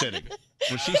 She was sitting.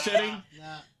 Was she sitting?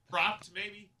 Propped,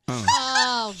 maybe?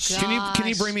 Oh, God. Can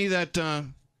you bring me that?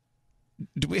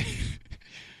 Do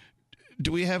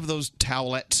Do we have those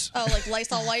towelettes? Oh, like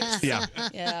Lysol wipes? Yeah.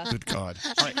 Yeah. Good God.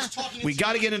 All right. We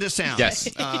got to get into sound. Yes.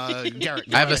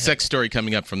 Garrett, I have a sex story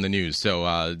coming up from the news, so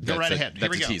Go right ahead. Here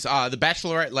That's we a go. tease. The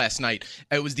Bachelorette last night.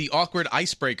 It was the awkward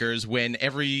icebreakers when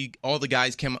all the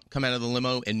guys come out of the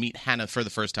limo and meet Hannah for the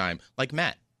first time, like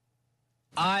Matt.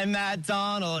 I'm Matt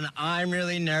Donald, and I'm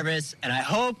really nervous, and I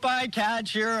hope I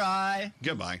catch your eye.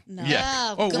 Goodbye.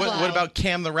 Yeah. Oh, what about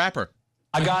Cam the rapper?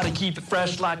 I gotta keep it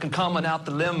fresh like I'm coming out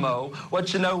the limo.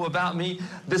 What you know about me?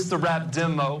 This the rap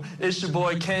demo. It's your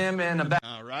boy Cam and I'm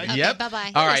All right. Okay, Yep.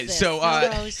 bye-bye. All Who is right. this? So, No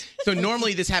rose. so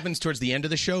normally this happens towards the end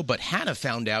of the show, but Hannah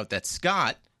found out that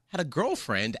Scott had a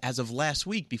girlfriend as of last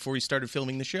week before he started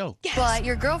filming the show. But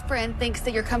your girlfriend thinks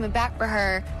that you're coming back for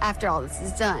her after all this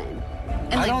is done.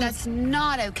 And that's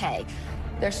not okay.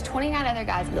 There's 29 other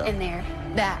guys in there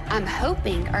that I'm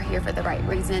hoping are here for the right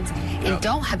reasons and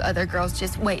don't have other girls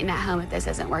just waiting at home if this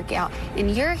doesn't work out.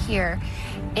 And you're here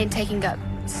and taking up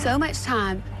so much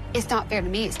time. It's not fair to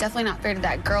me. It's definitely not fair to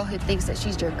that girl who thinks that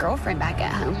she's your girlfriend back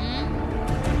at home.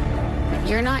 If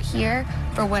you're not here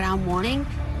for what I'm wanting,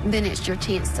 then it's your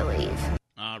chance to leave.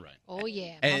 All right. Oh,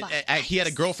 yeah. And he had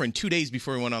a girlfriend 2 days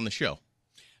before he went on the show.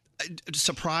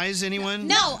 Surprise anyone?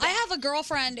 No, I have a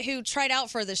girlfriend who tried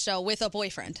out for the show with a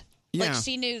boyfriend. Yeah. Like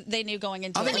they knew going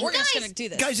into I it. mean, We're just going to do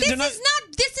this. guys, This they're not- is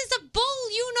a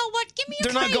bull. You know what? Give me a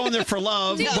They're not break. going there for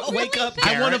love. No, Wake up,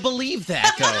 I want to Garrett. believe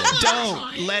that, though.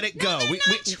 Don't let it go. We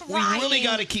really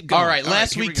got to keep going. All right,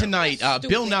 last here we week go. tonight,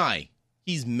 Bill Nye,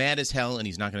 he's mad as hell, and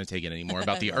he's not going to take it anymore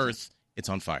about the Earth. It's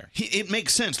on fire. It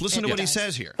makes sense. Listen to what he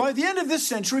says here. By the end of this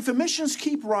century, if emissions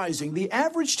keep rising, the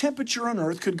average temperature on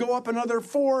Earth could go up another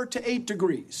 4 to 8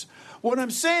 degrees. What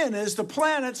I'm saying is the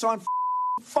planet's on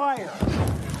fire.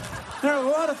 There are a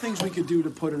lot of things we could do to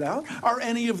put it out. Are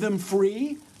any of them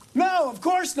free? No, of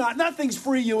course not. Nothing's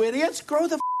free, you idiots. Grow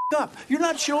the up. You're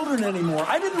not children anymore.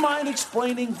 I didn't mind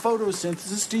explaining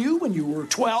photosynthesis to you when you were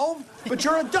 12, but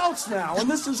you're adults now, and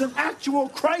this is an actual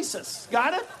crisis.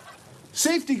 Got it?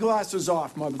 Safety glasses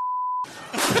off, mother.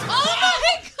 Oh,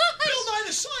 my God. Bill Nye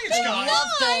the Science I Guy. love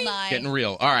Bill Nye. Getting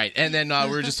real. All right, and then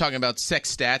we were just talking about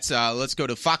sex stats. Let's go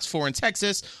to Fox 4 in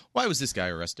Texas. Why was this guy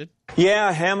arrested? Yeah,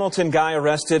 a Hamilton guy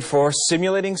arrested for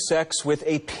simulating sex with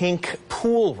a pink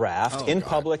pool raft in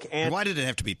public. And why did it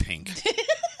have to be pink?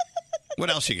 What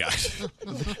else you got?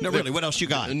 No, really, what else you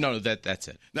got? No, that's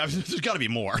it. No, there's got to be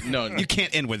more. No, You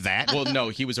can't end with that. Well, no,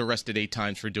 he was arrested 8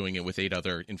 times for doing it with 8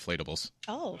 other inflatables.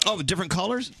 Oh. Oh, different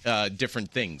colors?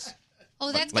 Different things.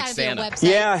 Oh, that's Like got to be a Santa.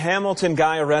 website. yeah, a Hamilton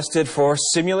guy arrested for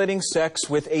simulating sex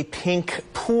with a pink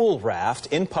pool raft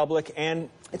in public, and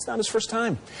it's not his first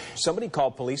time. Somebody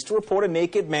called police to report a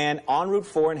naked man on Route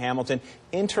 4 in Hamilton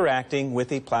interacting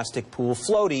with a plastic pool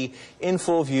floaty in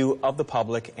full view of the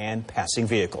public and passing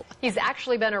vehicle. He's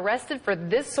actually been arrested for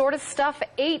this sort of stuff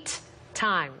 8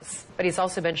 times. But he's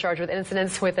also been charged with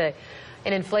incidents with an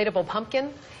inflatable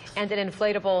pumpkin and an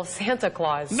inflatable Santa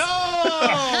Claus. No!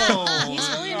 He's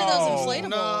really into those inflatables.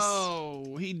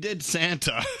 No, he did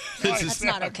Santa. That's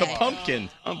not okay. A pumpkin.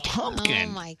 A pumpkin.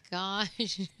 Oh, my gosh.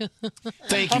 Thank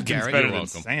you, Pumpkin's Garrett. better You're than welcome.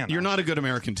 Santa. You're not a good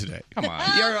American today. Come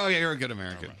on. You're a good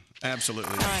American.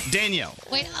 Absolutely. Danielle.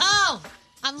 Wait,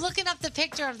 I'm looking up the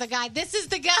picture of the guy. This is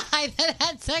the guy that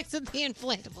had sex with the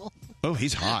inflatable. Oh,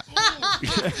 he's hot.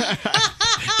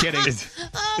 Kidding.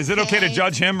 Is it okay to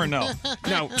judge him or no?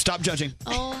 No, stop judging.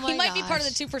 Oh, my He might be part of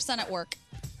gosh. the 2% at work.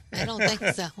 I don't think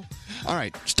so. All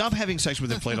right, stop having sex with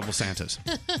inflatable Santas.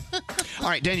 All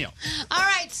right, Danielle. All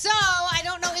right, so I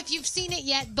don't know if you've seen it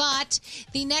yet, but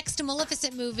the next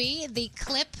Maleficent movie, the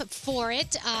clip for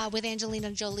it with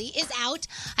Angelina Jolie is out.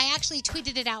 I actually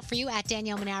tweeted it out for you at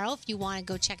Danielle Monaro if you want to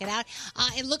go check it out.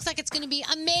 It looks like it's going to be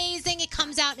amazing. It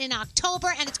comes out in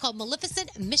October, and it's called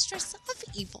Maleficent, Mistress of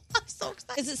Evil. I'm so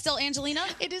excited. Is it still Angelina?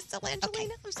 It is still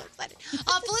Angelina. I'm so excited.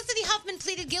 Felicity Huffman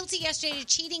pleaded guilty yesterday to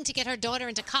cheating to get her daughter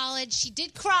into college. She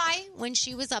did cry when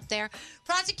she was up there.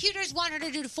 Prosecutors want her to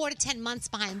do 4 to 10 months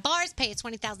behind bars, pay a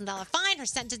 $20,000 fine. Her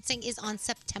sentencing is on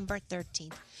September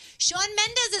 13th. Shawn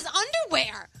Mendes'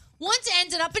 underwear once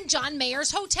ended up in John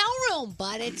Mayer's hotel room,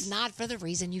 but it's not for the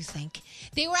reason you think.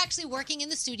 They were actually working in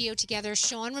the studio together.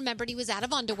 Shawn remembered he was out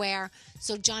of underwear,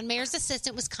 so John Mayer's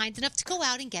assistant was kind enough to go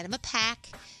out and get him a pack.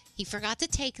 He forgot to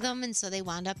take them, and so they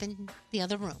wound up in the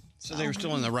other room. So they were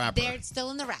still in the wrapper. They're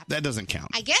still in the wrapper. That doesn't count.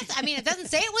 I guess. I mean, it doesn't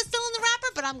say it was still in the wrapper,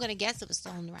 but I'm going to guess it was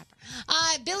still in the wrapper.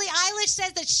 Billie Eilish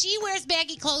says that she wears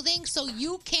baggy clothing, so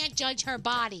you can't judge her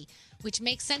body, which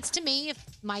makes sense to me. If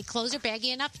my clothes are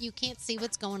baggy enough, you can't see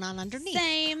what's going on underneath.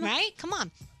 Same. Right? Come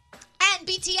on. And and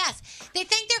BTS. They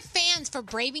thanked their fans for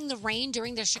braving the rain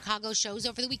during their Chicago shows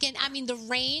over the weekend. I mean, the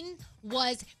rain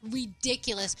was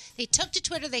ridiculous. They took to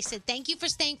Twitter. They said, thank you for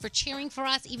staying, for cheering for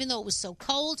us, even though it was so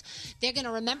cold. They're going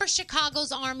to remember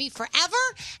Chicago's Army forever.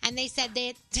 And they said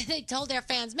they told their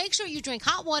fans, make sure you drink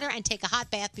hot water and take a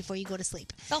hot bath before you go to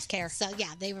sleep. Self-care. So,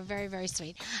 yeah, they were very, very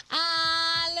sweet.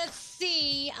 Let's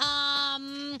see.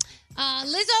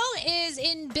 Lizzo is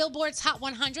in Billboard's Hot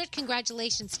 100.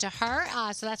 Congratulations to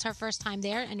her. So that's her first time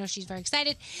there. I know she's very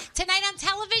excited. Tonight on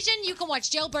television, you can watch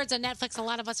Jailbirds on Netflix. A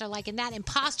lot of us are liking that.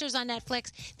 Imposters on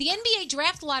Netflix. The NBA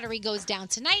Draft Lottery goes down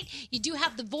tonight. You do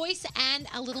have The Voice and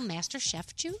a little Master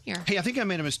Chef Junior. Hey, I think I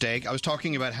made a mistake. I was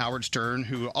talking about Howard Stern,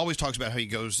 who always talks about how he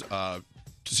goes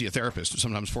to see a therapist,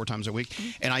 sometimes 4 times a week.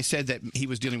 And I said that he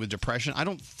was dealing with depression. I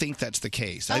don't think that's the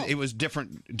case. It was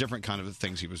different kind of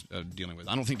things he was dealing with.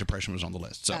 I don't think depression was on the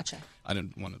list. So Gotcha. I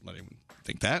didn't want to let anyone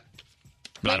think that.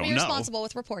 But Maybe I don't you're know. responsible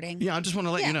with reporting. Yeah, I just want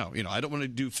to let you know. I don't want to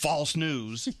do false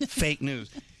news, fake news.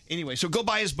 Anyway, so go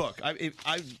buy his book.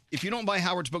 If you don't buy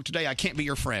Howard's book today, I can't be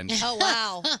your friend. Oh,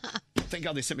 wow. Thank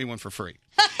God they sent me one for free.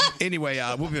 Anyway,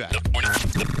 we'll be back.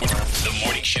 The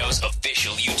morning show's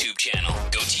official YouTube channel.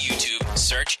 Go to YouTube,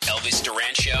 search Elvis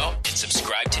Duran Show, and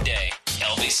subscribe today.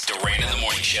 Elvis Duran in the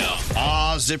Morning Show.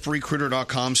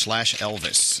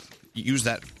 ZipRecruiter.com/Elvis. Use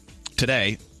that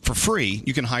today for free.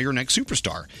 You can hire your next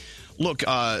superstar. Look,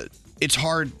 it's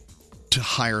hard to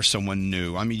hire someone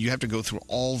new. I mean, you have to go through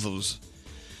all those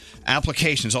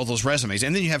applications, all those resumes,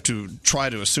 and then you have to try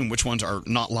to assume which ones are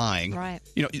not lying. Right.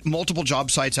 Multiple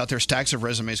job sites out there, stacks of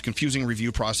resumes, confusing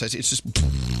review process. It's just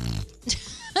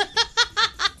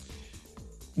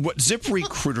what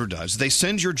ZipRecruiter does, they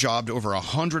send your job to over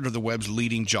 100 of the web's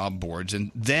leading job boards, and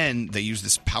then they use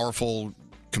this powerful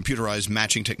computerized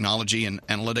matching technology and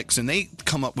analytics, and they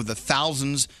come up with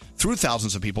thousands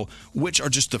of people, which are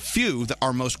just the few that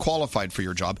are most qualified for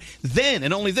your job. Then,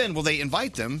 and only then, will they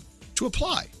invite them to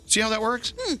apply. See how that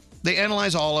works? They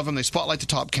analyze all of them. They spotlight the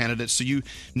top candidates, so you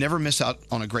never miss out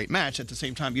on a great match. At the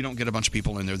same time, you don't get a bunch of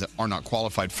people in there that are not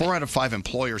qualified. 4 out of 5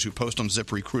 employers who post on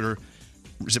ZipRecruiter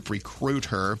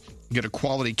get a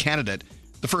quality candidate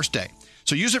the first day.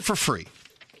 So use it for free.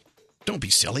 Don't be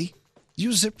silly.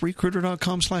 Use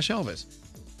ZipRecruiter.com/Elvis.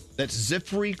 That's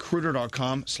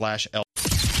ZipRecruiter.com/Elvis.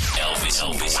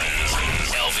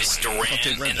 Elvis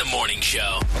Duran in the Morning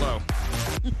Show. Hello.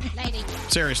 Lady.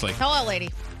 Seriously. Hello, lady.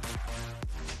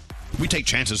 We take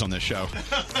chances on this show.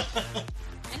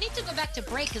 I need to go back to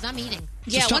break because I'm eating.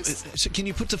 Yeah, Can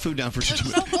you put the food down for just a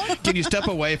minute? Can you step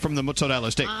away from the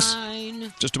mozzarella sticks?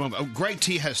 Fine. Just a moment. Oh, Greg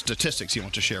T has statistics he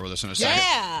wants to share with us in a second.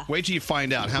 Yeah. Wait till you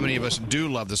find out how many of us do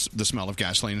love the smell of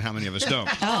gasoline and how many of us don't.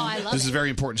 I love This it. is very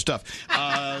important stuff.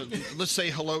 Let's say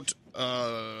hello to,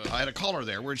 I had a caller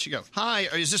there. Where'd she go? Hi,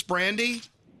 is this Brandy?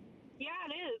 Yeah,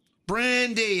 it is.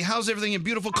 Brandy, how's everything in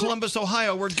beautiful Columbus,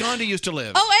 Ohio, where Gandhi used to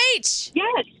live? OH!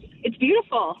 Yes, it's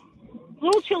beautiful. A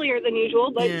little chillier than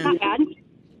usual, but Yeah. not bad.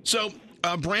 So,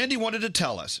 Brandy wanted to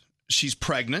tell us she's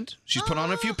pregnant. She's put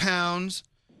on a few pounds,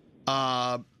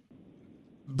 but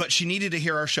she needed to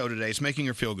hear our show today. It's making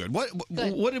her feel good. What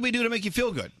did we do to make you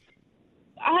feel good?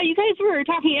 You guys were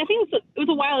talking, I think it was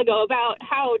a while ago, about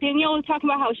how Danielle was talking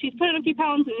about how she's put on a few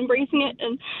pounds and embracing it.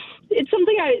 And it's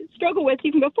something I struggle with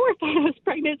even before I thought I was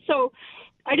pregnant. So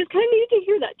I just kind of needed to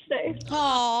hear that today.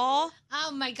 Aww.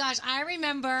 Oh, my gosh. I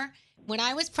remember when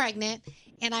I was pregnant,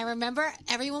 and I remember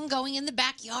everyone going in the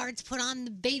backyard to put on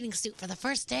the bathing suit for the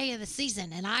first day of the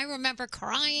season. And I remember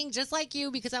crying just like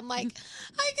you because I'm like,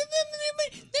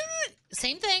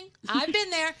 same thing. I've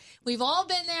been there. We've all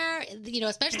been there,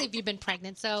 especially if you've been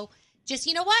pregnant. So just,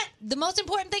 you know what? The most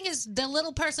important thing is the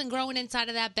little person growing inside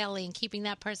of that belly and keeping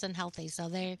that person healthy. So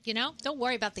don't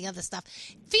worry about the other stuff.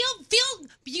 Feel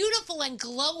beautiful and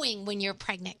glowing when you're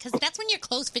pregnant because that's when your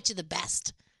clothes fit you the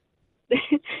best.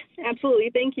 Absolutely.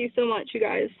 Thank you so much, you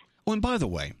guys. Oh, and by the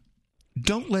way,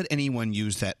 don't let anyone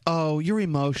use that, oh, you're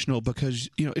emotional because,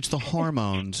 it's the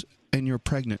hormones and you're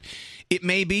pregnant. It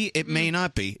may be, it may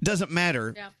not be. It doesn't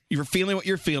matter. Yeah. You're feeling what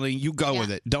you're feeling. You go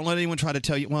with it. Don't let anyone try to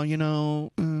tell you, well, your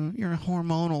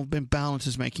hormonal imbalance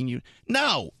is making you.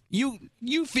 No, you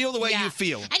feel the way you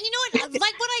feel. And you know what?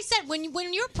 Like what I said,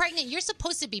 when you're pregnant, you're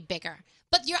supposed to be bigger.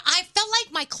 But I felt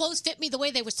like my clothes fit me the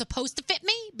way they were supposed to fit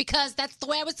me because that's the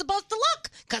way I was supposed to look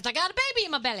because I got a baby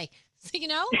in my belly.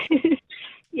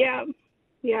 Yeah.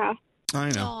 I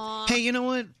know. Aww. Hey, you know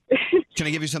what? Can I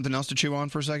give you something else to chew on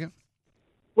for a second?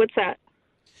 What's that?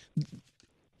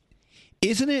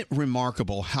 Isn't it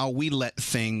remarkable how we let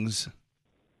things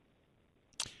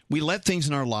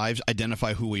in our lives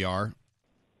identify who we are?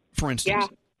 For instance,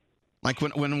 like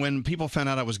when people found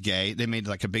out I was gay, they made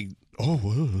like a big,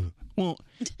 Well,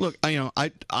 look,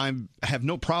 I have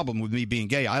no problem with me being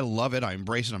gay. I love it. I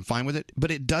embrace it. I'm fine with it.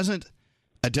 But it doesn't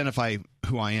identify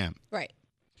who I am. Right.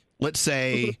 Let's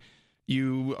say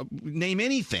you name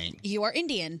anything. You are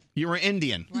Indian. You're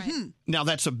Indian. Right. Now,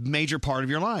 that's a major part of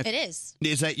your life. It is.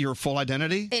 Is that your full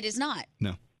identity? It is not.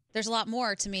 No. There's a lot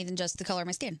more to me than just the color of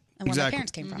my skin and where Exactly. my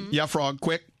parents came from. Yeah, Frog,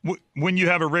 quick. When you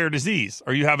have a rare disease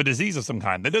or you have a disease of some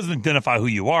kind, that doesn't identify who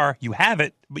you are. You have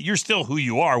it, but you're still who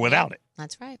you are without it.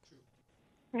 That's right.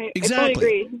 Right. Exactly. I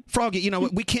totally agree. Froggy,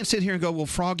 we can't sit here and go, well,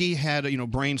 Froggy had,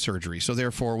 brain surgery, so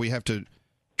therefore we have to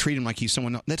treat him like he's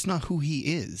someone else. That's not who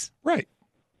he is. Right.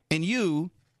 And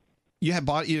you have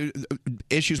body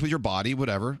issues with your body,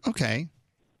 whatever. Okay.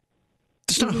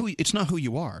 It's not who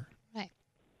you are.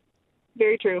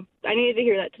 Very true. I needed to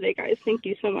hear that today, guys. Thank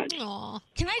you so much.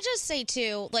 Can I just say,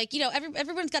 too,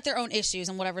 everyone's got their own issues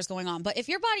and whatever's going on. But if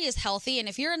your body is healthy and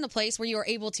if you're in the place where you are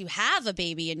able to have a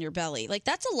baby in your belly,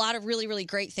 that's a lot of really, really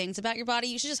great things about your body.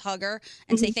 You should just hug her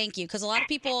and say thank you. Because a lot of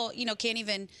people, can't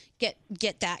even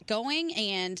get that going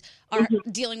and are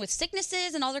dealing with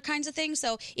sicknesses and other kinds of things.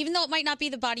 So even though it might not be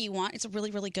the body you want, it's a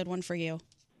really, really good one for you.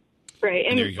 Right.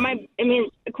 And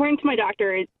according to my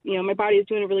doctor, my body is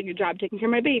doing a really good job taking care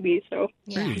of my baby. So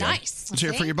nice. Let's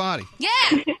hear it for your body. Yeah.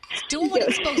 It's doing what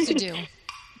it's supposed to do.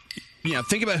 Yeah,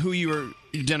 think about who you are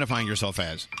identifying yourself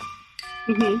as.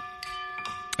 Mm-hmm.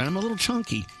 And I'm a little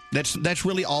chunky. That's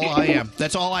really all I am.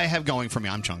 That's all I have going for me.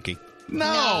 I'm chunky.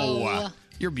 No.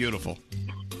 You're beautiful.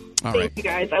 All right. Thank you,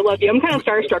 guys. I love you. I'm kind of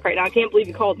starstruck right now. I can't believe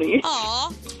you called me.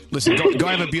 Aw. Listen, go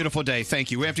have a beautiful day.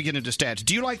 Thank you. We have to get into stats.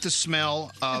 Do you like the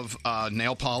smell of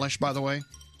nail polish, by the way?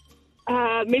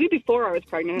 Maybe before I was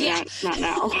pregnant. Yeah. Not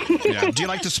now. Yeah. Do you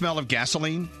like the smell of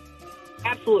gasoline?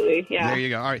 Absolutely. Yeah. There you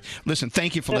go. All right. Listen,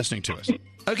 thank you for listening to us.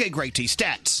 Okay, Great T.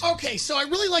 Stats. Okay, so I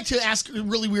really like to ask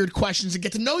really weird questions and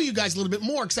get to know you guys a little bit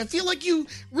more because I feel like you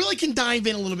really can dive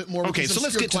in a little bit more. Okay, so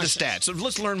let's get to the stats. So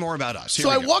let's learn more about us. Here So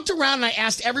we I go. walked around and I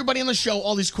asked everybody on the show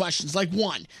all these questions. Like,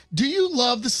 one, do you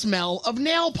love the smell of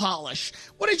nail polish?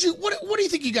 What do you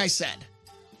think you guys said?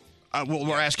 Well,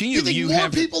 we're asking Do you. you think You more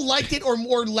have. people liked it or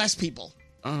more less people?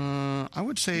 I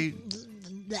would say,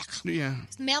 yeah.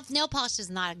 Nail polish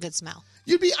is not a good smell.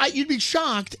 You'd be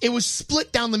shocked. It was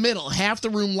split down the middle. Half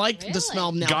the room liked the smell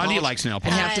of nail polish. Gandhi likes nail and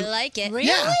polish. half the- like it.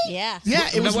 Yeah. Yeah. Yeah,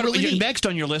 it was really neat. Next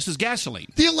on your list is gasoline.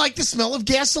 Do you like the smell of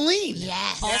gasoline?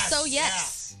 Yes. Also,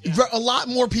 yes. A lot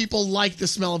more people like the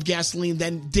smell of gasoline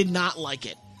than did not like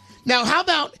it. Now, how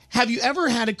about, have you ever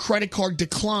had a credit card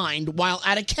declined while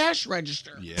at a cash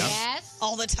register? Yes.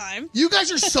 All the time. You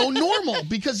guys are so normal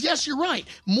because, yes, you're right.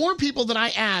 More people that I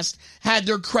asked had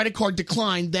their credit card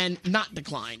declined than not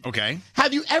declined. Okay.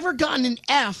 Have you ever gotten an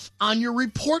F on your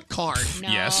report card?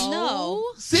 Yes. No.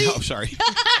 See? Oh, sorry.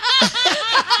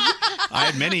 I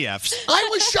had many Fs. I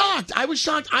was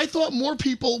shocked. I thought more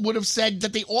people would have said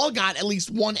that they all got at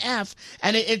least one F,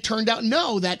 and it turned out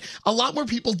no, that a lot more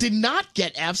people did not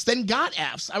get Fs than got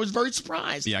Fs. I was very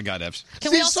surprised. Yeah, I got Fs.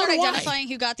 Can we all start identifying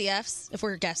who got the Fs if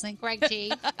we're guessing? Greg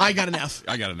G. I got an F.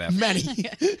 I got an F. Many.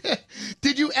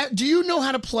 Do you know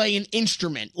how to play an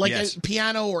instrument like Yes. a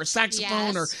piano or a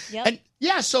saxophone or? Yep. And,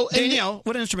 yeah. So Danielle,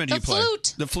 what instrument do you play?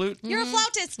 flute. The flute. You're a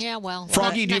flautist. Yeah, well.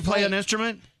 Froggy, do you play an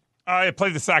instrument? I play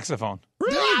the saxophone. There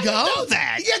you go. I didn't know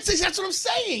that. Yes, that's what I'm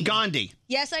saying. Gandhi.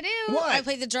 Yes, I do. What? I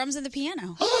play the drums and the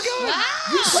piano. Oh my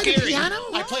God! You play the Scary. piano?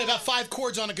 I play about 5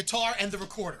 chords on a guitar and the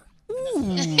recorder.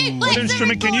 What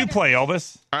instrument can you play,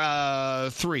 Elvis?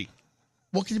 3.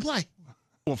 What can you play?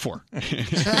 Well, 4. And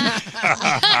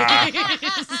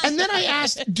then I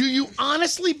asked, do you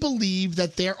honestly believe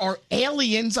that there are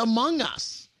aliens among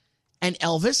us? And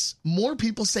Elvis, more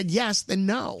people said yes than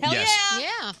no. Hell Yes. yeah.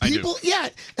 Yeah. I do. People, yeah.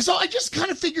 So I just kind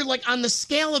of figured, like, on the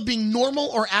scale of being normal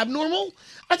or abnormal,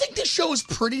 I think this show is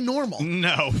pretty normal.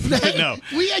 No. No.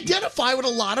 We identify with a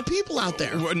lot of people out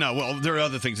there. No, well, there are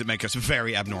other things that make us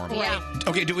very abnormal. Yeah.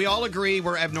 Okay, do we all agree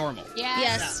we're abnormal?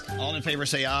 Yes. All in favor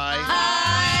say aye.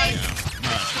 Hi.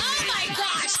 Oh my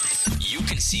gosh. You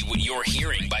can see what you're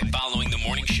hearing by following the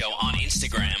morning show on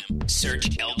Instagram. Search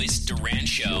Elvis Duran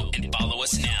Show and follow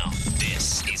us now.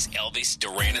 This is Elvis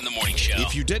Duran in the Morning Show.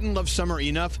 If you didn't love summer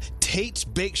enough, Tate's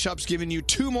Bake Shop's giving you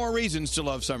 2 more reasons to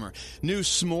love summer. New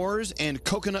s'mores and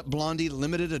Coconut Blondie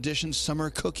limited edition summer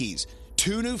cookies.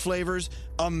 2 new flavors,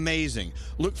 amazing.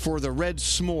 Look for the red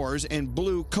s'mores and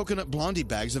blue Coconut Blondie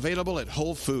bags available at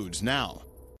Whole Foods now.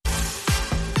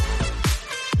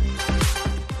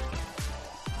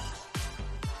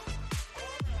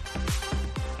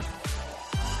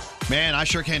 Man, I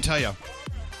sure can't tell you.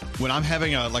 When I'm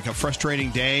having a frustrating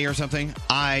day or something,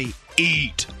 I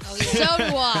eat. So do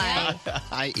I.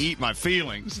 I eat my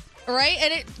feelings. Right?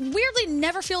 And it weirdly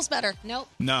never feels better. Nope.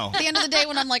 No. At the end of the day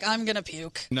when I'm like, I'm going to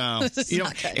puke. No. This is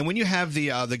not good. And when you have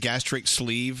the gastric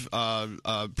sleeve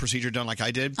procedure done like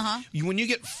I did, when you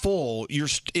get full,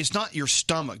 it's not your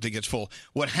stomach that gets full.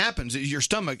 What happens is your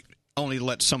stomach only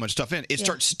lets so much stuff in. It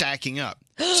starts stacking up.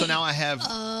 So now I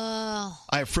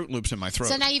have Fruit Loops in my throat.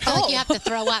 So now you feel like you have to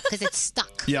throw up because it's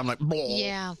stuck. Yeah, I'm like, Bleh.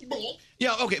 Yeah.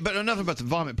 Yeah, okay, but enough about the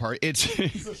vomit part. It's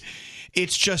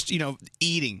just,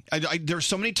 eating. There's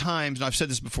so many times, and I've said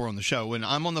this before on the show, when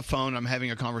I'm on the phone, I'm having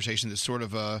a conversation that's sort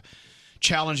of a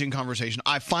challenging conversation,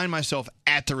 I find myself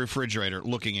at the refrigerator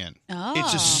looking in. Oh.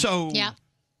 It's just so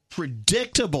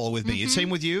predictable with me. Mhm. Same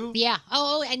with you? Yeah.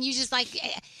 Oh, and you just like,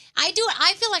 I do it.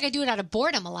 I feel like I do it out of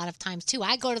boredom a lot of times too.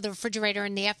 I go to the refrigerator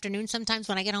in the afternoon sometimes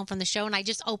when I get home from the show and I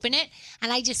just open it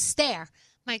and I just stare.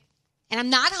 And I'm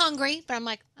not hungry, but I'm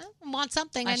like, I want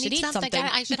something. I should need eat something. something.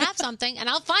 I should have something, and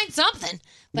I'll find something.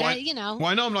 But, Well,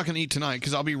 I know I'm not going to eat tonight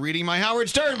because I'll be reading my Howard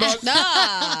Stern book.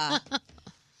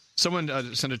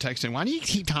 Someone sent a text in, why do you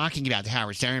keep talking about the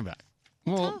Howard Stern book?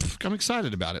 Well, I'm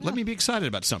excited about it. Let me be excited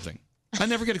about something. I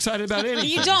never get excited about anything.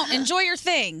 You don't. Enjoy your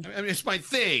thing. I mean, it's my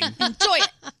thing. Enjoy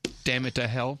it. Damn it to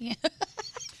hell.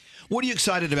 What are you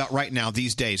excited about right now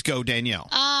these days? Go, Danielle.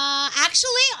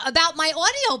 Actually, about my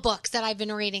audiobooks that I've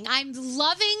been reading. I'm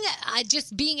loving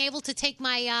just being able to take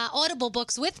my Audible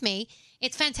books with me.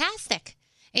 It's fantastic.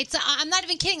 I'm not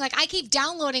even kidding. Like, I keep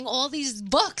downloading all these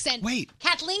books, and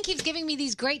Kathleen keeps giving me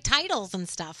these great titles and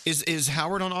stuff. Is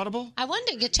Howard on Audible? I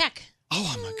wonder. You check.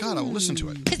 Oh, my God. I will listen to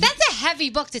it. Because that's a heavy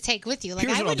book to take with you. Like,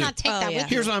 Here's I what would I'll not do. take that with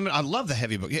Here's you. what I love the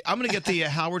heavy book. I'm going to get the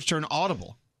Howard Stern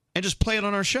Audible and just play it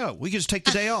on our show. We can just take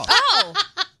the day off. Oh!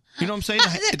 You know what I'm saying?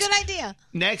 That's a good idea.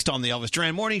 Next on the Elvis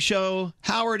Duran Morning Show,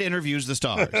 Howard interviews the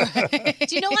stars.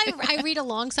 Do you know I read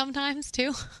along sometimes,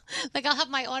 too? Like, I'll have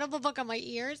my Audible book on my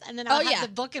ears, and then I'll have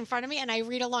the book in front of me, and I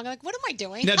read along. I'm like, what am I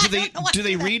doing? Now, I don't know what do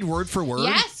they to do. read word for word?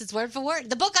 Yes, it's word for word.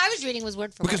 The book I was reading was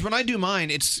word for Because word. when I do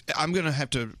mine, I'm going to have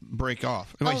to break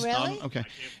off. Oh, really? Okay.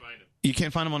 You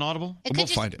can't find them on Audible? It could We'll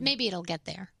just, find it. Maybe it'll get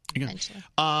there Okay. eventually.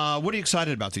 What are you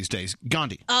excited about these days?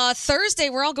 Gandhi. Thursday,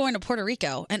 we're all going to Puerto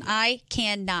Rico, and I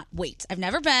cannot wait. I've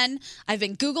never been. I've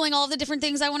been Googling all the different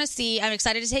things I want to see. I'm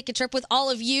excited to take a trip with all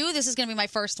of you. This is going to be my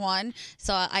first one,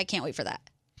 so I can't wait for that.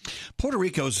 Puerto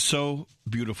Rico is so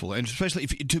beautiful, and especially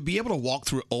to be able to walk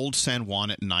through Old San Juan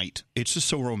at night. It's just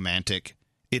so romantic.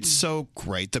 It's so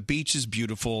great. The beach is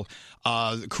beautiful.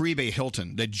 Caribe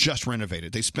Hilton, they just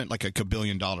renovated. They spent like $1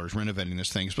 billion renovating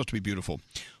this thing. It's supposed to be beautiful.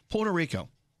 Puerto Rico,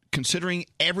 considering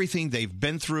everything they've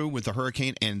been through with the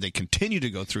hurricane and they continue to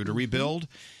go through to rebuild,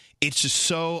 it's just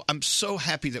so, I'm so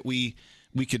happy that we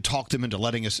could talk them into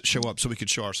letting us show up so we could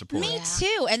show our support. Me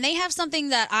too. And they have something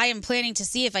that I am planning to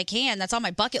see if I can. That's on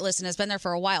my bucket list and has been there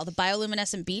for a while. The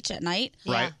bioluminescent beach at night.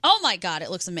 Right. Oh my God,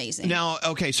 it looks amazing. Now,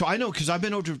 okay, so I know because I've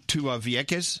been over to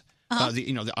Vieques,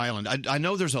 the island. I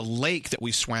know there's a lake that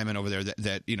we swam in over there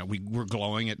that we were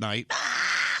glowing at night.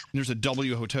 And there's a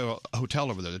W hotel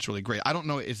over there that's really great. I don't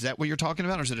know, is that what you're talking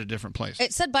about, or is it a different place?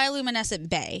 It said bioluminescent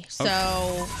bay. So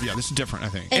yeah, this is different, I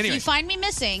think. if Anyway. you find me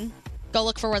missing, go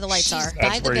look for where the lights are. That's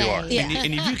by the where you bay. are. Yeah.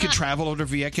 And if you could travel over to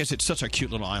Vieques, it's such a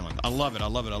cute little island. I love it. I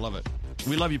love it. I love it.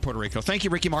 We love you, Puerto Rico. Thank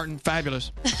you, Ricky Martin.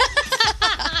 Fabulous.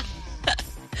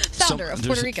 Founder of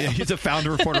Puerto Rico. He's the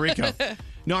founder of Puerto Rico.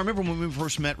 No, I remember when we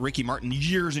first met Ricky Martin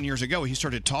years and years ago, he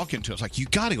started talking to us like, you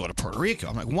got to go to Puerto Rico.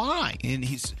 I'm like, why?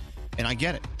 And I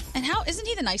get it. And how isn't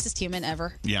he the nicest human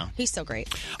ever? Yeah. He's so great.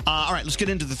 All right, let's get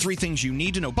into the 3 things you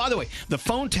need to know. By the way, the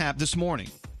phone tap this morning,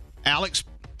 Alex,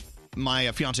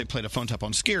 my fiance, played a phone tap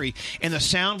on Scary, and the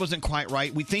sound wasn't quite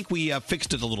right. We think we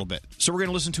fixed it a little bit. So we're going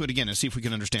to listen to it again and see if we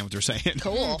can understand what they're saying.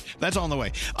 Cool. That's on the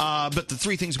way. But the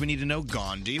 3 things we need to know,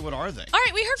 Gandhi, what are they? All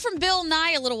right, we heard from Bill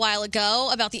Nye a little while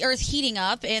ago about the Earth heating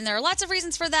up, and there are lots of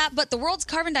reasons for that, but the world's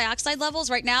carbon dioxide levels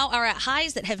right now are at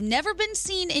highs that have never been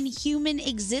seen in human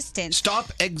existence.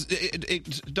 Stop.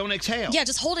 Don't exhale. Yeah,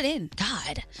 just hold it in.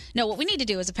 God. No, what we need to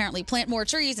do is apparently plant more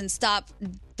trees and stop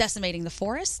decimating the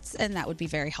forests, and that would be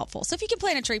very helpful. So if you can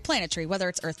plant a tree, whether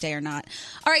it's Earth Day or not.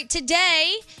 All right,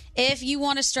 today, if you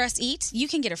want to stress eat, you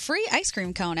can get a free ice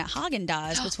cream cone at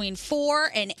Haagen-Dazs between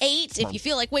 4 and 8. If you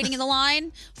feel like waiting in the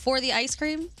line for the ice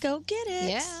cream, go get it.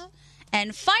 Yeah.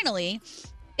 And finally,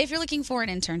 if you're looking for an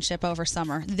internship over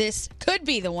summer, this could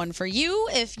be the one for you.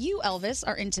 If you, Elvis,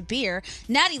 are into beer,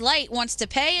 Natty Light wants to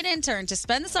pay an intern to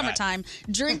spend the summertime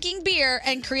drinking beer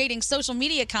and creating social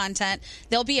media content.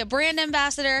 They'll be a brand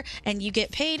ambassador, and you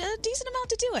get paid a decent amount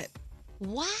to do it.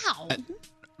 Wow.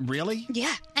 Really?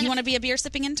 Yeah. You want to be a beer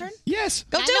sipping intern? Yes.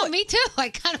 Go do it. Me too. I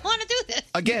kind of want to do this.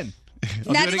 Again.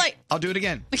 Natty Light. I'll do it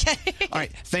again. Okay. All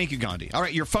right. Thank you, Gandhi. All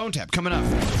right, your phone tap coming up.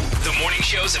 The morning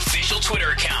show's official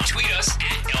Twitter account. Tweet us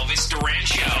at Elvis Duran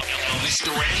Show. Elvis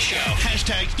Duran Show.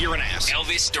 Hashtag you're an ass.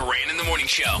 Elvis Duran in the Morning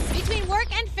Show. Between work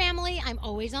and family, I'm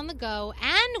always on the go,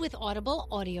 and with Audible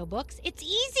audiobooks, it's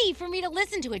easy for me to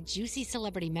listen to a juicy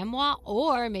celebrity memoir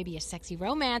or maybe a sexy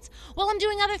romance while I'm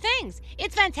doing other things.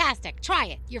 It's fantastic. Try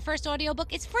it. Your first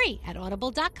audiobook is free at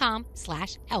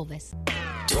audible.com/Elvis.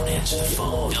 Don't answer the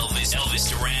phone.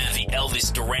 Elvis Duran. The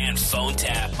Elvis Duran phone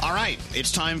tap. All right,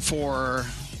 it's time for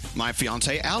my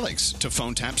fiance Alex to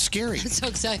phone tap Scary. I'm so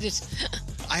excited.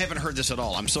 I haven't heard this at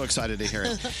all. I'm so excited to hear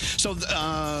it. So,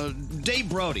 Dave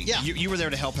Brody, you were there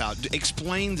to help out.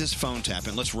 Explain this phone tap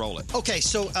and let's roll it. Okay,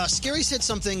 so Scary said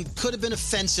something could have been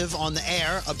offensive on the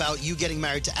air about you getting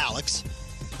married to Alex.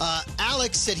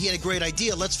 Alex said he had a great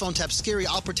idea. Let's phone tap Scary.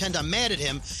 I'll pretend I'm mad at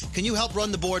him. Can you help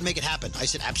run the board, make it happen? I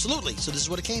said, absolutely. So this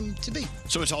is what it came to be.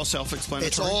 So it's all self-explanatory?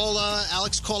 It's all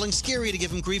Alex calling Scary to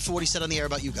give him grief for what he said on the air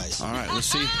about you guys. All right, let's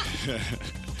see.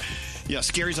 Yeah,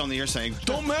 Scary's on the air saying,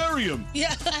 don't marry him.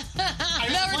 Yeah.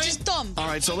 No, we're just dumb. All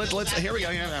right, so let's here we go.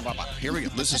 Here we go.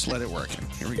 Let's just let it work.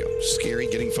 Here we go. Scary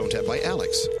getting phone tapped by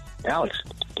Alex. Alex.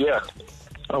 Yeah.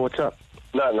 Oh, what's up?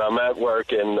 Nothing. I'm at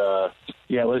work and.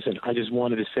 Yeah, listen, I just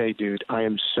wanted to say, dude, I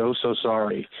am so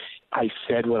sorry. I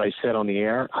said what I said on the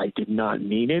air. I did not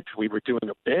mean it. We were doing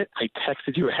a bit. I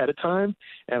texted you ahead of time,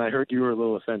 and I heard you were a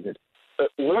little offended. A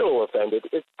little offended?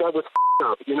 That was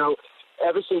up. You know,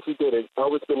 ever since he did it,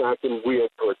 Elvis been acting weird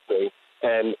towards me.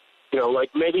 And, you know, like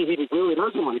maybe he really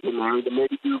doesn't want to get married and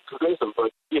maybe you convince him.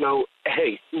 But, you know,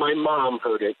 hey, my mom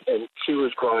heard it, and she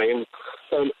was crying.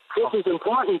 And this is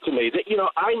important to me. That, you know,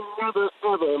 I never,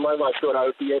 ever in my life thought I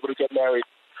would be able to get married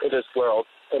in this world.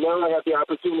 And now I have the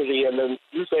opportunity, and then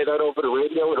you say that over the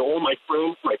radio to all my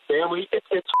friends, my family.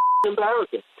 It's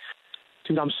embarrassing.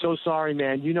 Dude, I'm so sorry,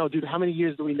 man. You know, dude, how many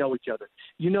years do we know each other?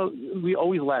 You know, we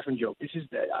always laugh and joke. This is,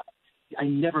 I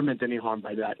never meant any harm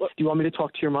by that. Do you want me to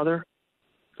talk to your mother?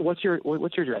 What's your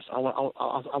address? I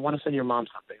want to send your mom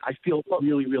something. I feel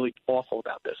really, really awful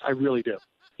about this. I really do.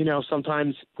 You know,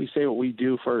 sometimes we say what we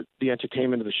do for the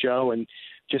entertainment of the show and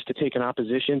just to take an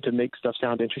opposition to make stuff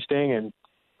sound interesting. And,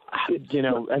 you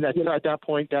know, and at that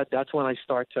point, that's when I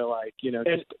start to, like, you know,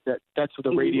 that's the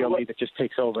radio me that just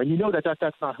takes over. And you know that's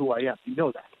not who I am. You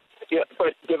know that. Yeah,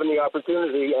 but given the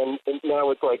opportunity, and now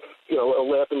it's like, you know, a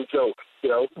laughing joke, you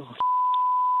know.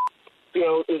 You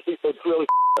know, it's really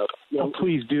up. You know? Oh,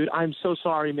 please, dude. I'm so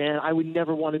sorry, man. I would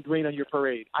never want to rain on your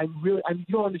parade. You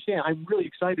don't understand. I'm really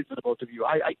excited for the both of you.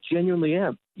 I genuinely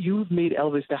am. You've made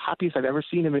Elvis the happiest I've ever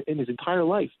seen him in his entire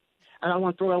life. And I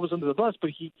want to throw Elvis under the bus,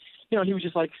 but he was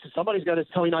just like, somebody's got to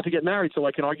tell me not to get married so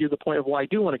I can argue the point of why I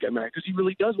do want to get married, because he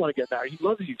really does want to get married. He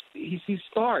loves you. He sees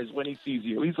stars when he sees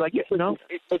you. He's like, you know.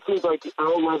 It seems like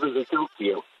our love is a joke to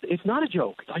you. It's not a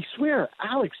joke. I swear,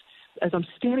 Alex, as I'm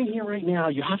standing here right now,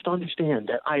 you have to understand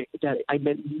that I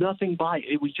meant nothing by it.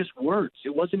 It was just words.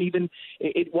 It wasn't even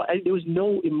there was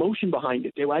no emotion behind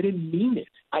it. I didn't mean it.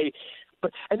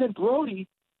 And then Brody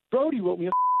wrote me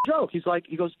a joke. He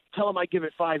goes, tell him I give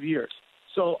it 5 years.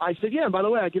 So I said, yeah, by the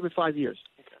way, I give it 5 years.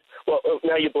 Okay. Well,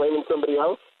 now you're blaming somebody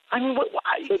else? I mean,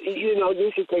 you know,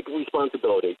 you should take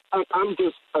responsibility. I'm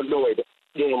just annoyed,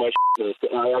 you know, my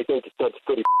I think that's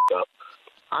pretty up.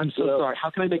 I'm so sorry. How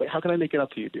can I make it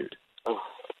up to you, dude?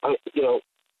 You know,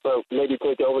 maybe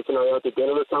take Elvis and I out to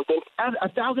dinner or something.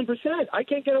 1,000%. I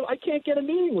can't get a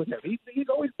meeting with him. He's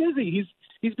always busy.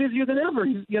 He's busier than ever.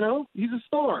 He's a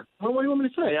star. What do you want me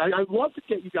to say? I'd love to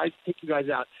take you guys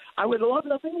out. I would love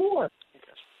nothing more.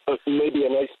 Maybe a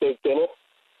nice steak dinner.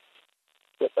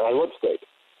 I love steak.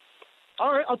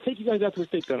 All right, I'll take you guys out to a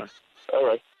steak dinner. All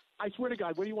right. I swear to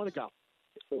God, where do you want to go?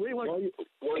 Why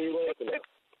are you laughing at?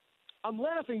 I'm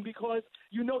laughing because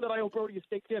you know that I owe Brody a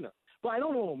steak dinner. But I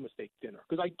don't owe him a steak dinner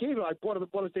because I bought him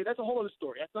a steak. That's a whole other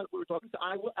story. That's not what we're talking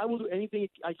about. I will do anything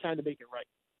I can to make it right.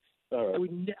 All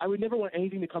right. I would never want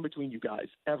anything to come between you guys,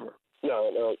 ever. No,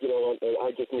 you know what?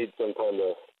 I just need some time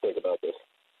to think about this.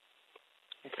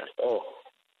 Okay. Oh.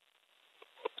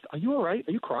 Are you all right?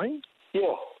 Are you crying?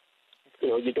 Yeah. You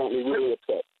know, you got me really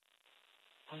upset.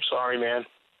 I'm sorry, man.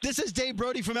 This is Dave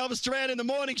Brody from Elvis Duran in the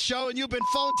Morning Show, and you've been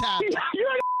phone tapped.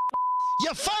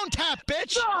 You phone tapped,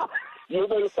 bitch! No. You've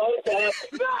been phone tapped.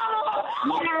 No!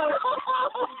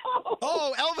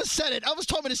 Oh, Elvis said it. Elvis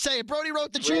told me to say it. Brody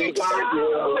wrote the jokes.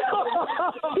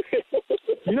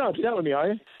 You're not upset with me,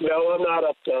 are you? No, I'm not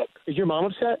upset. Is your mom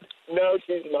upset? No,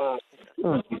 she's not.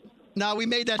 Oh. No, we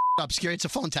made that up, Scary. It's a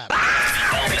phone tap.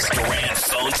 Elvis Duran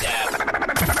phone tap.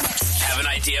 Have an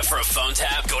idea for a phone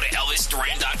tap? Go to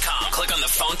ElvisDuran.com. Click on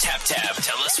the phone tap tab.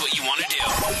 Tell us what you want to do.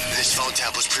 This phone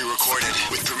tap was pre-recorded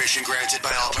with permission granted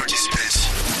by all participants.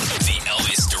 The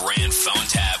Elvis Duran phone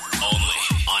tap only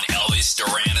on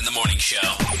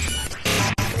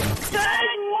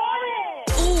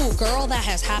girl, that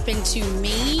has happened to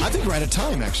me. I think we're out of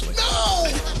time, actually. No!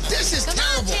 This is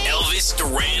terrible. Elvis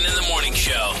Duran in the Morning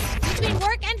Show. Between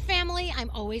work and family, I'm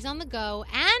always on the go,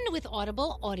 and with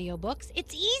Audible audiobooks,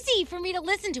 it's easy for me to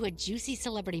listen to a juicy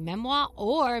celebrity memoir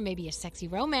or maybe a sexy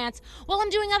romance while I'm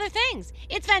doing other things.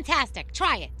 It's fantastic.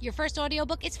 Try it. Your first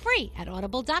audiobook is free at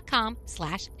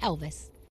audible.com/Elvis.